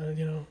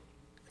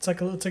it's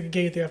like a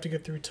gate they have to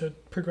get through to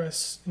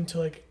progress into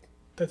like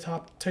the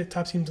top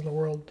teams in the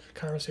world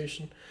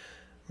conversation.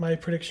 My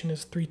prediction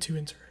is 3-2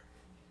 Inter.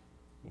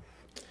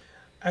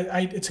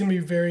 It's going to be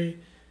very,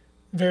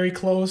 very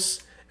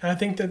close. And I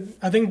think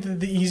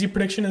the easy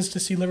prediction is to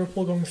see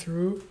Liverpool going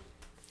through.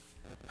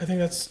 I think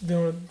that's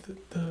the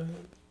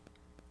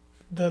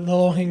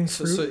low-hanging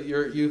fruit. So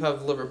you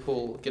have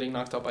Liverpool getting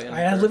knocked out by Inter.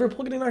 I have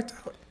Liverpool getting knocked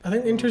out. I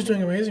think Inter's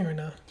doing amazing right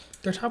now.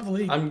 They're top of the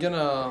league. I'm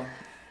gonna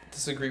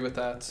disagree with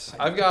that.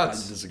 I I've got.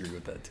 disagree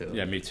with that too.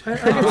 Yeah, me too.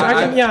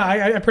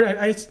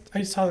 I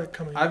saw that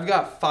coming. I've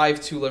got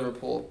 5-2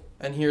 Liverpool,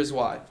 and here's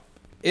why.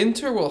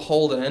 Inter will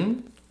hold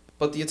in,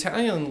 but the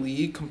Italian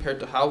league compared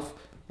to how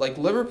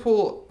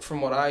Liverpool,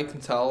 from what I can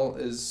tell,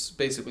 is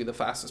basically the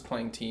fastest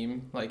playing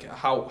team. Like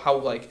how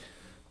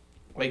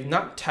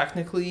not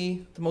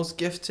technically the most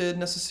gifted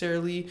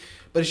necessarily,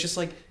 but it's just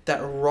like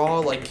that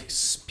raw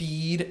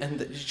speed,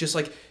 and it's just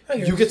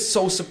you get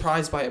so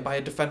surprised by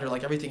a defender.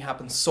 Like everything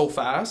happens so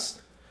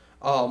fast,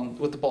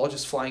 with the ball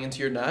just flying into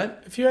your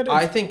net.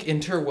 I think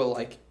Inter will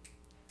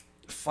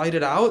fight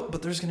it out,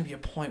 but there's going to be a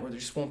point where they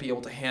just won't be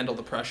able to handle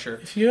the pressure.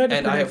 I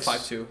have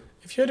 5-2.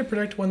 If you had to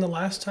predict when the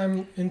last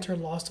time Inter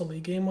lost a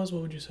league game was,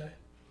 what would you say?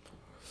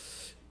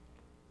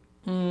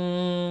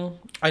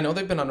 I know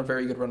they've been on a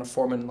very good run of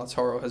form, and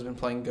Lautaro has been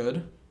playing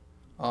good.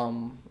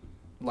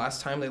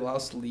 Last time they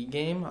lost a league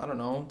game, I don't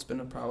know. It's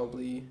been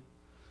probably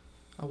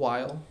a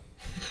while.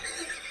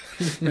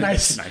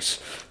 Nice.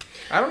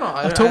 I don't know.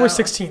 October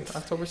 16th.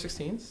 October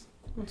 16th?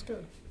 That's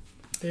good.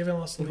 They haven't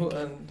lost a league game.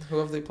 And who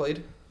have they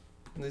played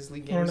in these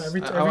league I don't games?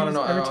 know, I want to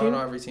know. I every want to team?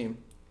 know every team.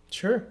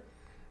 Sure.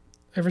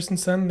 Ever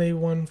since then, they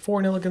won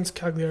 4-0 against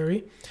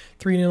Cagliari,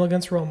 3-0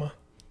 against Roma,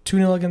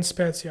 2-0 against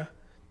Spezia,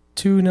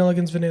 2-0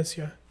 against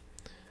Venezia.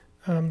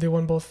 They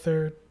won both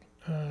their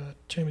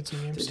Champions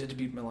League games. They did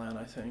beat Milan,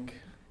 I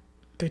think.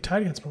 They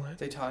tied against Milan.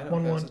 They tied.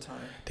 1-1. It was a tie.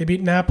 They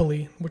beat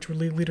Napoli, which were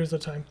leaders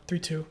at the time,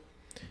 3-2.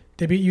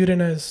 They beat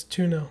Udinese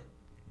 2-0.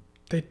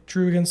 They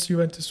drew against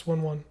Juventus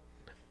 1-1.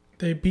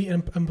 They beat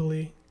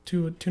Empoli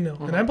 2-0.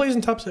 Mm-hmm. And Empoli's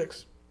in top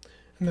 6.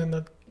 And then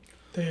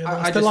they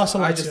lost to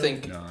Lazio. I just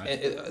think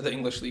the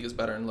English league is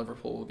better, and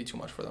Liverpool will be too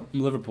much for them.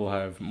 Liverpool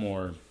have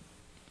more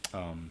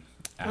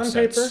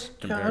assets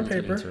paper. On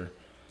paper. Inter.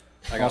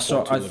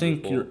 Also, I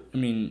think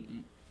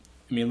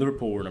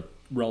Liverpool were in a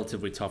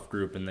relatively tough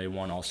group, and they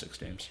won all 6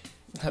 games.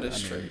 That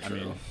is true.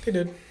 They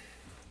did.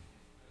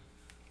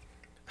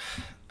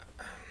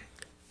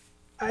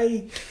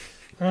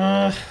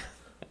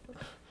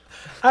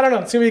 I don't know.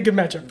 It's gonna be a good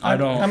matchup.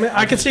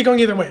 I can see it going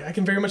either way. I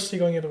can very much see it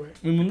going either way.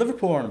 When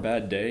Liverpool are on a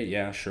bad day,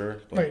 yeah,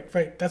 sure. Right.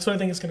 That's what I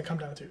think it's gonna come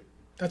down to.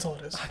 That's all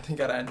it is. I think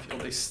at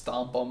Anfield they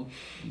stomp them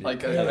a I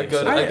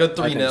good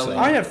 3-0. so.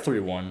 I have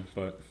 3-1,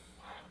 but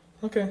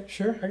okay,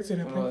 sure, I can see it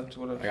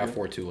happening. I got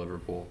 4-2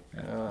 Liverpool.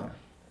 Yeah.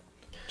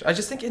 I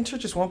just think Inter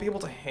just won't be able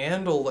to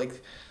handle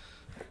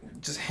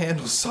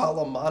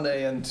Salah, Mane,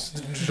 and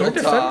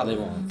Jota. They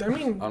won't. I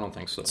mean, I don't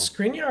think so.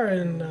 Skriniar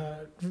and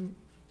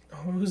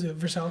who's it?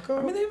 Versalco.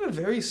 I mean, they have a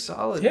very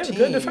solid They team. have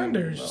good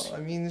defenders. Though. I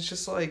mean, it's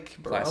just Classic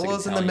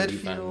Barella's in the Italian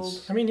midfield.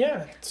 defense. I mean,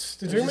 yeah,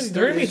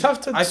 they're gonna be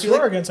tough to I feel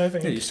score like- against. I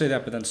think. yeah, you say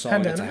that, but then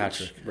Salah gets a hat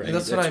trick. Right.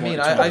 That's what I mean.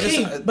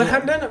 But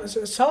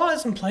Hamdan, Salah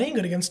isn't playing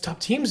good against top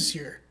teams this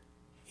year.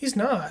 He's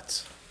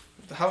not.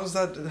 How's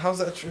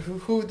that true?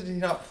 Who did he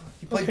not?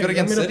 He played Okay, good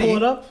against you want me City. to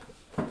pull it up?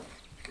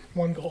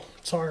 1 goal.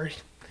 Sorry,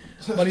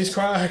 but he's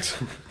cracked.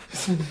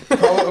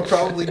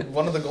 Probably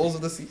one of the goals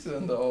of the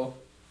season, though.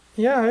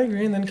 Yeah, I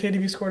agree. And then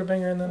KDB scored a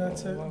banger, and then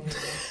that's it.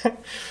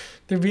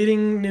 They're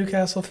beating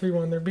Newcastle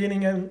 3-1. They're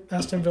beating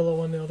Aston Villa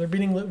 1-0. They're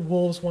beating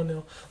Wolves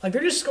 1-0.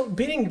 They're just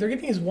beating. They're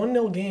getting these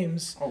 1-0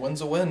 games. A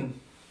win's a win.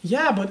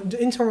 Yeah, but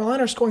Inter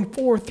Milan are scoring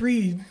 4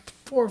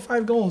 or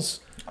 5 goals.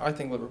 I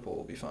think Liverpool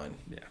will be fine.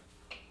 Yeah.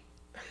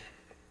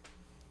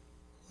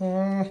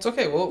 It's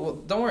okay. We'll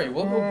don't worry.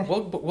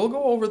 We'll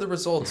go over the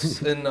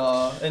results in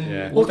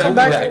Yeah. We'll come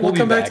back. We'll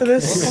come back to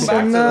this. We'll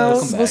come back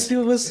to this.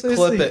 We'll see.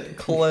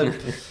 Clip.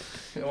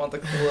 I want the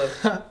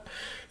clip.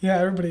 Yeah,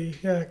 everybody.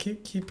 Yeah,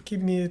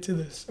 keep me to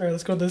this. All right,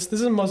 let's go. This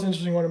is the most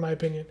interesting one in my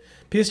opinion.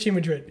 PSG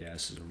Madrid. Yeah,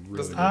 this is a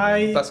really good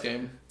I Best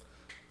game.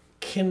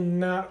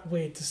 cannot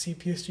wait to see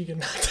PSG get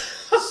knocked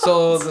out.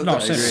 So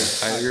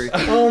I agree.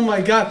 Oh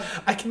my god,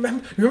 I can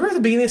remember at the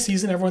beginning of the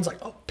season, everyone's like,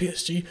 "Oh,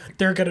 PSG,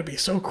 they're gonna be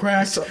so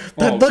cracked."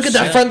 Look at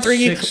that front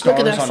three. Look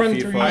at that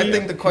front three. I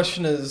think the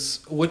question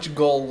is, which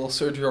goal will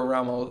Sergio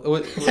Ramos?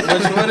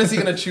 When is he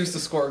gonna choose to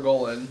score a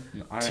goal in?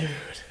 Dude,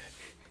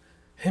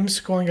 him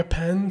scoring a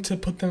pen to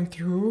put them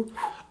through,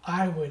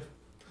 I would.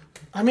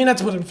 I mean, not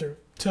to put him through.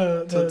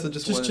 To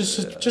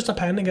just a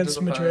pen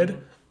against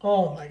Madrid.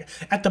 Oh my god!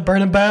 At the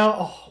Bernabeu.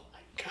 Oh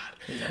my god!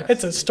 Yeah.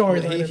 It's a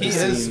storyline. He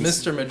is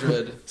Mr.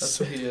 Madrid. That's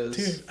what he is.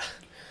 Dude.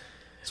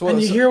 So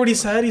And you hear what he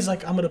said? He's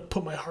like, I'm gonna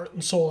put my heart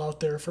and soul out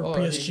there for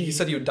PSG. He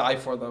said he would die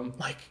for them.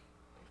 Like,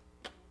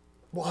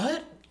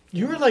 what?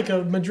 You were like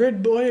a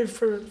Madrid boy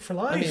for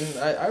life. I mean,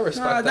 I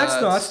respect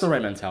that. That's the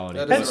right mentality.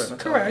 That is the right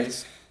mentality.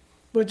 Correct.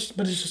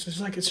 But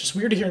it's just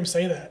weird to hear him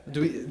say that.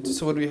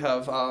 So what do we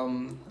have?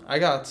 I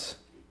got.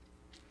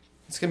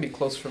 It's gonna be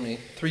close for me.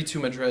 3-2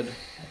 Madrid.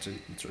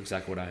 That's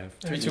exactly what I have.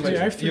 3-2 Madrid.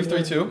 You have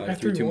 3-2. I have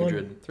 3-2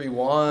 Madrid.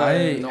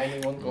 3-1. Only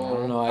one goal. I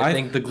don't know. I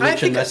think the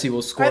glitch and Messi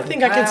will score. I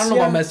think I don't know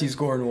about Messi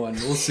scoring one.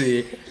 We'll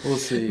see.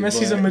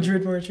 Messi's a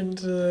Madrid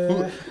merchant.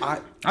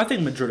 I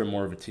think Madrid are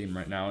more of a team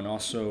right now, and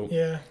also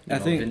yeah. I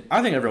think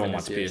everyone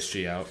wants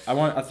PSG out.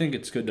 I think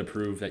it's good to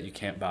prove that you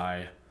can't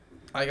buy.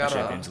 I got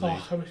Champions League.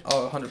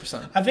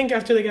 100%. I think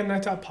after they get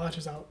knocked out, Poch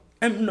is out.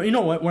 And you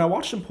know what? When I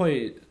watched them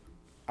play,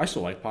 I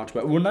still like Poch,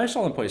 but when I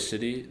saw them play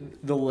City,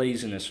 the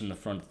laziness from the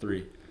front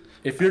three.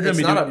 If you're It's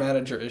not a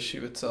manager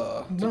issue. It's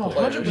a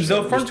player issue.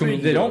 The front three,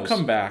 they don't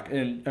come back,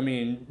 and I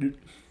mean,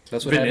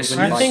 that's what Vinicius.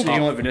 I think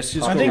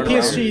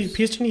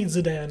PSG needs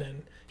Zidane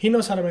in. He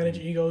knows how to manage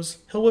egos.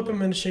 He'll whip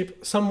him into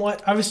shape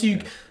somewhat.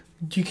 Obviously,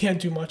 you can't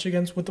do much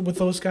against with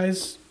those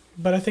guys,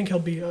 but I think he'll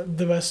be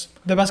the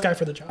best guy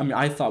for the job. I mean,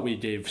 I thought we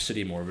gave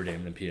City more of a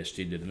damn than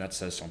PSG did, and that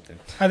says something.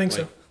 I think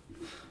so.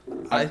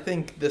 I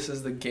think this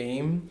is the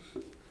game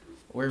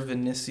where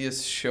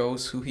Vinicius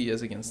shows who he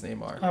is against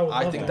Neymar.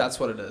 I think that's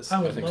what it is.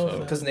 I think so.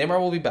 Because Neymar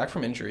will be back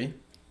from injury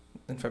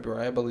in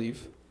February, I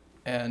believe.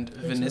 And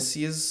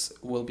Vinicius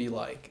will be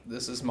like,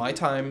 this is my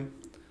time.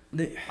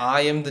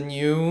 I am the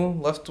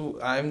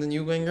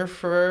new winger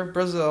for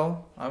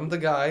Brazil. I'm the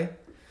guy.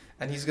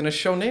 And he's going to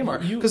show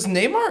Neymar. Because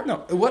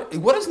Neymar,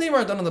 what has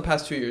Neymar done in the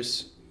past 2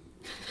 years?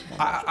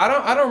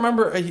 I don't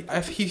remember.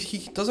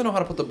 He doesn't know how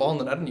to put the ball in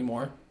the net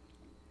anymore.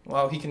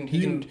 Wow, he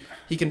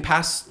can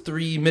pass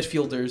 3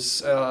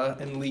 midfielders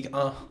in League.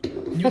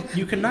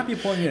 You cannot be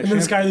playing and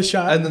then sky the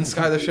shot.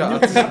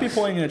 You cannot be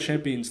playing in a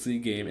Champions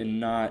League game and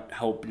not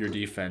help your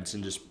defense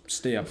and just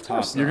stay up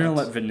top. You're gonna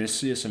let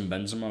Vinicius and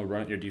Benzema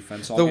run at your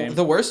defense all game.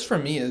 The worst for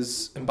me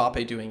is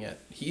Mbappe doing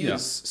it. He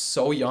is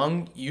so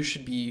young. You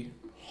should be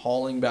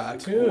hauling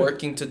back,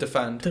 working to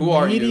defend. Who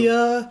are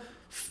you?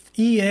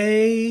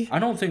 EA. I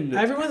don't think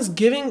that everyone's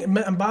giving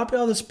Mbappe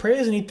all this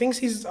praise, and he thinks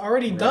he's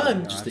already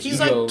done. He's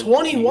like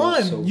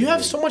 21. So you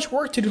have so much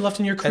work to do left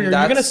in your career.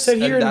 You're gonna sit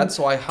here. And that's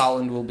why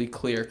Haaland will be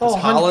clear, because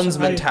Haaland's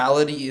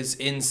mentality is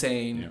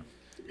insane. Yeah.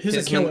 He's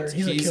a killer.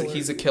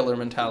 He's a killer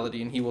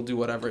mentality, and he will do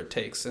whatever it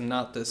takes, and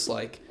not this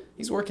like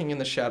he's working in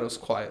the shadows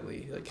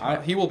quietly.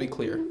 Like he will be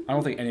clear. I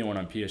don't think anyone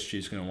on PSG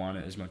is going to want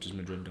it as much as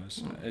Madrid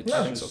does. I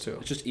think so too.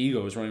 It's just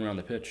egos running around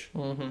the pitch,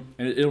 and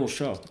it'll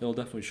show. It'll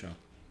definitely show.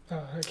 I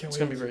can't wait. It's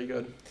gonna be very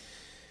good.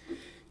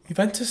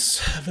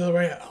 Juventus,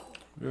 Villarreal.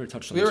 We already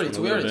touched on we this.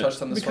 already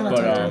touched on this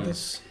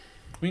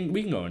one.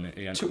 We can go in it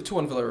again.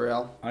 2-1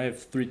 Villarreal. I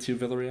have 3-2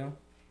 Villarreal.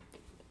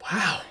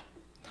 Wow.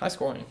 High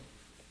scoring.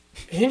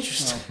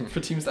 Interesting. For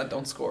teams that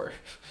don't score.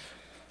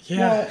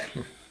 Yeah.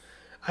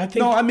 I think.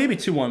 No, maybe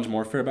 2-1's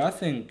more fair, but I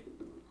think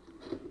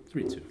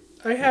 3-2.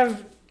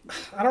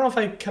 I don't know if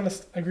I kind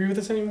of agree with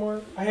this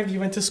anymore. I have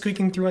Juventus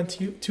squeaking through on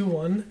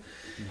 2-1.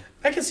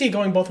 I can see it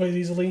going both ways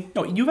easily.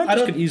 No,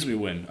 Juventus could easily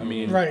win. I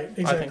mean, right,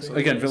 exactly. I think so.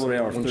 Again,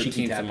 Villarreal are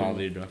 13th in La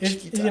Liga.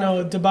 If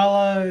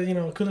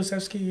Dybala,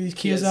 Kulusevski,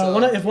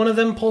 Chiesa, if one of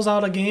them pulls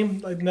out a game,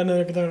 then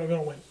they're going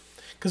to win.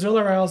 Because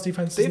Villarreal's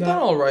defense they've done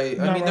all right.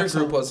 I mean, their group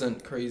solid.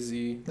 wasn't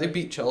crazy. They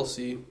beat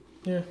Chelsea.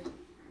 Yeah.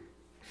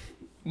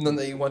 And then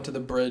they went to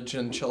the bridge,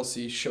 and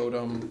Chelsea showed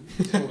them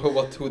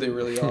who they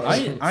really are.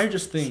 I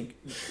just think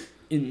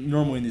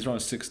normally in these round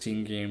of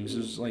 16 games,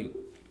 there's like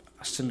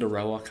a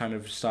Cinderella kind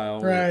of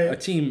style. Right. A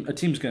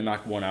team's gonna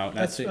knock one out.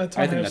 I think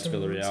that's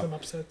Villarreal. Some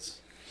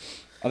upsets.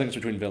 I think it's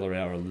between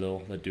Villarreal or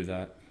Lille that do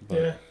that. But.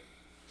 Yeah.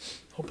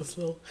 Hope it's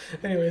Lille.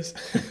 Anyways,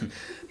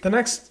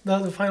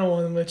 the final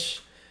one,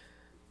 which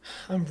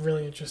I'm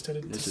really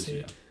interested to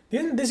see.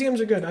 These games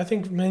are good. I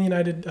think Man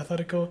United,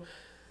 Atletico.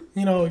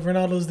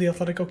 Ronaldo's the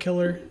Atletico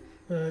killer.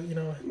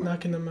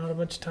 Knocking them out a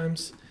bunch of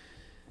times.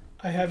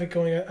 I have it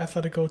going at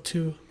Atletico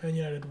 2, Man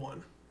United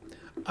 1.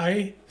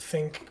 I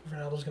think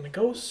Ronaldo's going to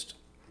ghost.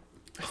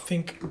 I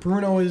think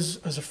Bruno is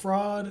a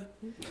fraud.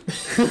 I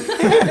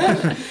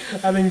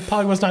think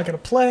Pogba's not going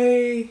to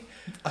play.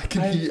 I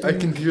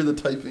can hear the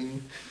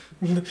typing.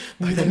 I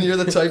can hear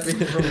the typing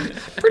from...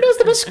 Bruno's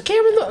the best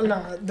camera.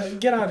 Nah,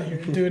 get out of here,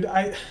 dude.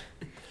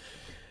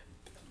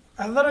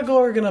 Atletico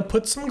are going to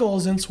put some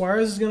goals in.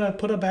 Suarez is going to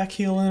put a back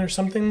heel in or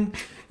something.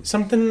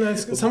 Something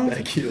that's...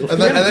 Back heel.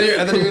 And then you're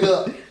going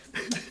to...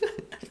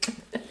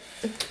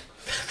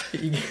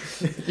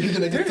 You're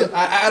gonna get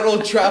at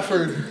Old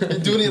Trafford. You're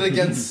doing it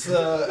against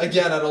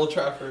again at Old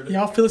Trafford.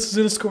 Y'all Phillips is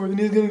gonna score, then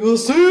he's gonna go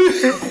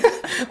see.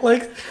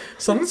 Like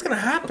something's gonna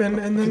happen,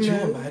 and then Could you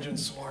imagine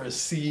Suarez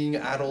seeing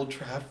at Old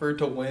Trafford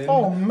to win?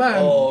 Oh man!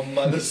 Oh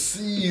man, the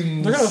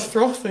scenes. They're gonna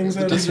throw things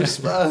The at him.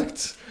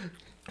 disrespect.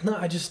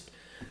 No,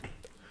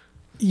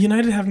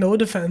 United have no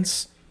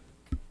defense.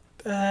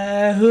 Who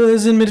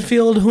is in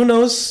midfield? Who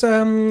knows?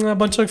 A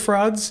bunch of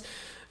frauds.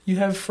 You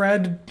have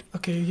Fred.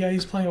 Okay, yeah,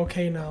 he's playing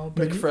okay now,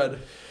 but Big Fred.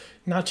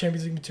 not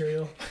Champions League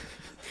material.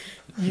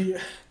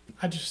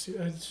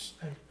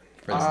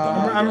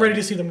 I'm ready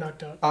to see them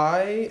knocked out.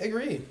 I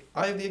agree.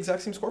 I have the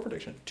exact same score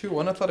prediction.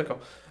 2-1 Atletico.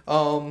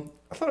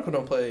 Atletico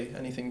don't play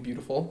anything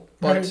beautiful,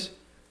 but Right.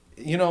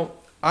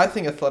 I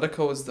think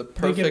Atletico is the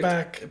They get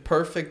back.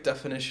 perfect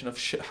definition of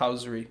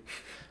shithousery.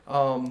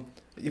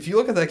 If you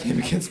look at that game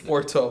against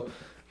Porto,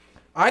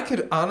 I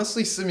could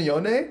honestly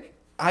Simeone.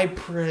 I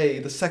pray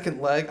the second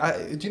leg.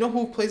 Do you know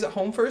who plays at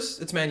home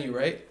first? It's Man U,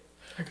 right?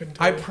 I couldn't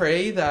tell I you.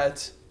 pray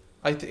that.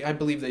 I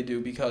believe they do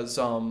because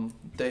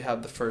they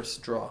have the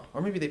first draw,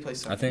 or maybe they play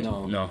second. I think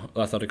no.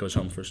 Atletico's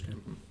home first. Yeah.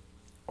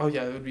 Oh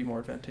yeah, it would be more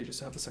advantageous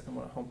to have the second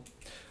one at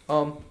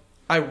home.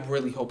 I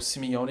really hope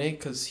Simeone,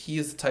 because he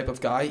is the type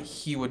of guy,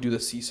 he would do the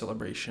C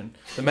celebration.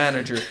 The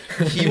manager,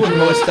 he would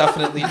most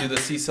definitely do the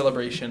C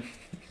celebration.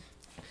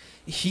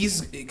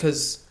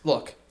 Because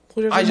look,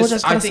 I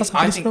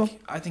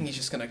think he's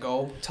just gonna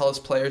go tell his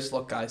players,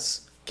 look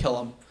guys, kill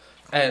him.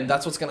 And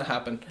that's what's gonna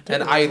happen.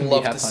 And I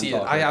love to see it.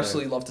 I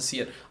absolutely love to see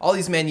it. All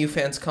these Man U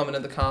fans coming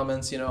in the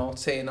comments,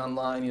 saying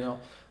online,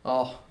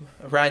 oh,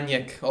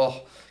 Ranić,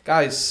 oh,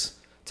 guys,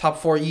 top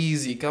 4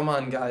 easy. Come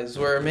on, guys,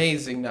 we're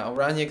amazing now.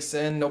 Ranić's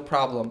in, no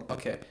problem.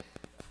 Okay,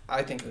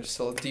 I think there's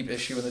still a deep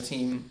issue in the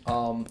team.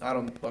 I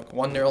don't look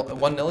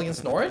 1-0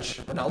 against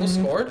Norwich. Ronaldo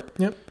scored.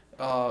 Yep.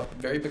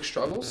 Very big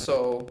struggle.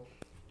 So,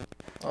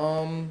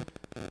 I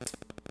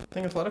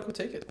think Atletico will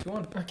take it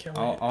 2-1. I can't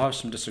wait. I'll have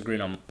some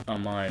disagreeing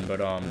on mine,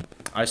 but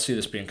I see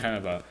this being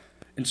kind of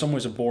in some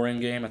ways a boring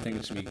game. I think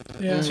it's gonna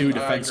be two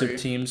defensive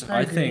teams.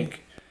 I agree.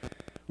 Think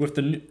with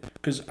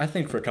because I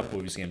think for a couple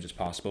of these games it's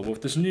possible, but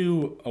with this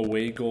new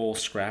away goal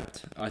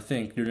scrapped, I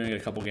think you're doing a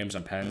couple games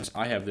on pens.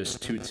 I have this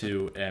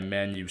 2-2 and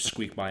Man U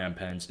squeak by on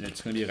pens, and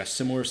it's gonna be like a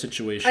similar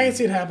situation. I can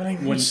see it happening.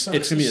 It's gonna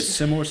be a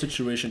similar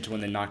situation to when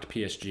they knocked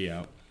PSG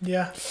out.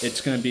 Yeah. They're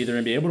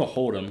gonna be able to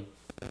hold them,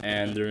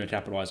 and they're gonna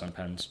capitalize on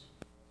pens.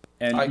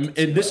 I can And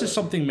see this that. is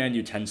something Man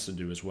U tends to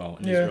do as well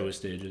in these early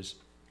stages.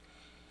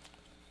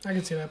 I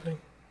can see it happening.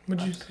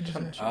 What'd you say?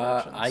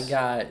 I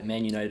got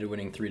Man United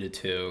winning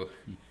 3-2.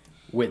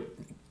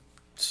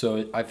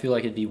 So I feel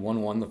like it'd be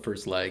 1-1 the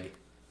first leg,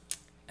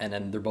 and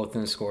then they're both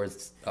going to score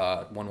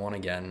 1-1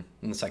 again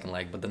in the second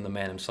leg. But then the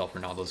man himself,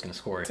 Ronaldo's going to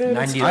score.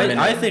 90th minute.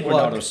 I think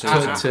Ronaldo's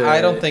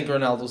I don't think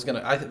Ronaldo's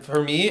gonna.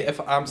 For me,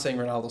 if I'm saying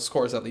Ronaldo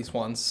scores at least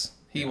once,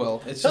 he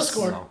will. It's He'll just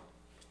score. No.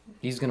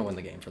 He's going to win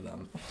the game for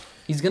them.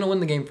 He's going to win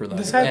the game for them.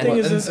 The sad thing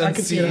is, and I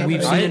can see it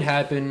We've happening. seen it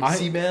happen.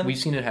 C-man. We've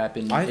seen it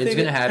happen. I It's think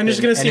going to happen. I'm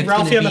just going to see and it's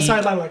Ralphie on gonna the be-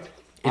 sideline like,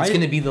 It's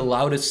going to be the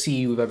loudest C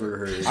you've ever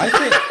heard.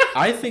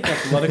 I think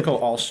Atletico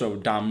also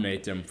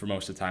dominate them for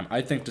most of the time.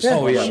 I think this Yeah,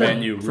 is where sure.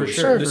 Man U For really.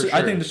 sure, This for is, I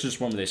sure. think this is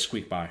just one where they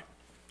squeak by.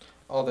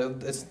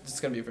 It's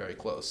gonna be very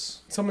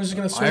close. someone's just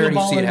going to I swing a already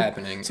ball see it in.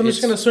 happening. Someone's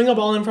It's going to swing a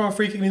ball in from a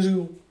free kick and he's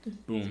going to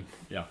Boom.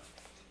 Yeah.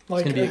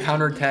 like, going to be a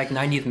counterattack,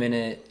 90th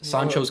minute.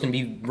 Sancho's going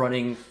to be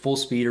running full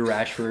speed or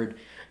Rashford.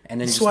 And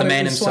then just Sweat the it,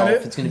 man sweat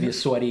himself, it. it's going to be a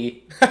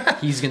sweaty.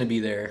 He's going to be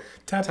there.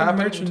 tap Tap in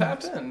in, merchant.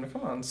 tap in.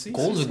 Come on, C.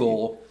 Goal's C, a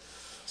goal.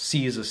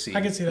 C is a C.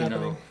 I can see that you know?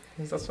 happening.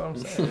 That's what I'm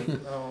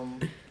saying.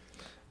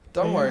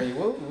 Don't worry,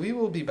 we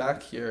will be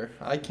back here.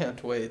 I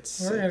can't wait.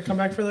 We're going to come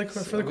back for the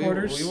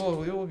quarters. We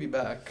will be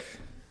back.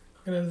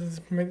 Gonna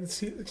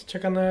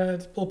check on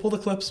pull the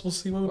clips. We'll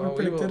see what we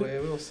predicted.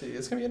 We will see.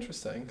 It's gonna be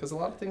interesting because a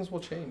lot of things will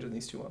change in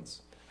these 2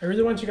 months. I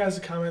really want you guys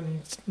to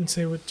comment and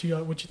say what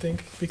you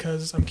think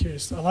because I'm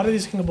curious. A lot of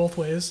these can go both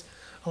ways.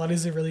 A lot of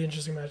these are really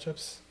interesting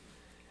matchups,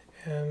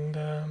 and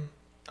I'm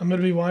gonna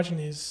be watching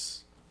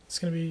these. It's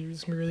gonna be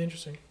really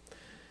interesting.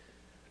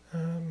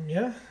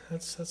 Yeah,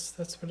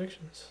 that's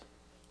predictions.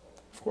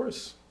 Of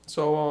course.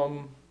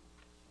 So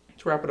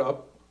to wrap it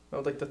up, I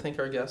would like to thank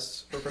our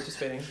guests for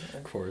participating.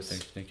 Of course.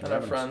 Thank you. And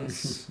our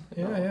friends.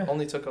 Yeah.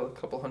 Only took a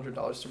couple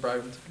 $100 to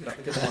bribe them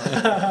to get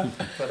on.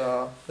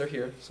 But they're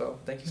here, so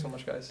thank you so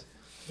much, guys.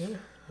 Yeah.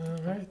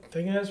 All right.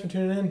 Thank you guys for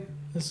tuning in.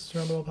 This is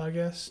Roundable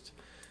Podcast.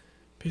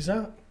 Peace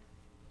out.